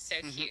 bathroom. So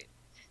cute.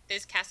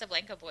 Those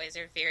Casablanca boys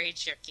are very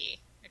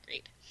jerky.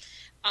 Agreed.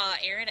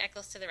 Aaron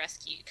Eccles to the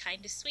rescue.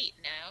 Kind of sweet,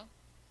 no?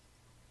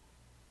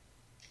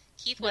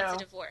 Keith wants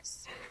a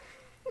divorce.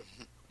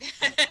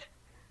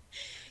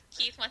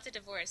 Keith wants a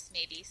divorce,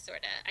 maybe,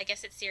 sorta. I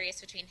guess it's serious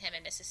between him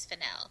and Mrs.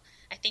 Fennell.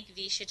 I think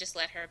V should just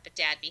let her, but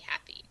Dad be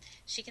happy.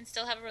 She can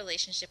still have a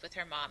relationship with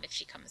her mom if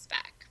she comes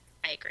back.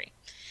 I agree.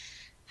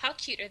 How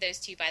cute are those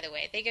two, by the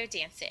way? They go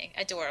dancing.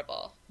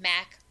 Adorable.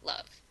 Mac,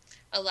 love.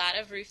 A lot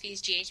of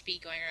roofies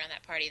GHB going around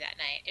that party that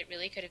night. It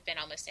really could have been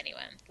almost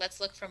anyone.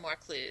 Let's look for more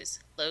clues.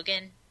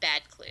 Logan,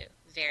 bad clue.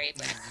 Very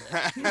bad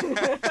clue.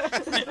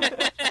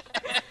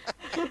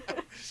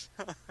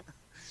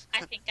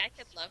 I think I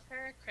could love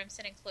her.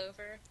 Crimson and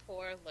Clover.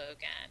 Poor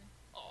Logan.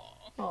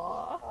 Aww.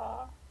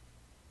 Aww.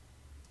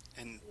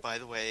 And by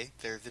the way,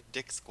 they're the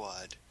Dick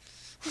Squad.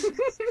 So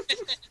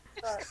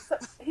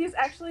he's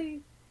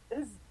actually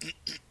his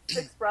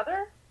sixth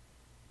brother?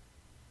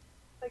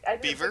 Like, I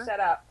didn't Beaver? pick that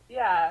up.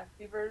 Yeah,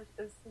 Beaver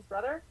is his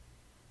brother?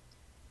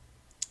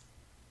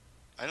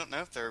 I don't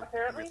know if they're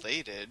Apparently?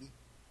 related.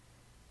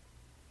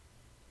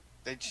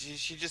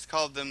 She just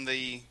called them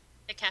the...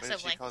 The What did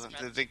she call Casablancas them?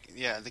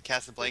 brothers. The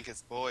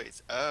Casablancas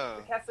boys. Oh.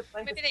 The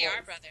Casablanca Maybe they are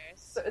boys. brothers.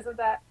 So isn't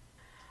that...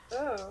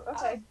 Oh,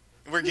 okay.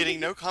 We're getting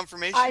no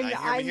confirmation. I'm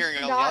I'm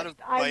hearing a lot of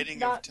biting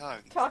not of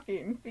tongues.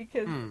 talking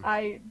because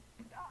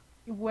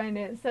when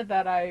it said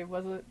that, I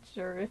wasn't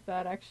sure if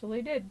that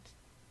actually did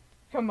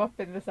come up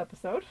in this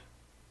episode.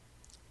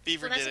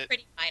 Beaver Well, that's did a it.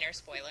 pretty minor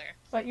spoiler.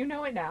 But you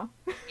know it now.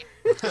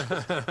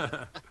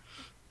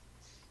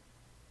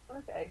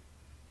 Okay.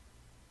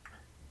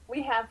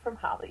 We have from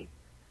Holly.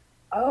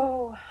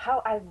 Oh,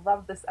 how I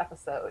love this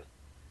episode.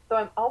 Though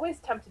I'm always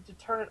tempted to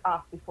turn it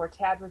off before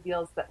Tad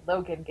reveals that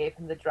Logan gave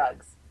him the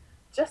drugs.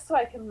 Just so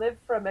I can live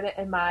for a minute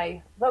in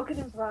my Logan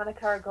and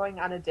Veronica are going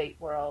on a date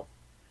world.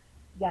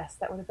 Yes,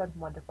 that would have been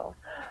wonderful.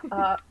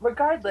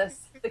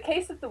 Regardless, the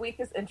case of the week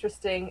is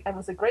interesting and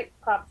was a great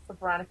prompt for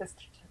Veronica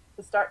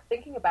to start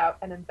thinking about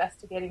and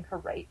investigating her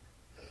rape.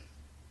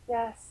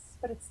 Yes,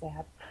 but it's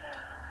sad.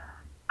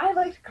 I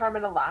liked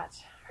Carmen a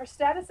lot. Her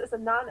status as a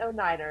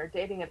non-09er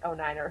dating an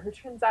 09er who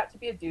turns out to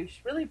be a douche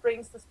really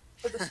brings this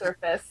to the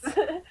surface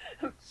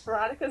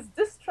Veronica's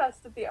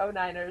distrust of the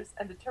 09ers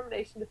and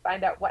determination to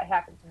find out what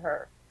happened to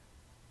her.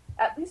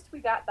 At least we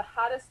got the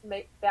hottest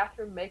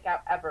bathroom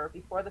makeout ever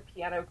before the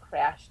piano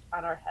crashed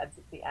on our heads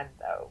at the end,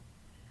 though.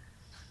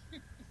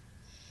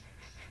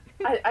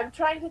 I'm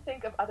trying to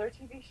think of other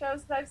TV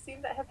shows that I've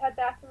seen that have had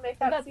bathroom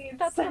makeout scenes.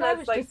 That's what I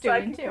was just so I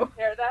doing, can too.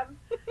 compare them.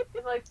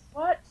 I'm like,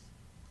 what?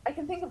 I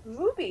can think of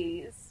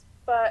movies,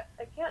 but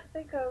I can't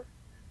think of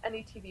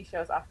any TV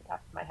shows off the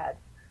top of my head.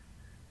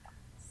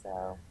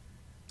 So,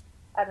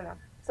 I don't know.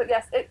 So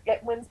yes,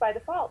 it wins by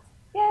default.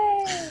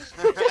 Yay!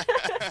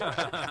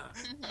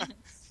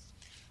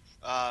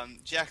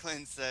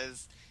 Jacqueline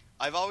says,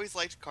 I've always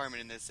liked Carmen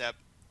in this ep,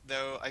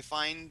 though I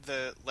find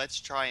the let's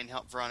try and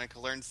help Veronica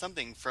learn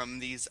something from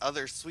these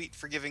other sweet,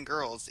 forgiving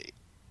girls.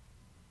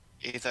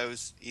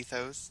 Ethos.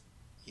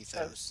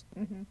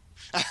 Mm-hmm.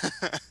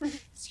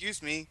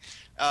 Excuse me,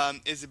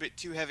 is a bit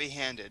too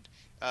heavy-handed.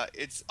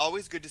 It's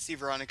always good to see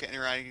Veronica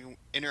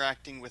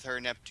interacting with her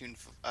Neptune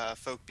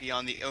folk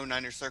beyond the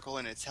 09er circle,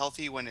 and it's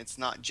healthy when it's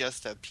not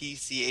just a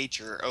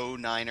PCH or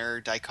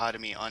 09er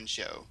dichotomy on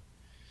show.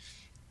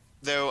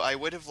 Though I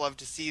would have loved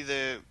to see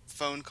the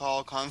phone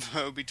call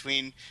convo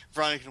between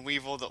Veronica and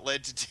Weevil that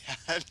led to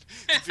Dad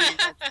being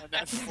up on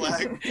that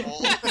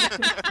flagpole.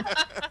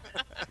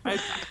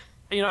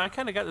 I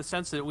kind of got the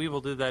sense that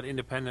Weevil did that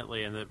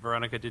independently and that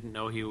Veronica didn't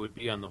know he would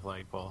be on the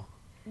flagpole.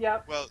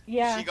 Yep. Well,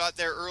 Yeah. she got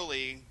there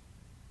early.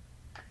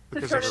 To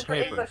Because turn of her in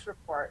her paper. English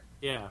report.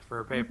 Yeah, for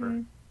her paper.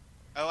 Mm-hmm.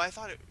 Oh, I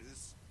thought it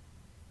was...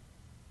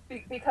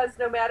 Because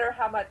no matter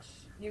how much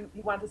you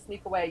want to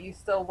sneak away, you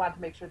still want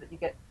to make sure that you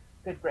get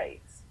good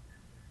grades.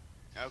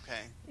 Okay.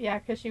 Yeah,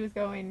 because she was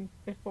going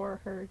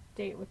before her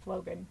date with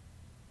Logan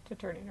to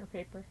turn in her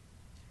paper.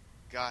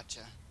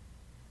 Gotcha.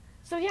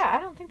 So yeah, I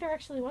don't think there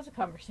actually was a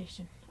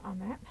conversation on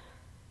that.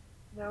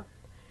 No.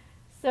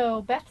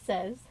 So Beth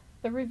says,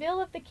 the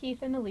reveal of the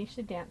Keith and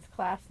Alicia dance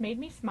class made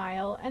me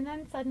smile, and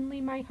then suddenly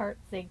my heart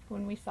zigged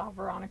when we saw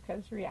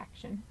Veronica's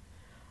reaction.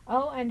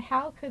 Oh, and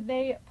how could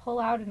they pull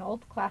out an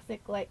old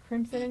classic like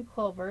Crimson and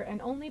Clover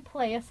and only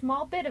play a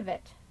small bit of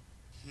it?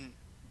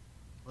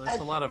 Well, there's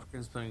a lot of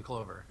Crimson and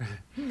Clover.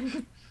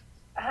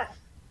 I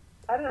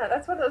don't know.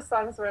 That's one of those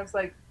songs where I was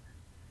like,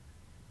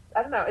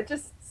 I don't know. It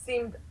just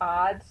seemed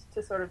odd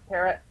to sort of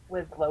pair it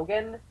with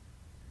Logan.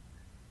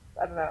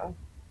 I don't know.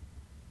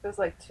 It was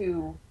like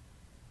too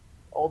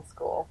old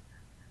school.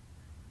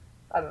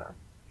 I don't know.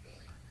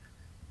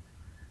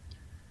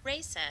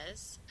 Ray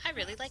says, I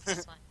really like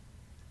this one.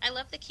 I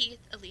love the Keith,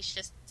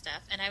 Alicia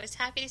stuff, and I was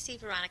happy to see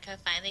Veronica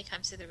finally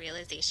come to the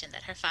realization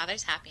that her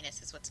father's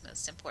happiness is what's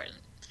most important.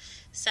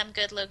 Some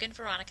good Logan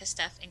Veronica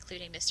stuff,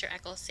 including Mr.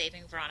 Eccles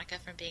saving Veronica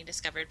from being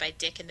discovered by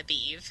Dick and the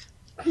Beeve.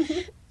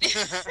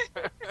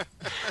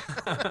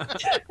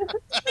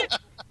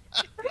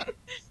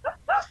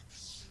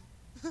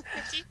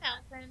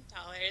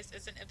 $50,000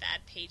 isn't a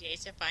bad payday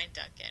to find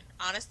Duncan.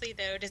 Honestly,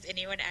 though, does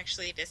anyone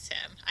actually miss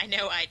him? I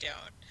know I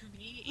don't.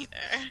 Me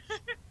either.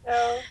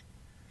 No.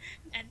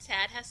 And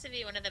Tad has to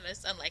be one of the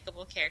most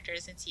unlikable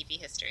characters in TV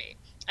history.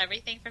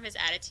 Everything from his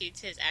attitude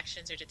to his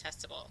actions are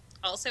detestable.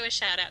 Also, a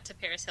shout out to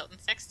Paris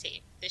Hilton's sex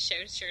tape. The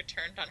show sure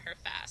turned on her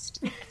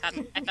fast. I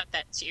thought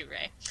that too,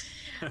 Ray.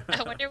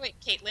 I wonder what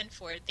Caitlin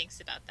Ford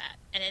thinks about that.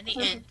 And in the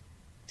end,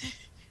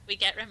 we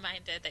get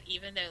reminded that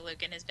even though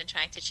Logan has been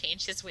trying to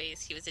change his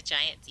ways, he was a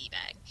giant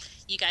D-bag.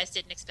 You guys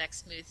didn't expect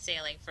smooth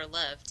sailing for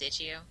love, did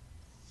you?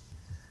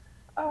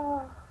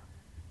 Oh.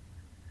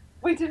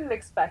 We didn't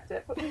expect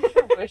it, but we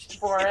sure wished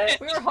for it.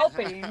 We were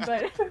hoping,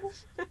 but...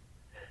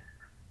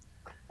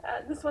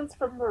 This one's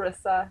from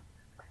Marissa.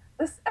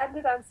 This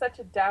ended on such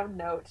a down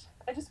note.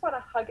 I just want to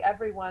hug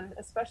everyone,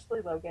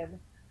 especially Logan.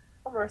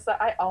 Oh, Marissa,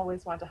 I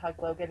always want to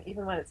hug Logan,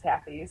 even when it's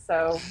happy,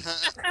 so...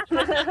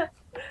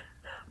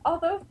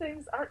 Although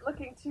things aren't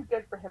looking too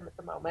good for him at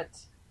the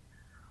moment.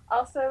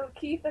 Also,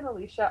 Keith and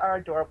Alicia are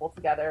adorable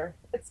together.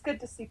 It's good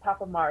to see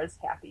Papa Mars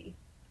happy.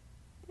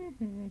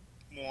 Mm-hmm.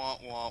 Wah,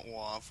 wah,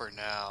 wah for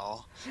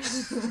now.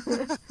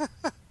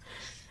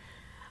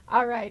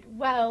 All right,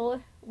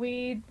 well,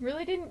 we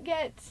really didn't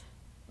get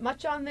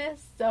much on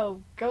this,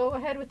 so go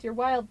ahead with your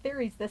wild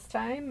theories this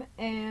time.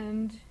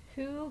 And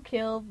who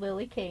killed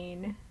Lily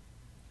Kane?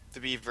 The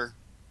beaver.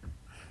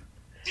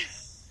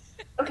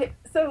 Okay,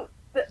 so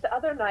the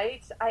other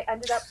night, I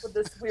ended up with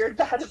this weird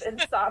bout of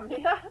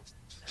insomnia.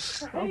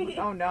 Right?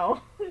 Oh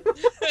no.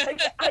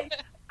 Like,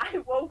 I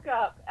woke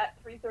up at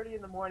 3:30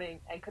 in the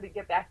morning and couldn't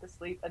get back to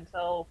sleep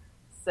until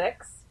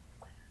 6.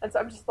 And so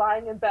I'm just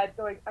lying in bed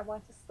going, I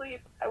want to sleep,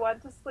 I want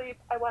to sleep,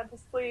 I want to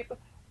sleep.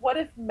 What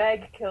if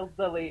Meg killed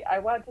Lily? I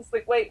want to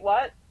sleep. Wait,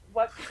 what?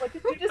 What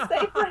did you just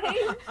say,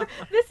 Blaine?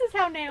 This is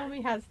how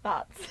Naomi has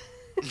thoughts.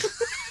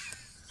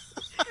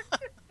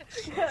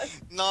 Yes.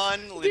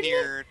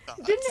 Non-linear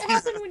thoughts. Didn't it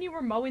happen when you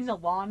were mowing the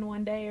lawn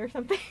one day or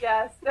something?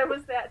 Yes, there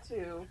was that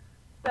too.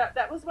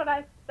 That was when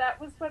I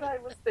was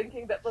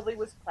thinking that Lily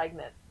was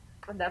pregnant,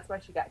 and that's why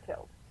she got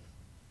killed.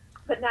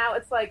 But now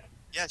it's like,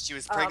 Yeah, she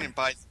was pregnant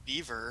by the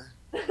beaver.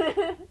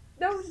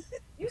 no,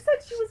 you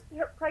said she was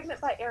pregnant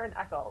by Aaron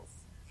Eccles.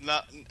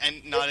 Not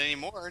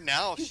anymore.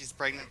 Now she's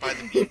pregnant by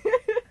the beaver.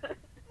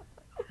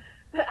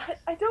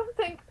 I don't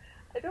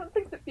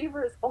think the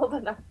beaver is old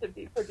enough to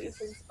be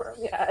producing sperm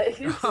yet.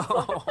 He's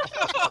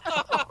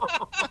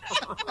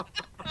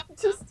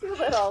just too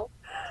little.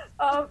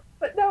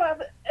 But no,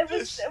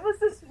 it was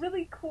this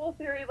really cool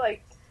theory.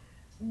 Like,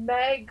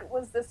 Meg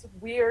was this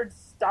weird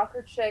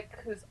stalker chick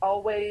who's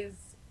always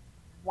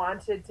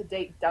wanted to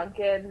date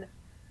Duncan,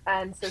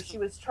 and so she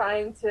was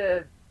trying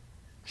to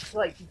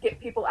like get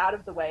people out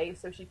of the way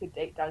so she could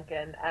date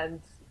Duncan.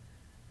 And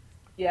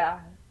yeah,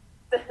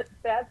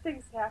 bad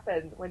things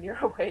happen when you're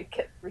awake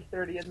at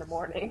 3:30 in the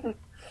morning.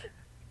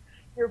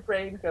 Your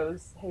brain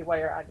goes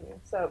haywire on you.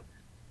 So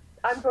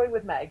I'm going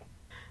with Meg.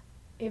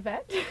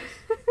 Yvette?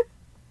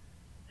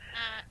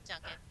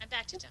 Duncan. I'm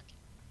back to Duncan.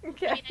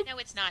 Okay. I mean, I know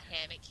it's not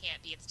him. It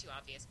can't be. It's too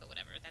obvious, but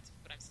whatever. That's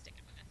what I'm sticking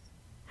with.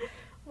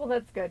 Well,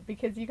 that's good,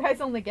 because you guys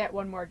only get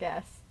one more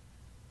guess.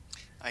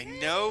 I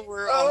know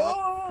we're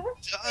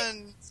almost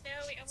done. No,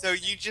 So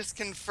you just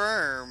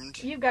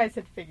confirmed. You guys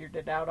had figured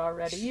it out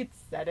already. You'd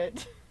said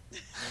it.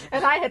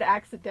 And I had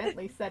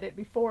accidentally said it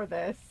before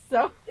this,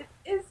 so... It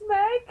is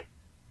Meg?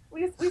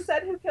 We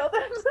said who killed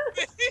him?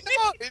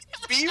 No, it's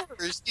Beaver.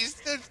 She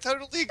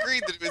totally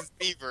agreed that it was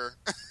Beaver.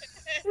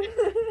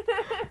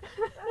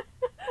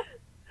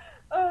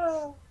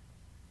 Oh.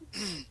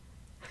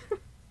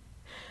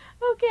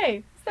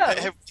 Okay, so...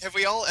 Have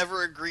we all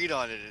ever agreed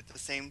on it at the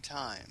same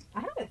time?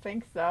 I don't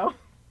think so.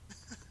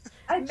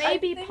 I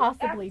Maybe think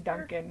possibly after-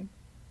 Duncan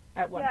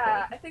at one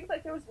Yeah, I point. think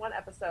like there was one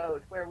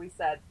episode where we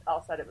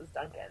all said it was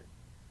Duncan.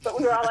 But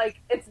we were all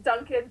like, it's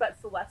Duncan, but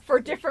Celeste. For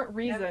different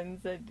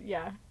reasons, and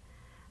yeah.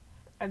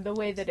 And the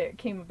way that it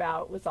came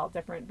about was all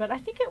different. But I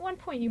think at one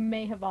point you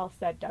may have all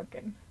said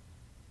Duncan.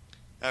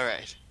 All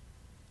right.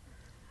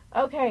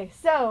 Okay,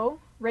 so,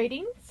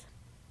 ratings?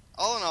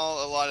 All in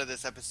all, a lot of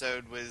this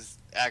episode was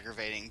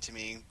aggravating to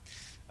me.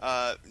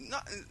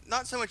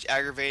 Not so much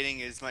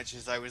aggravating as much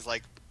as I was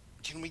like,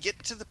 can we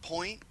get to the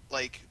point?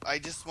 Like, I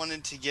just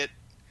wanted to get...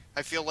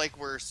 I feel like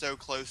we're so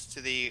close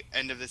to the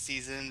end of the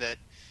season that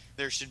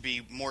there should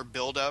be more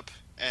build-up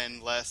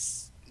and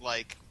less,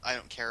 like, I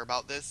don't care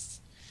about this.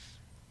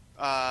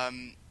 I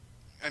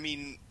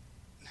mean,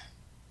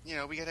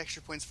 we got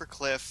extra points for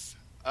Cliff,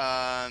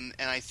 and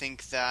I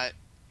think that,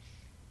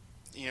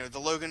 the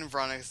Logan and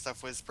Veronica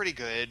stuff was pretty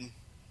good,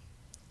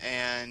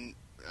 and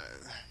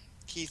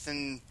Keith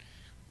and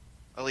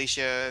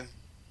Alicia,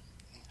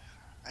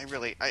 I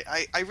really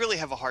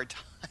have a hard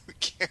time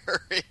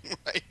caring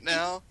right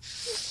now,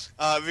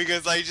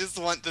 because I just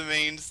want the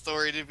main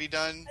story to be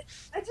done.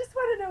 I just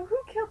want to know who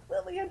killed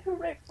Lily and who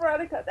raped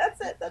Veronica.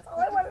 That's it. That's all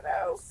I want to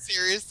know.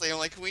 Seriously, I'm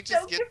like, can we just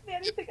Don't give me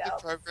anything the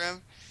else.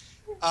 program?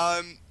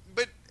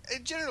 But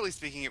generally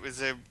speaking, it was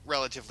a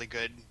relatively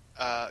good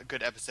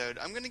episode.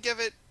 I'm going to give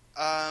it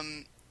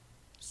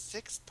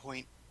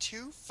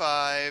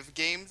 6.25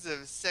 games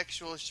of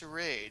sexual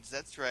charades.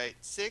 That's right,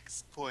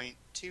 6.25.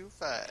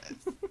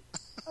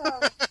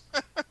 Oh.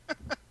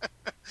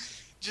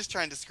 Just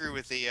trying to screw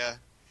with the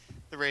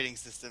rating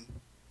system.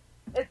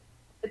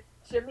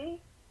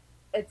 Jimmy,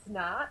 it's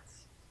not.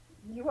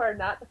 You are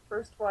not the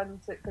first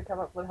one to come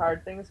up with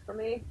hard things for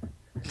me.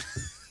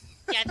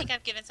 Yeah, I think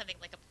I've given something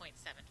like a 0.75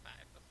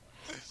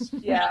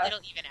 before. Yeah. It'll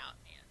even out.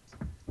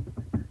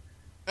 And...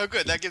 Oh,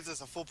 good. That gives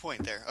us a full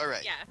point there. All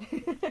right. Yeah.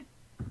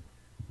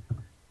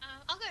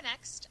 I'll go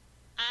next.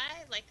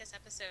 I like this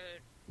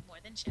episode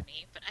more than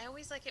Jimmy, but I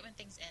always like it when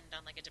things end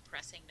on like a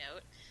depressing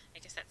note. I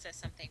guess that says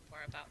something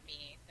more about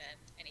me than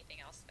anything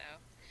else, though.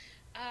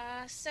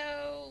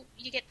 So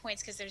you get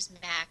points because there's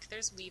Mac,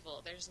 there's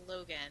Weevil, there's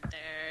Logan,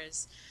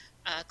 there's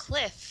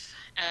Cliff.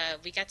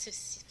 We got to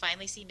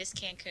finally see Miss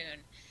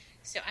Cancun.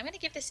 So I'm going to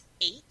give this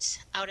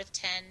 8 out of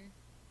 10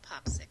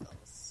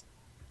 popsicles.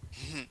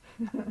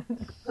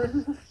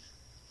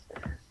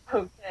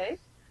 Okay.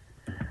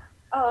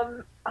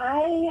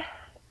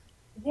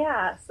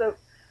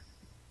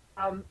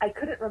 I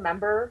couldn't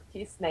remember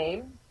Keith's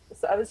name,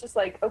 so I was just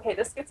like, okay,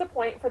 this gets a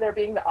point for there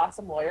being the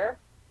awesome lawyer.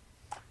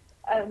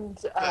 And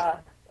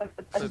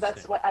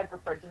that's what I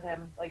referred to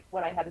him, like,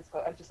 when I had his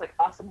quote. I was just like,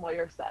 awesome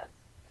lawyer says.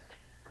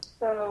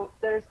 So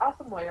there's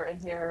awesome lawyer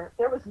in here.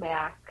 There was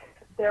Mac.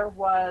 There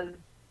was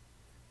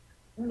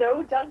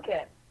no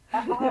Duncan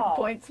at all.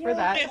 Points for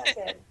that.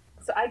 Duncan.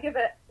 So I give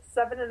it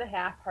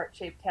 7.5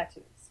 heart-shaped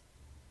tattoos.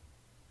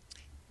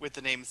 With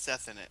the name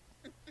Seth in it.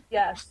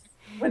 Yes,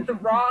 with the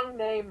wrong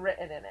name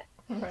written in it.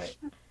 Right.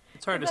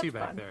 It's hard to see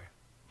That's back fun. there.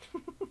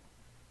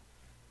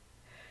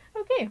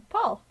 Okay,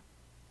 Paul.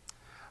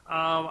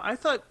 I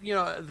thought,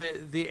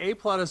 the A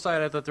plot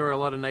aside, I thought there were a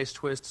lot of nice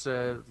twists,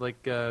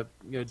 like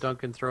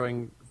Duncan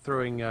throwing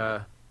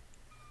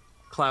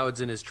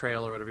clouds in his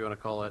trail or whatever you want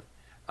to call it.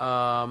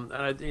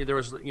 And there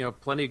was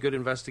plenty of good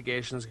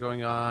investigations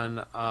going on.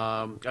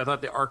 I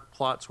thought the arc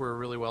plots were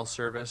really well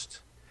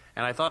serviced,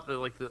 and I thought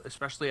that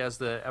especially as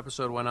the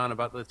episode went on,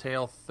 about the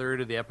tail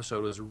third of the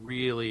episode was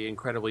really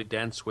incredibly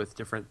dense with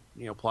different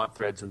plot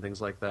threads and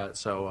things like that.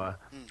 So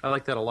I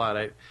like that a lot.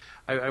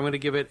 I'm going to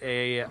give it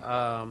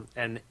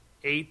an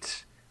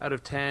 8 out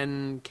of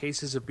 10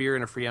 cases of beer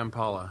and a free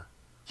Impala.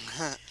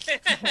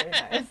 Very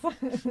nice.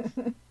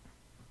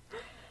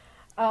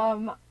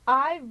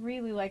 I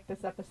really like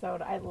this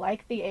episode. I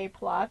like the A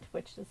plot,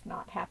 which does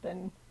not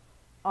happen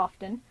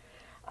often.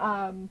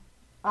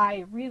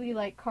 I really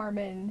like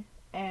Carmen,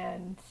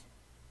 and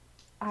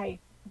I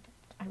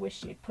wish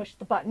she'd pushed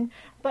the button.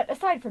 But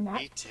aside from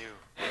that, Me too.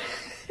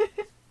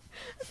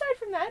 aside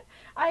from that,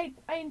 I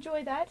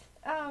enjoy that.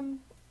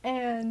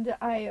 And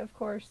I, of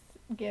course,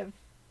 give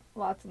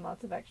lots and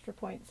lots of extra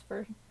points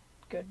for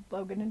good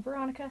Logan and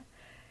Veronica.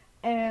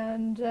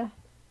 And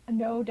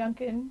no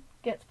Duncan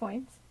gets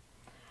points.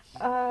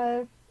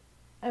 And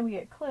we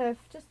get Cliff.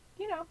 Just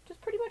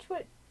pretty much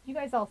what you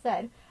guys all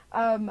said.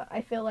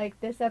 I feel like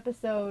this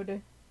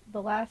episode,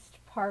 the last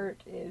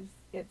part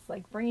it's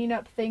like bringing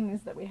up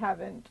things that we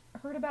haven't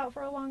heard about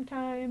for a long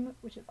time,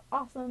 which is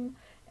awesome.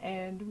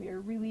 And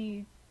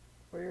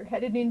we're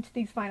headed into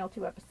these final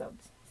 2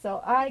 episodes.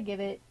 So I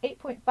give it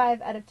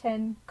 8.5 out of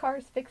 10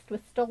 cars fixed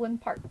with stolen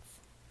parts.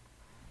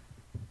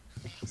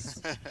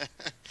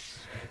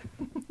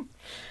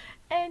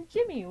 And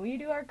Jimmy, will you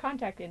do our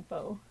contact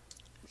info?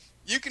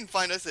 You can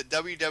find us at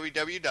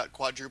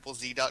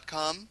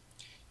www.quadruplez.com.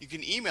 You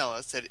can email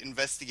us at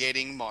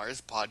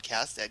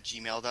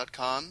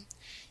investigatingmarspodcast@gmail.com.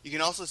 You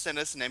can also send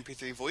us an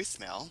MP3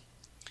 voicemail.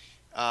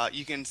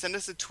 You can send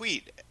us a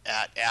tweet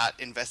at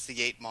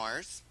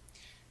investigatemars.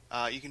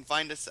 You can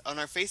find us on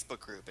our Facebook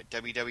group at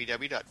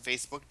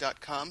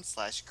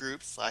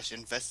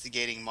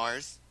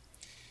www.facebook.com/group/investigatingmars.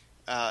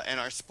 And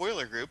our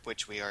spoiler group,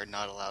 which we are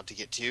not allowed to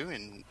get to,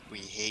 and we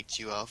hate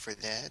you all for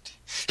that,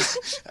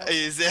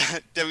 is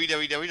at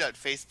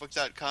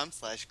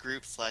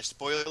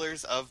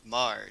www.facebook.com/group/spoilers of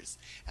Mars.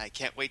 And I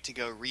can't wait to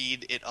go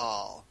read it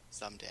all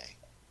someday.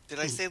 Did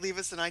I say leave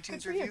us an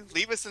iTunes review?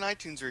 Leave us an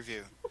iTunes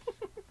review.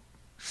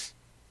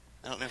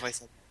 I don't know if I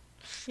said.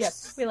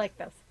 Yes, we like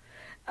those.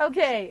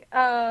 Okay,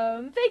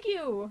 thank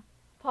you,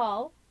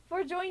 Paul,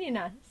 for joining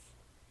us.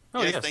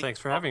 Oh, Yes, yes, thanks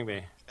for having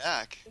me.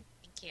 Back.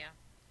 Thank you.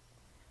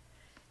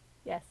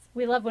 Yes,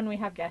 we love when we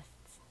have guests.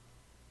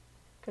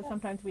 Because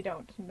sometimes we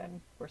don't, and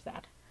then we're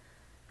sad.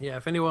 Yeah,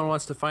 if anyone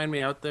wants to find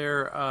me out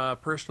there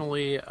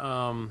personally,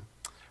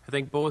 I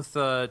think both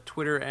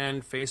Twitter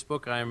and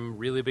Facebook, I'm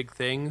Really Big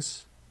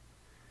Things.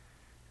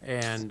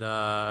 And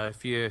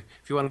if you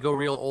want to go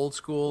real old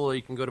school,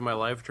 you can go to my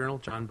live journal,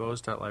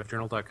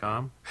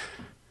 johnbose.livejournal.com.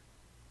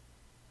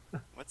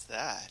 What's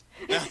that?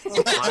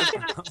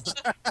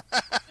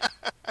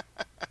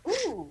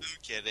 Ooh.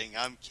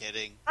 I'm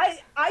kidding.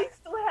 I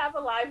still have a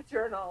live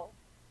journal.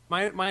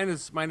 Mine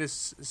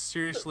is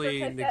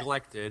seriously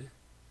neglected.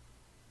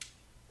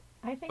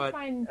 I think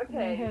mine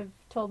may have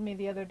told me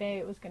the other day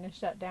it was going to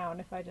shut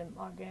down if I didn't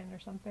log in or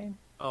something.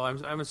 Oh,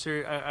 I'm a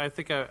serious. I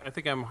think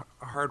I'm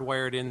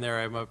hardwired in there.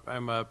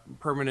 I'm a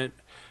permanent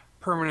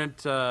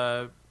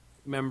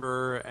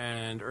member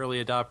and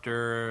early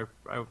adopter.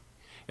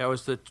 I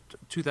was the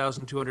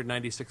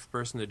 2,296th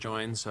person to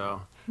join.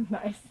 So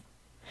Nice.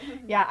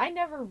 Yeah, I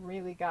never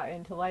really got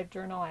into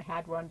LiveJournal. I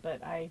had one,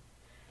 but I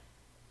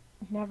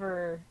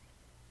never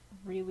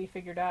really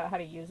figured out how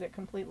to use it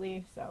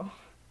completely. So.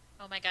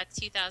 Oh my God,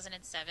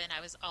 2007,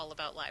 I was all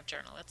about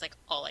LiveJournal. That's like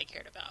all I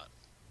cared about.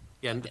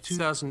 yeah, in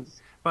 2000,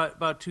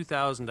 about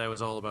 2000, I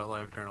was all about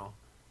LiveJournal.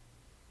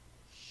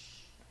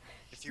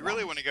 If you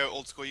really want to go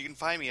old school, you can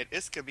find me at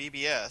ISCA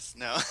BBS.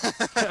 No.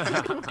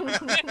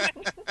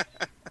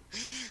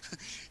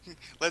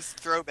 Let's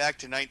throw back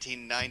to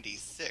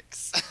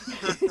 1996.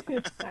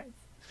 Nice.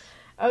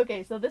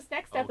 Okay, so this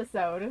next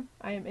episode,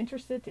 I am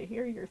interested to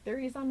hear your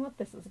theories on what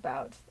this is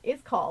about.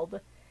 It's called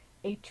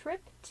A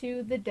Trip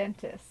to the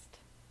Dentist.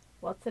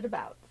 What's it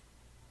about?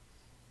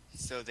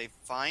 So they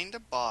find a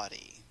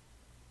body,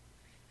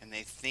 and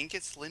they think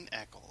it's Lynn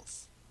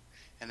Eccles,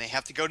 and they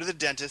have to go to the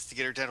dentist to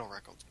get her dental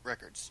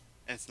records,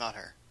 and it's not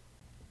her.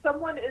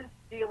 Someone is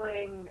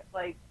stealing,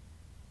 like,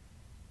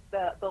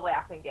 the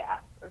laughing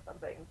gas or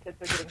something. Kids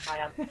are getting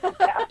high on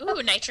gas.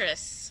 Ooh,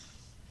 nitrous.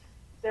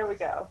 There we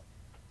go.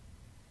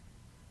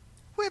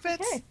 Whippets!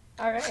 Okay,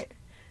 all right.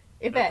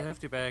 Yvette.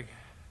 Hefty bag.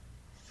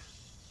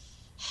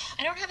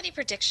 I don't have any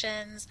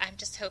predictions. I'm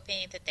just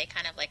hoping that they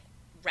kind of like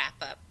wrap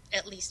up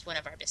at least one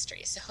of our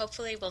mysteries. So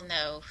hopefully we'll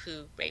know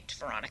who raped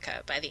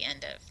Veronica by the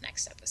end of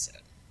next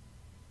episode.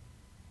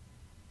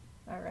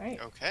 All right.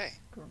 Okay.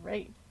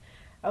 Great.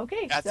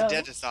 Okay, At the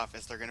dentist's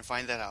office, they're going to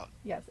find that out.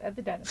 Yes, at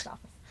the dentist's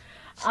office.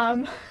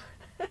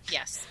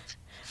 Yes.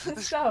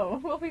 So,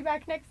 we'll be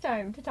back next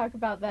time to talk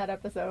about that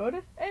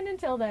episode. And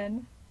until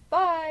then,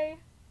 bye!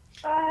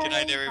 Bye. Good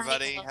night,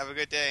 everybody. Bye. Have a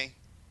good day.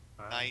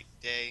 Bye. Night,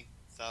 day,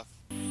 stuff.